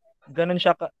ganun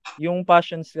siya yung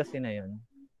passions kasi na yun,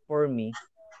 for me,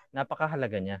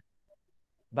 napakahalaga niya.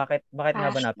 Bakit nga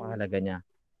ba Passion. napakahalaga niya?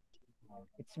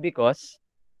 It's because,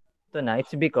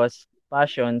 it's because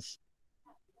passions,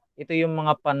 ito yung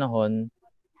mga panahon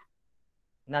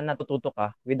na natututo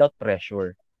ka without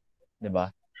pressure, 'di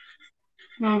ba?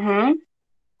 Mm-hmm.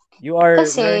 You are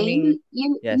Kasi learning.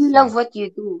 you Yes, love sige. what you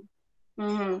do.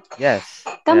 Mm-hmm. Yes,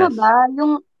 Tama yes, ba?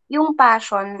 Yung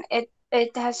passion,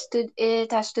 it has to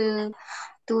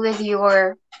do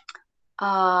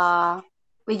uh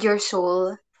with your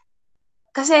soul.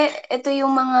 Kasi ito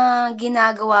yung mga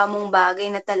ginagawa mong bagay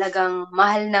na talagang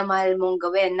mahal na mahal mong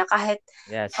gawin na kahit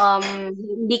yes,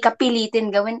 hindi ka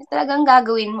pilitin gawin, talagang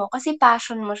gagawin mo kasi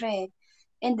passion mo siya eh.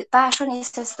 And passion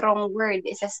is a strong word,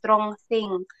 is a strong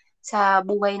thing sa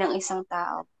buhay ng isang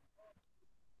tao.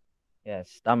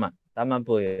 yes, tama. Tama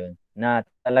po yun. Na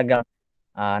talagang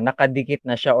nakadikit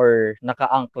na siya or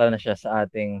nakaangkla na siya sa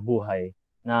ating buhay.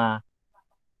 Na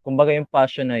kumbaga yung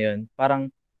passion na yun, parang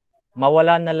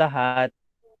mawala na lahat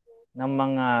ng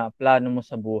mga plano mo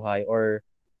sa buhay or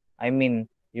I mean,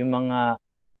 yung mga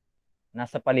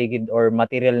nasa paligid or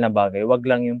material na bagay, wag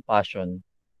lang yung passion.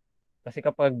 Kasi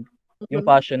yung Mhm,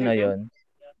 passion na mhm. yon,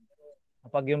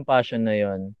 kapag yung passion na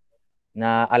yon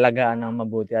na alagaan ng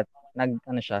mabuti at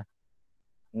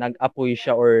nag-apoy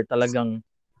siya or talagang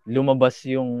lumabas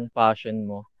yung passion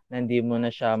mo na hindi mo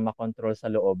na siya makontrol sa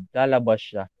loob, lalabas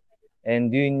siya.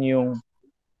 And yun yung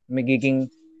magiging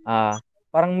ah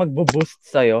parang magbo-boost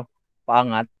sa'yo,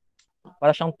 paangat,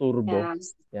 para siyang turbo.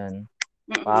 Yes. Yan,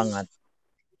 Mm. paangat.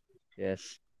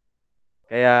 Yes.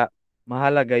 Kaya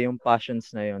mahalaga yung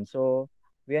passions na yun. So,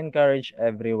 we encourage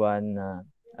everyone na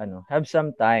have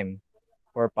some time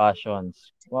for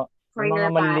passions. For Yung mga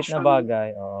your maliliit na passion. bagay,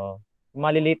 oo. Yung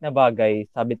maliliit na bagay,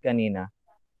 sabit kanina,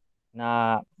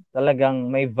 na talagang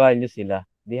may value sila.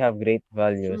 They have great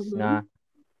values Mhm. na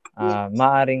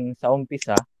maaring sa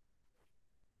umpisa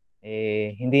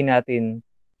hindi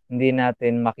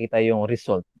natin makita yung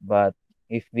result. But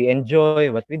if we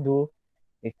enjoy what we do,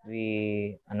 if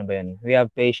we ano ba yun,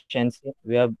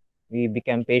 we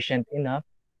become patient enough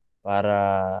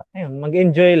para ayun,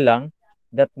 mag-enjoy lang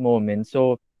that moment.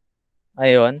 So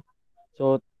ayun.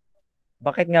 So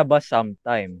bakit nga ba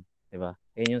sometime, 'di ba?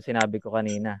 Yun yung sinabi ko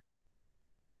kanina.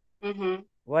 Mhm.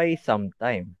 Why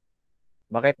sometime?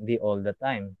 Bakit di all the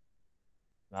time?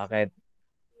 Bakit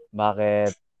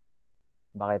bakit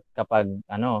bakit kapag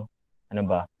ano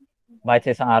ba? Bakit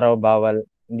sa isang araw bawal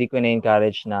hindi ko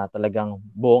na-encourage na talagang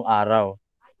buong araw,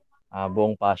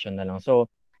 buong passion na lang. So,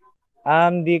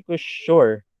 di ko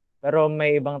sure. Pero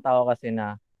may ibang tao kasi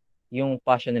na yung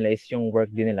passion nila is yung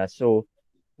work din nila. So,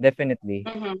 definitely,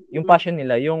 Mhm. yung Mhm. passion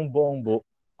nila, yung buong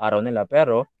araw nila.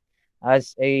 Pero,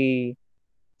 as a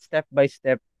step by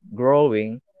step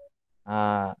growing,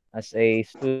 as a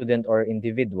student or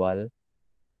individual,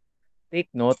 take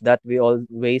note that we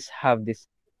always have this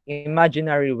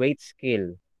imaginary weight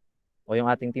scale o yung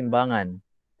ating timbangan.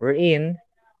 Wherein,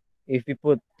 if we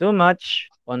put too much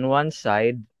on one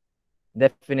side,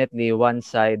 definitely one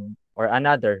side or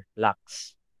another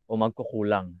lacks o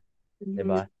magkukulang, 'di Mhm.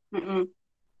 ba? Mm.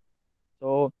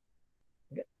 So,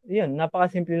 'yun,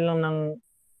 napakasimple lang ng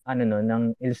ano no, ng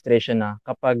illustration na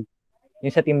kapag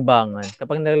yung sa timbangan,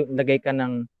 kapag naglagay ka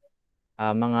ng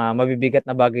mga mabibigat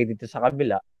na bagay dito sa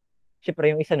kabila,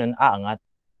 syempre yung isa nun aangat.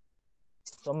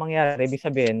 So, ang mangyayari, ibig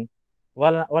sabihin,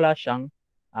 wala wala siyang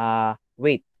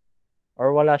weight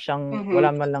or wala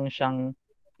Mhm. man lang siyang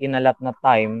inalat na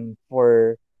time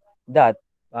for that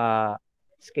uh,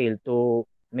 scale to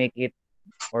make it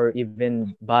or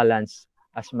even balance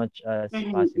as much as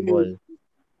Mhm. possible. Mhm.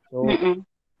 So, Mm.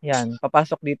 yan,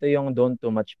 papasok dito yung don't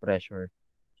too much pressure.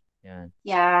 Yan.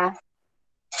 Yeah.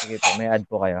 Sige po, may add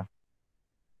po kayo.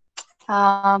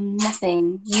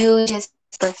 Nothing. You just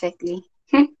perfectly.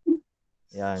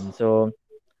 Yan. So,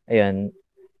 ayan,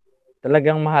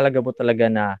 talagang mahalaga po talaga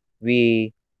na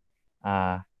we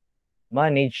uh,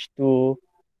 manage to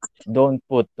don't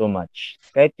put too much.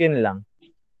 Kahit yun lang.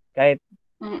 Kahit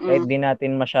kahit Mm. di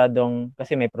natin masyadong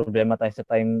kasi may problema tayo sa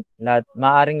time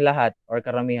lahat or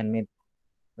karamihan may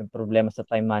problema sa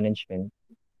time management.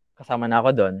 Kasama na ako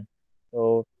doon. So,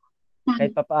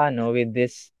 kahit Mhm. papaano with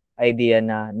this idea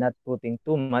na not putting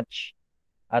too much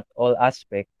at all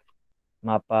aspect,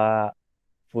 mapa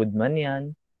food man 'yan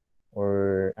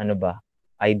or ano ba,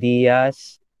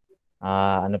 ideas,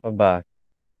 ano pa ba,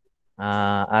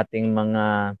 ating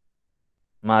mga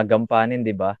gampanin,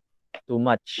 'di ba? Too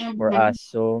much for Mhm. us.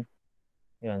 So,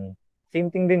 'yun. Same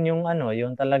thing din yung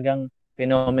yung talagang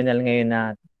phenomenal ngayon na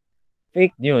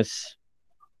fake news.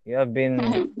 We have been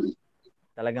Mhm.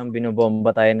 talagang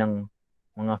binobomba tayo ng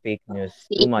mga fake news.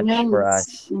 Too Fake much for news. us.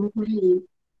 Mhm.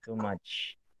 Too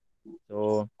much.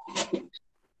 So,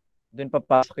 dun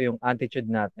papasok yung attitude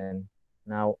natin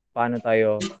na paano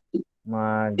tayo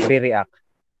magre-react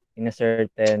in a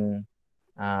certain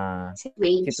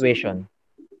Situation. situation.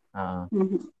 Ah,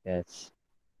 Mhm. yes.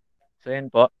 So, yun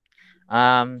po.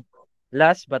 Um,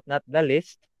 Last but not the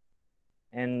least,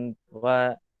 and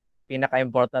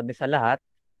pinaka-importante sa lahat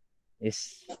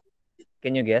is,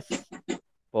 can you guess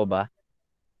po ba?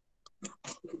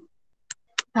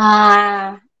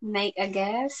 Make a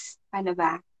guess? Ano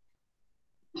ba?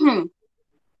 Hmm.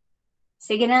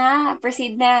 Sige na nga,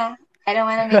 proceed na. I don't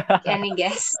wanna make any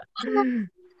guess.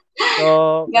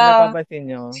 So, kung Go. napapansin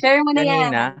nyo, Share mo na yan.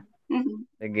 kanina, Mhm.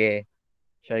 sige,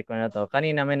 share ko na to.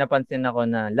 Kanina may napansin ako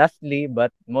na lastly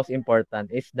but most important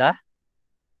is the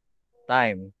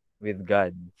time with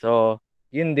God. So,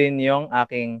 yun din yung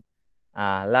aking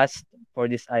last for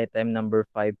this item, number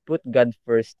 5, put God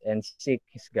first and seek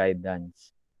His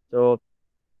guidance. So,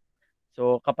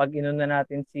 kapag inuna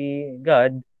natin si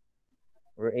God,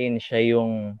 wherein siya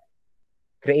yung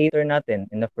creator natin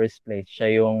in the first place,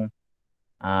 siya yung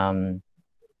um,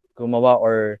 gumawa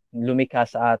or lumikha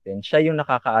sa atin, siya yung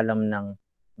nakakaalam ng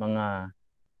mga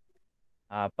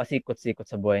pasikot-sikot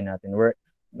sa buhay natin. Where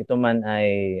ito man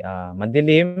ay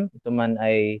madilim, ito man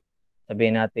ay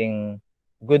sabihin nating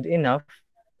good enough,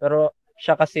 pero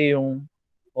siya kasi yung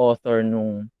author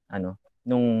nung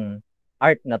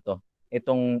art na to.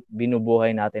 Itong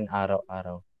binubuhay natin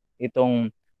araw-araw.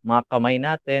 Itong mga kamay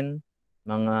natin,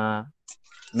 mga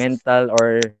mental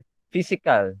or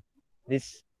physical.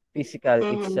 This physical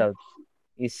Mhm. itself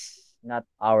is not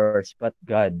ours but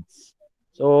God's.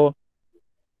 So, Yep.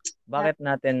 bakit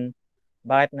natin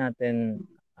bakit natin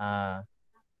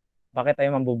bakit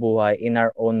tayo mabubuhay in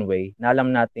our own way na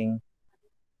alam nating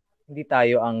hindi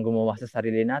tayo ang gumawa sa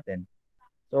sarili natin.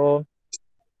 So,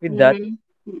 with that, Mhm.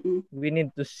 Mm. we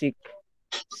need to seek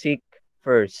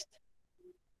first.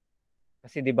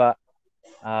 Kasi 'di ba,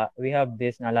 we have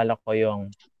this, naalala ko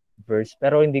yung verse,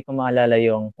 pero hindi ko maalala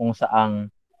yung kung saang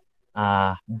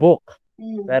book.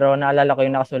 Mm. Pero naalala ko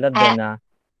yung nakasulat Ah, doon na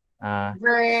ah,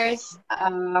 verse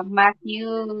Matthew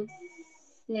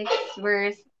 6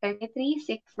 verse 33,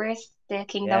 6 verse the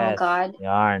kingdom of yes, God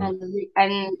yarn.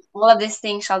 and all of these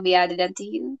things shall be added unto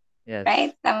you. Yes.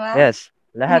 Right? Tama? Yes,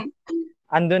 lahat Mhm.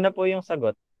 andun na po yung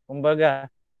sagot. Kumbaga,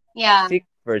 Yeah. Mm.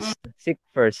 seek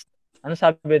first. Ano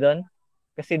sabi doon?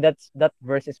 Kasi that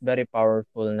verse is very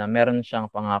powerful na meron siyang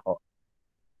pangako.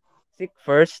 Seek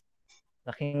first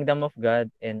the kingdom of God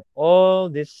and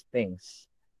all these things.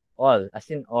 All, as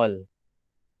in all.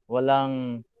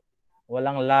 Walang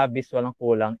walang labis, walang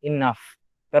kulang, enough.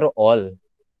 Pero all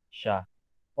siya.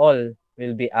 All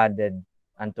will be added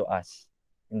unto us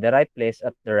in the right place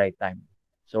at the right time.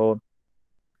 So,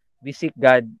 we seek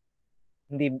God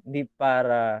hindi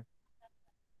para,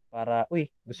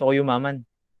 uy, gusto ko yumaman.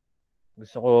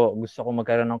 Gusto ko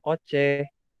magkaroon ng kotse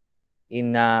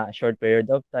in a short period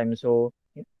of time. So,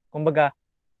 kumbaga,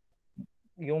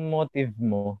 yung motive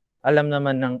mo, alam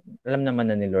naman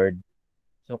na ni Lord.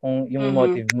 So, kung yung Mhm.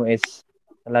 motive mo is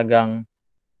talagang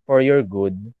for your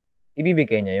good,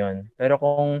 ibibigay niya yon. Pero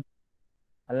kung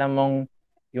alam mong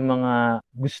yung mga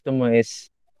gusto mo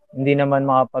is hindi naman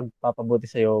makapagpapabuti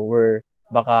sa'yo, where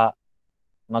baka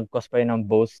mag-cause pa yun ng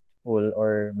boastful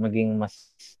or maging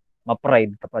mas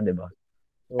ma-pride ka pa, 'di ba?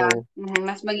 Yeah. So, Mhm.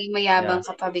 Mas maging yeah. mayabang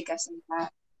ka pa because of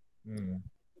that. Mm.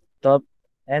 Top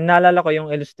and naalala ko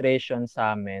yung illustration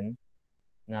sa sa'min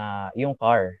na yung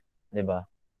car, 'di ba?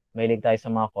 Mahilig tayo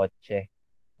sa mga kotse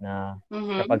na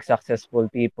Mhm. kapag successful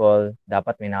people,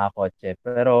 dapat may nakakotse.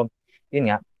 Pero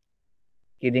yun nga,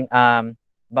 kidding,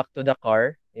 back to the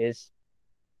car is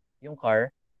yung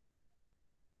car,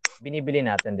 binibili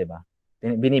natin, 'di ba?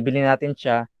 Binibili natin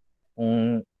siya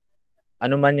kung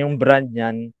ano man yung brand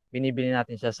niyan, binibili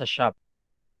natin siya sa shop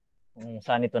kung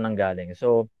saan ito nanggaling.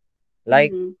 So,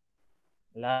 like Mhm.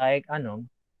 like ano,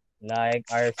 like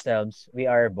ourselves, we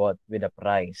are bought with a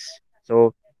price.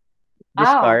 So, this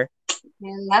Oh, car,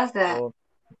 I love that. so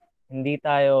hindi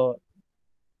tayo,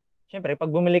 syempre, pag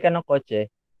bumili ka ng kotse,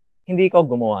 hindi ikaw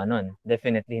gumawa nun.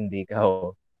 Definitely hindi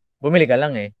ikaw. Bumili ka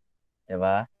lang eh, 'di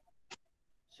ba?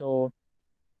 So,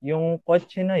 yung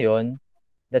kotse na yon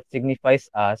that signifies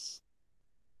us,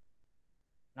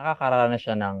 nakakaranas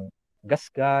siya ng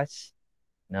gasgas,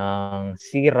 ng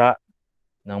sira,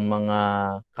 ng mga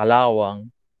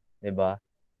kalawang, 'di ba?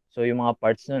 So, yung mga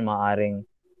parts nun, maaring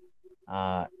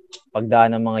ah,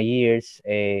 pagdaan ng mga years,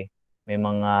 eh, may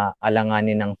mga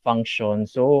alanganin ng function.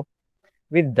 So,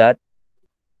 with that,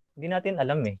 hindi natin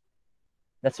alam eh.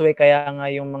 That's why kaya nga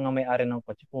yung mga may-ari ng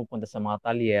kotse pumupunta sa mga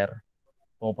talyer,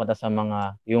 pumupunta sa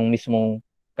mga, yung mismong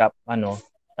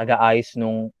taga-ayos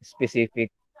nung specific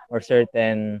or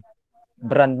certain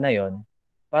brand na yon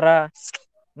para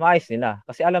maayos nila.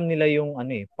 Kasi alam nila yung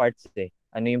parts eh.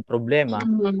 Ano yung problema,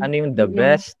 Mhm. ano yung the Mm.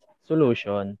 best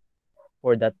solution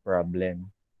for that problem.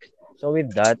 So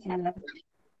with that, Yeah.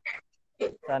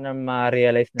 sana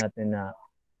ma-realize natin na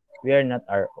we are not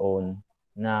our own,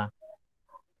 na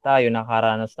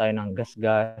nakaranas tayo ng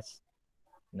gasgas,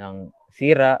 ng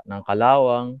sira, ng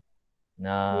kalawang,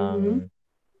 ng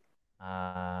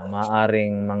Mhm.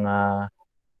 maaring mga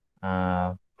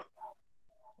ah,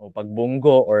 o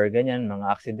pagbunggo or ganyan, mga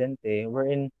aksidente,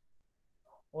 wherein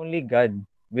only God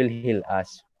will heal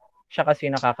us. Siya kasi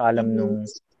nakakaalam Mhm. nung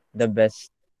the best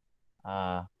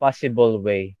possible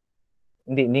way.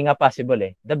 Hindi nga possible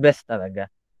eh. The best talaga.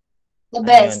 Ano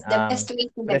yun? The best way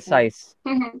to better. Precise.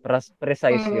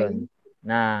 Precise Mhm. yun.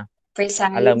 Na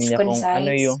alam Precise, niya kung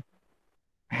ano yung,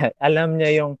 concise. alam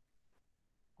niya yung,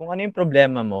 kung ano yung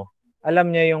problema mo.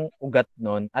 Alam niya yung ugat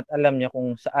nun at alam niya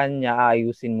kung saan niya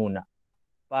aayusin muna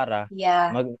para Yeah.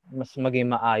 mas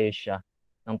maging maayos siya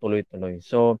ng tuloy-tuloy.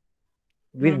 So,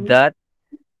 with Mhm. that,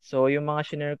 so yung mga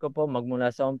shinare ko po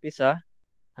magmula sa umpisa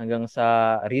hanggang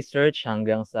sa research,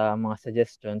 hanggang sa mga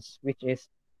suggestions, which is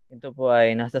ito po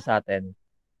ay nasa sa atin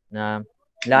na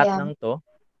lahat Yeah. ng to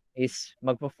is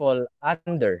magpo-fall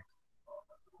under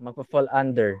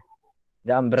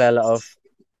the umbrella of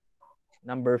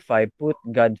number 5, put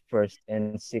God first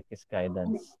and seek His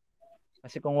guidance.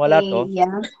 Kasi kung wala to,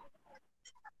 Yeah.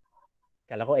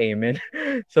 kala ko amen.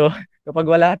 So, kapag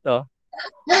wala to,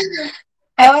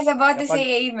 I was about to kapag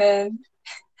say amen.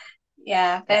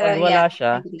 Yeah, kapag pero wala yeah,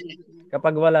 siya, agree.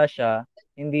 kapag wala siya,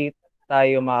 hindi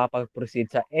tayo makakapag-proceed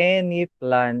sa any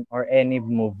plan or any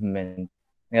movement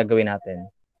na gagawin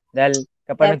natin. Dahil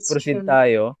kapag That's nag-proceed true.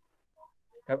 tayo,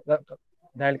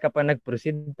 dahil kapag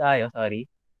nag-proceed tayo, sorry,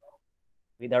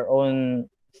 with our own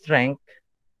strength,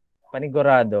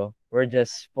 panigurado, we're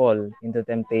just fall into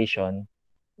temptation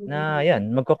na Mhm. yan,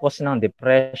 magkakos ng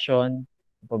depression,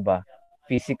 ano pa ba,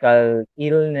 physical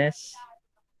illness,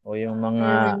 o yung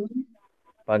mga Mhm.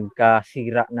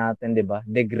 pagkasira natin, 'di ba?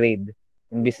 Degrade.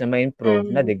 Imbis na ma-improve,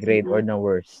 na Mhm. degrade or Mhm. na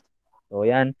worse. So,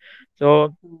 yan.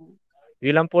 So, Mhm.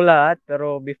 yun lang po lahat.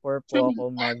 Pero before po ako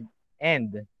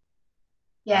mag-end,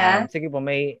 Yeah. sige po,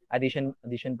 may addition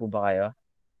po ba kayo?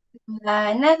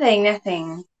 Nothing, nothing.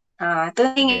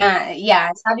 Tuloy Sige. nga,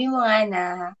 yeah, sabi mo nga na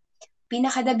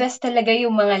pinaka-the best talaga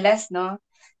yung mga last, 'no?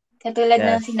 Katulad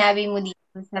ng Yes. sinabi mo dito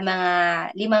sa mga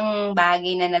limang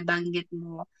bagay na nabanggit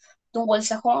mo tungkol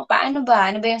sa kung ano ba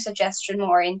yung suggestion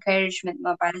mo or encouragement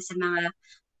mo para sa mga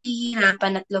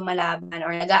nahihirapan at lumalaban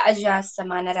or nag-a-adjust sa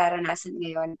mga nararanasan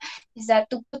ngayon is that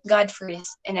to put God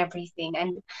first in everything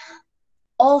and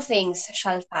all things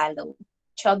shall follow,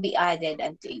 shall be added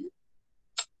unto you.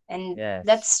 And Yes.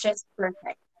 that's just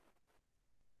perfect.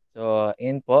 So,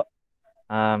 yun po.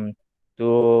 To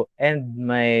end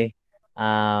my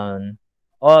um,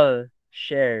 all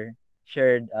shared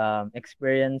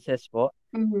experiences po.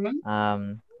 Mhm.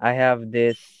 I have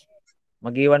this,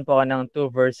 mag-iwan po ako ng two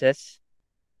verses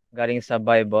galing sa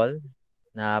Bible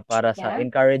na para sa Yeah.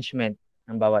 encouragement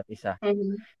ng bawat isa.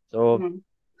 Mhm. So, Mhm.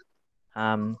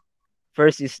 um,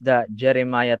 first is the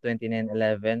Jeremiah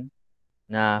 29:11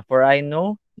 na, "For I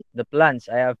know the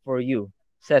plans I have for you,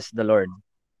 says the Lord,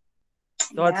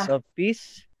 thoughts Yeah. of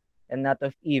peace and not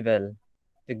of evil,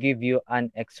 to give you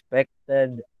an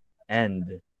expected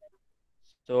end."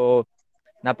 So,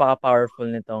 napaka-powerful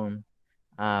nitong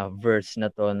verse na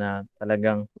to na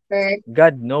talagang For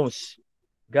God knows,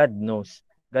 God knows,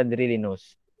 God really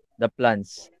knows the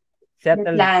plans. the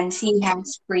Settled, plans He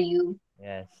has for you.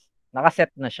 yes. Nakaset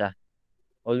na siya.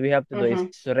 All we have to do is Mhm.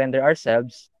 surrender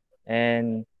ourselves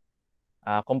and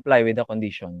comply with the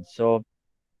conditions. So,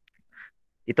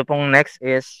 ito pong next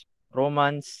is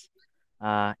Romans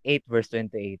 8 verse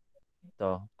 28.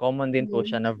 Ito, common din po Mhm.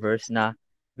 siya na verse na,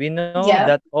 "We know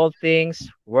that Yep. all things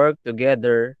work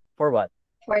together for what?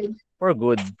 For For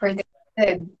good. for the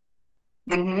good.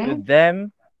 To Mhm.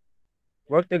 them,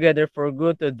 work together for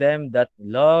good to them that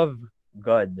love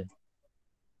God.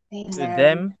 To Amen.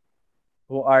 them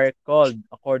who are called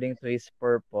according to His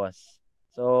purpose."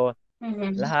 So,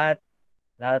 Mhm. lahat,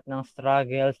 lahat ng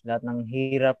struggles, lahat ng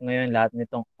hirap ngayon, lahat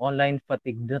nitong online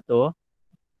fatigue na to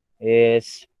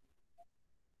is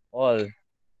all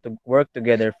to work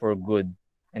together for good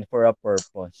and for a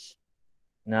purpose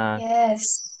na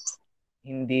Yes.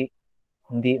 hindi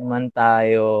hindi man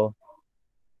tayo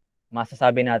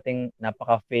masasabi nating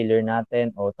napaka-failure natin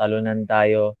o talunan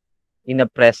tayo in the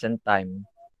present time.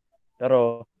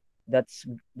 Pero that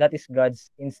is God's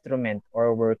instrument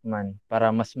or workman para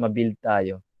mas mabuild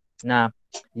tayo na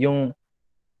yung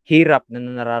hirap na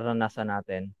nararanasan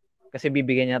natin kasi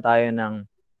bibigyan niya tayo ng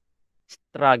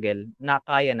struggle na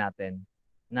kaya natin,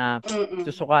 na Mm.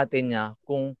 susukatin niya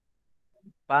kung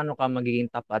paano ka magiging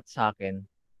tapat sa akin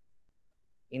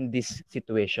in this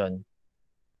situation.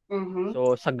 Mhm.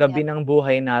 So, sa gabi Yep. ng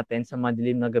buhay natin, sa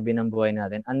madilim na gabi ng buhay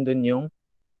natin, andun yung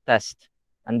test.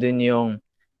 Andun yung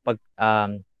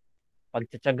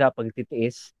pagtitiyaga,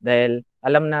 pagtitiis, dahil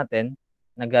alam natin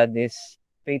na God is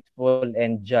faithful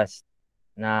and just,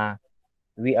 na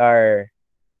we are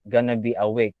gonna be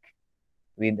awake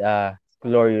with a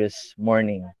glorious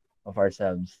morning of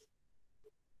ourselves.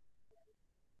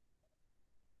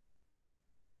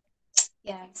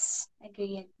 Yes.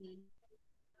 Agree, agree.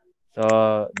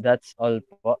 So, that's all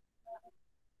po.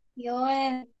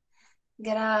 Yun.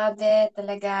 Grabe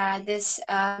talaga this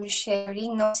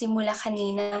sharing, no? Simula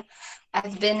kanina,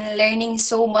 I've been learning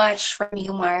so much from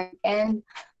you, Mark. And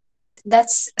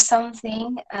that's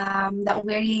something that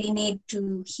we really need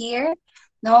to hear,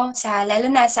 no? Lalo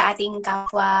na sa ating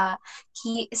kapwa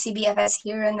CBFS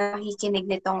hero na makikinig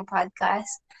nitong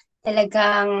podcast.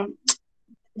 Talagang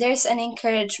there's an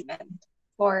encouragement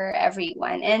for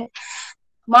everyone. And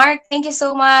Mark, thank you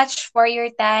so much for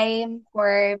your time,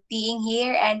 for being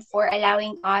here, and for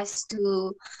allowing us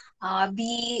to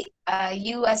be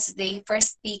you as the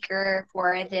first speaker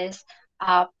for this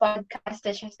podcast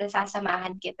that just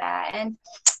nasasamahan kita. And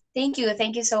thank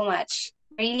you so much.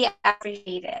 Really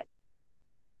appreciate it.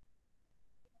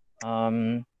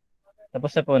 Um,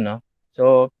 Tapos na po, no?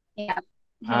 So, Yeah.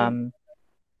 Mhm. um,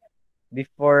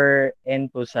 before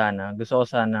end po sana, gusto ko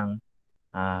sanang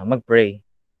mag-pray.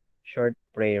 Short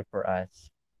prayer for us.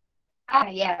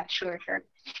 Yeah, sure, sure.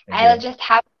 I'll Sige. just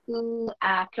have to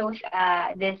close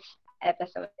this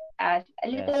episode as a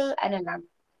little, Yes. ano lang,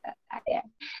 yeah.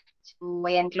 So,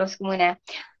 ayan, close ko muna.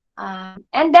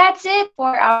 And that's it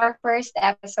for our first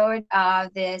episode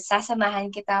of the Sasamahan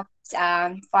Kita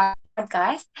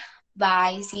podcast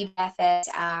by CBFS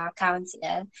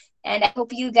Council. And I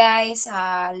hope you guys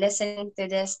listening to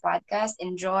this podcast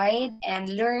enjoyed and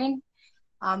learned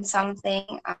something,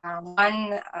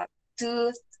 one, two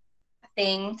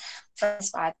thing from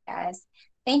this podcast.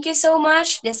 Thank you so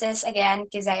much. This is again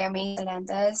Kizaya May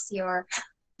Salantas, your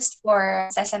host for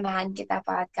Sasamahan Kita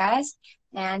podcast.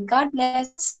 And God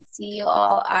bless. See you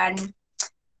all on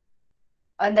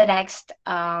the next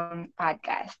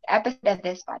podcast episode of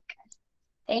this podcast.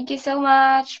 Thank you so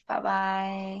much. Bye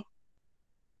bye.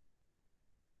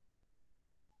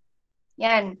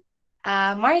 Yan.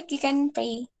 Mark, you can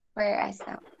pray for us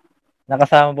now.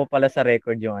 Nakasama po pala sa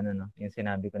record yung ano 'no, yung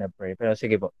sinabi ko na prayer. Pero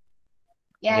sige po.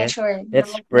 Yeah, Sige, sure.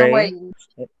 let's No pray. worries.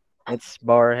 Let's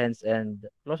bow our hands and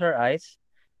close our eyes.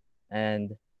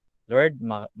 And Lord,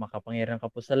 makapangyarihan ka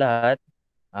po sa lahat.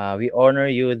 We honor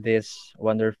you this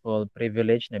wonderful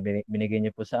privilege na binigay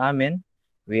niyo po sa amin.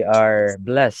 We are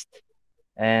blessed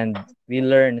and we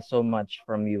learn so much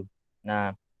from you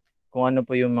na kung ano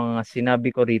po yung mga sinabi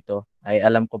ko rito ay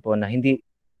alam ko po na hindi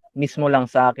mismo lang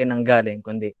sa akin nanggaling,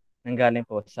 kundi nanggaling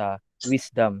po sa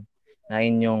wisdom na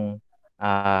inyong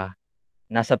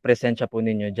nasa presensya po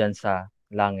ninyo dyan sa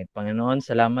langit. Panginoon,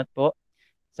 salamat po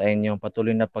sa inyong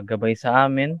patuloy na paggabay sa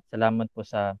amin. Salamat po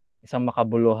sa isang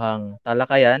makabuluhang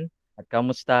talakayan at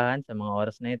kamustahan sa mga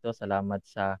oras na ito. Salamat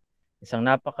sa isang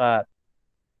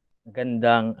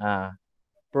napakagandang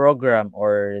program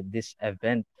or this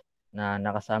event na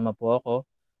nakasama po ako.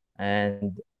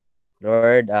 And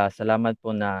Lord, salamat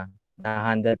po na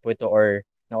na-handle po ito or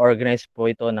na-organize po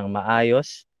ito ng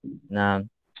maayos na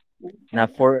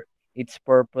for its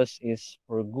purpose is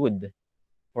for good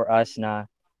for us na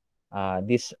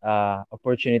this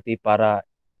opportunity para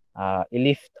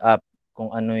i-lift up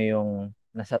kung ano yung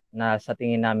nasa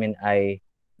tingin namin ay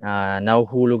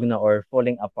nahuhulog na or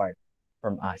falling apart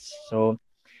from us. So,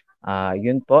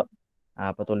 yun po,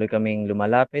 patuloy kaming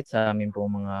lumalapit sa aming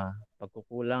pong mga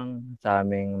pagkukulang, sa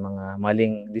aming mga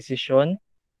maling desisyon,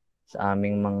 sa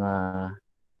aming mga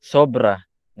sobra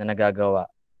na nagagawa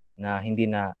na hindi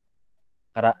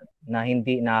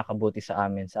nakakabuti sa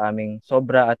amin, sa aming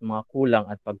sobra at mga kulang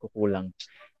at pagkukulang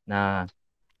na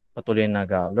patuloy na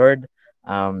Lord,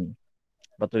 um,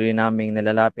 patuloy naming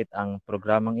nalalapit ang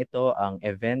programang ito, ang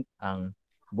event, ang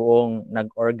buong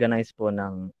nag-organize po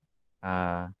ng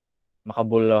ah,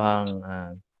 makabuluhang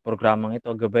programang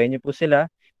ito. Gabayan niyo po sila,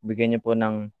 bigyan niyo po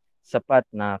ng sapat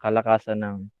na kalakasan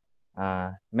ng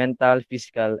mental,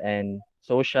 physical, and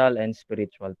social and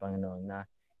spiritual, Panginoon, na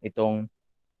itong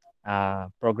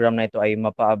program na ito ay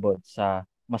mapaabot sa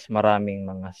mas maraming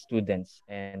mga students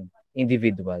and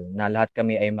individual na lahat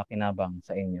kami ay makinabang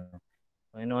sa inyo.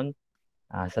 Panginoon,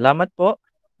 salamat po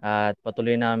at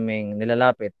patuloy naming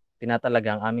nilalapit,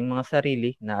 tinatalaga ang aming mga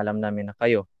sarili na alam namin na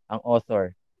kayo ang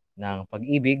author ng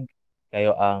pag-ibig,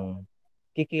 kayo ang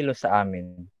kikilos sa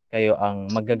amin, kayo ang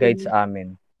mag-guide sa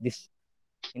amin.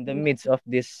 In the midst of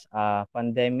this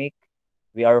pandemic,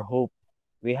 we are hope.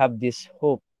 We have this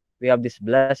hope. We have this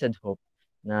blessed hope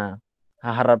na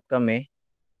haharap kami,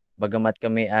 bagamat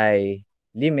kami ay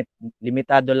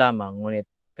limitado lamang, ngunit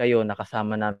kayo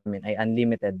nakasama namin ay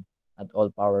unlimited at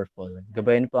all-powerful.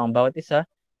 Gabayan po ang bawat isa,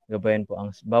 gabayan po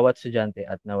ang bawat estudyante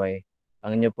at naway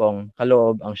ang inyo pong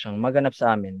kaloob ang siyang maganap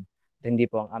sa amin at hindi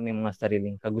po ang aming mga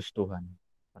sariling kagustuhan.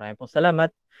 Maraming pong salamat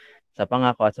sa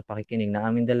pangako at sa pakikinig na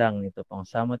aming dalangin. Ito pong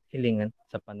samot hilingan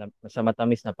sa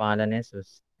matamis na pangalan ni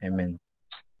Jesus. Amen.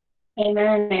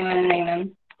 Amen, amen, amen.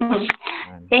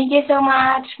 Amen. Thank you so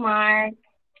much, Mark.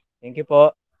 Thank you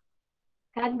po.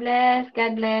 God bless.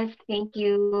 God bless. Thank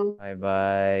you.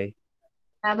 Bye-bye.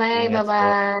 Bye-bye. Ingat po.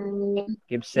 Bye-bye.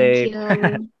 Keep Thank safe. you.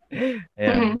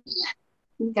 Ayan.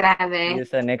 See Grabe. you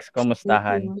sa next Thank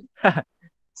Kumustahan. you.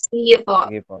 See you po.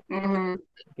 Sige po. Mhm.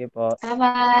 Sige po.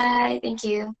 Bye-bye. Thank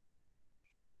you.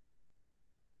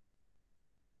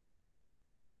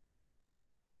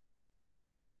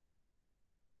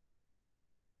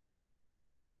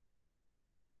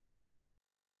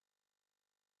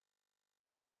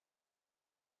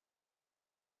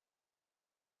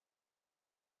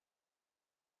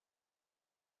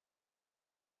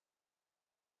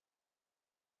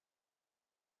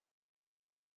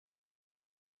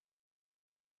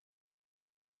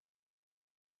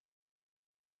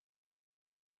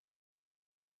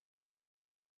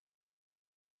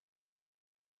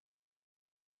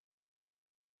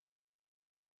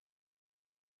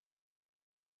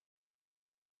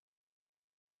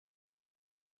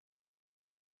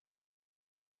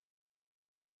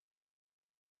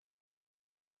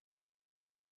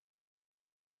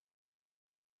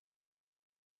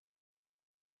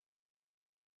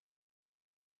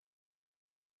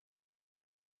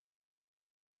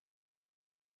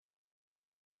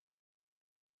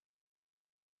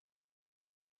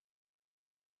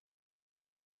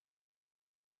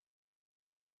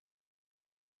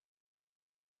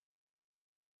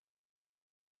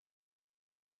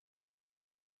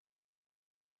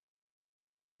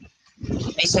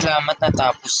 Ay, salamat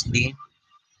natapos din.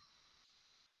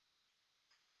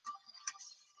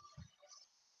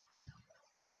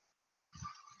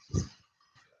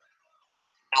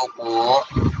 Hello po.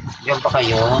 Diyan pa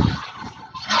kayo?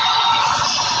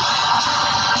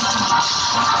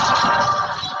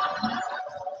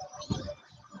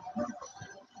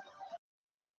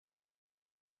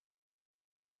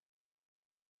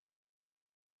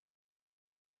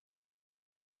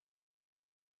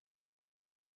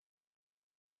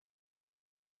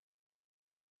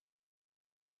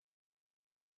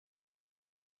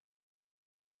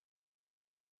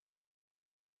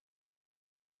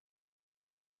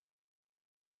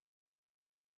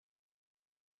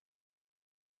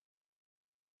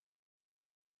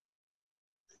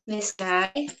 Miss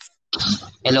Guy.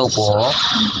 Hello po.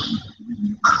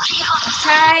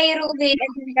 Hi, Ruby.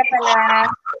 Andun ka pala.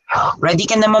 Ready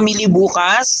ka na mamili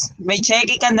bukas? May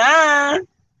cheque ka na.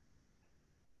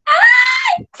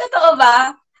 Totoo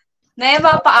ba? May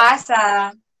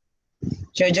mapaasa.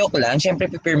 Joke lang. Siyempre,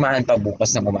 pipirmahan pa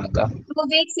bukas ng umaga.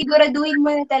 Ruby, siguraduhin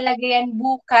mo na talaga yan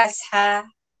bukas, ha?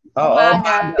 Oo,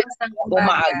 Umaga. Bukas ng umaga.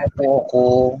 umaaga po ako.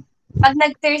 Pag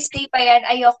nag-Thursday pa yan,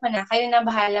 ayoko na. Kayo na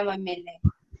bahala mamili.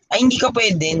 Ay, hindi ka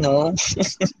pwede, no?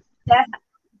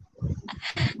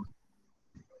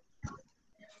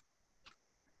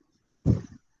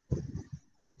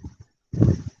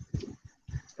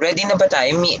 Ready na ba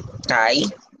tayo, Kai?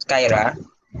 Kyra?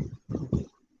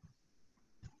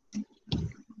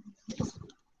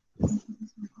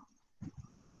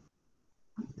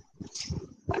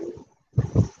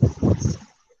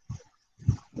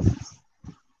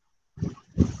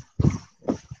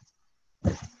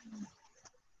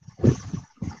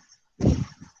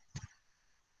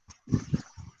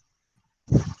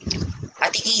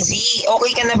 Ate Kizzy,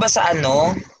 okay ka na ba sa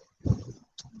ano?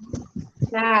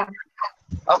 Na.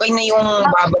 Okay na yung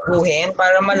babaguhin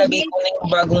para malagay ko na yung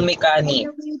bagong mechanic.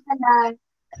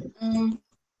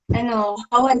 Ano,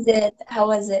 how was it? How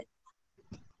was it?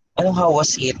 Ano, how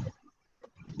was it?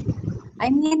 I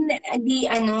mean,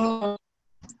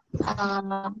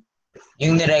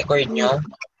 Yung nirecord nyo?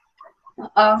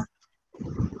 oo.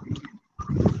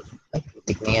 Ay,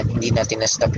 putik na yan. Hindi natin na-stop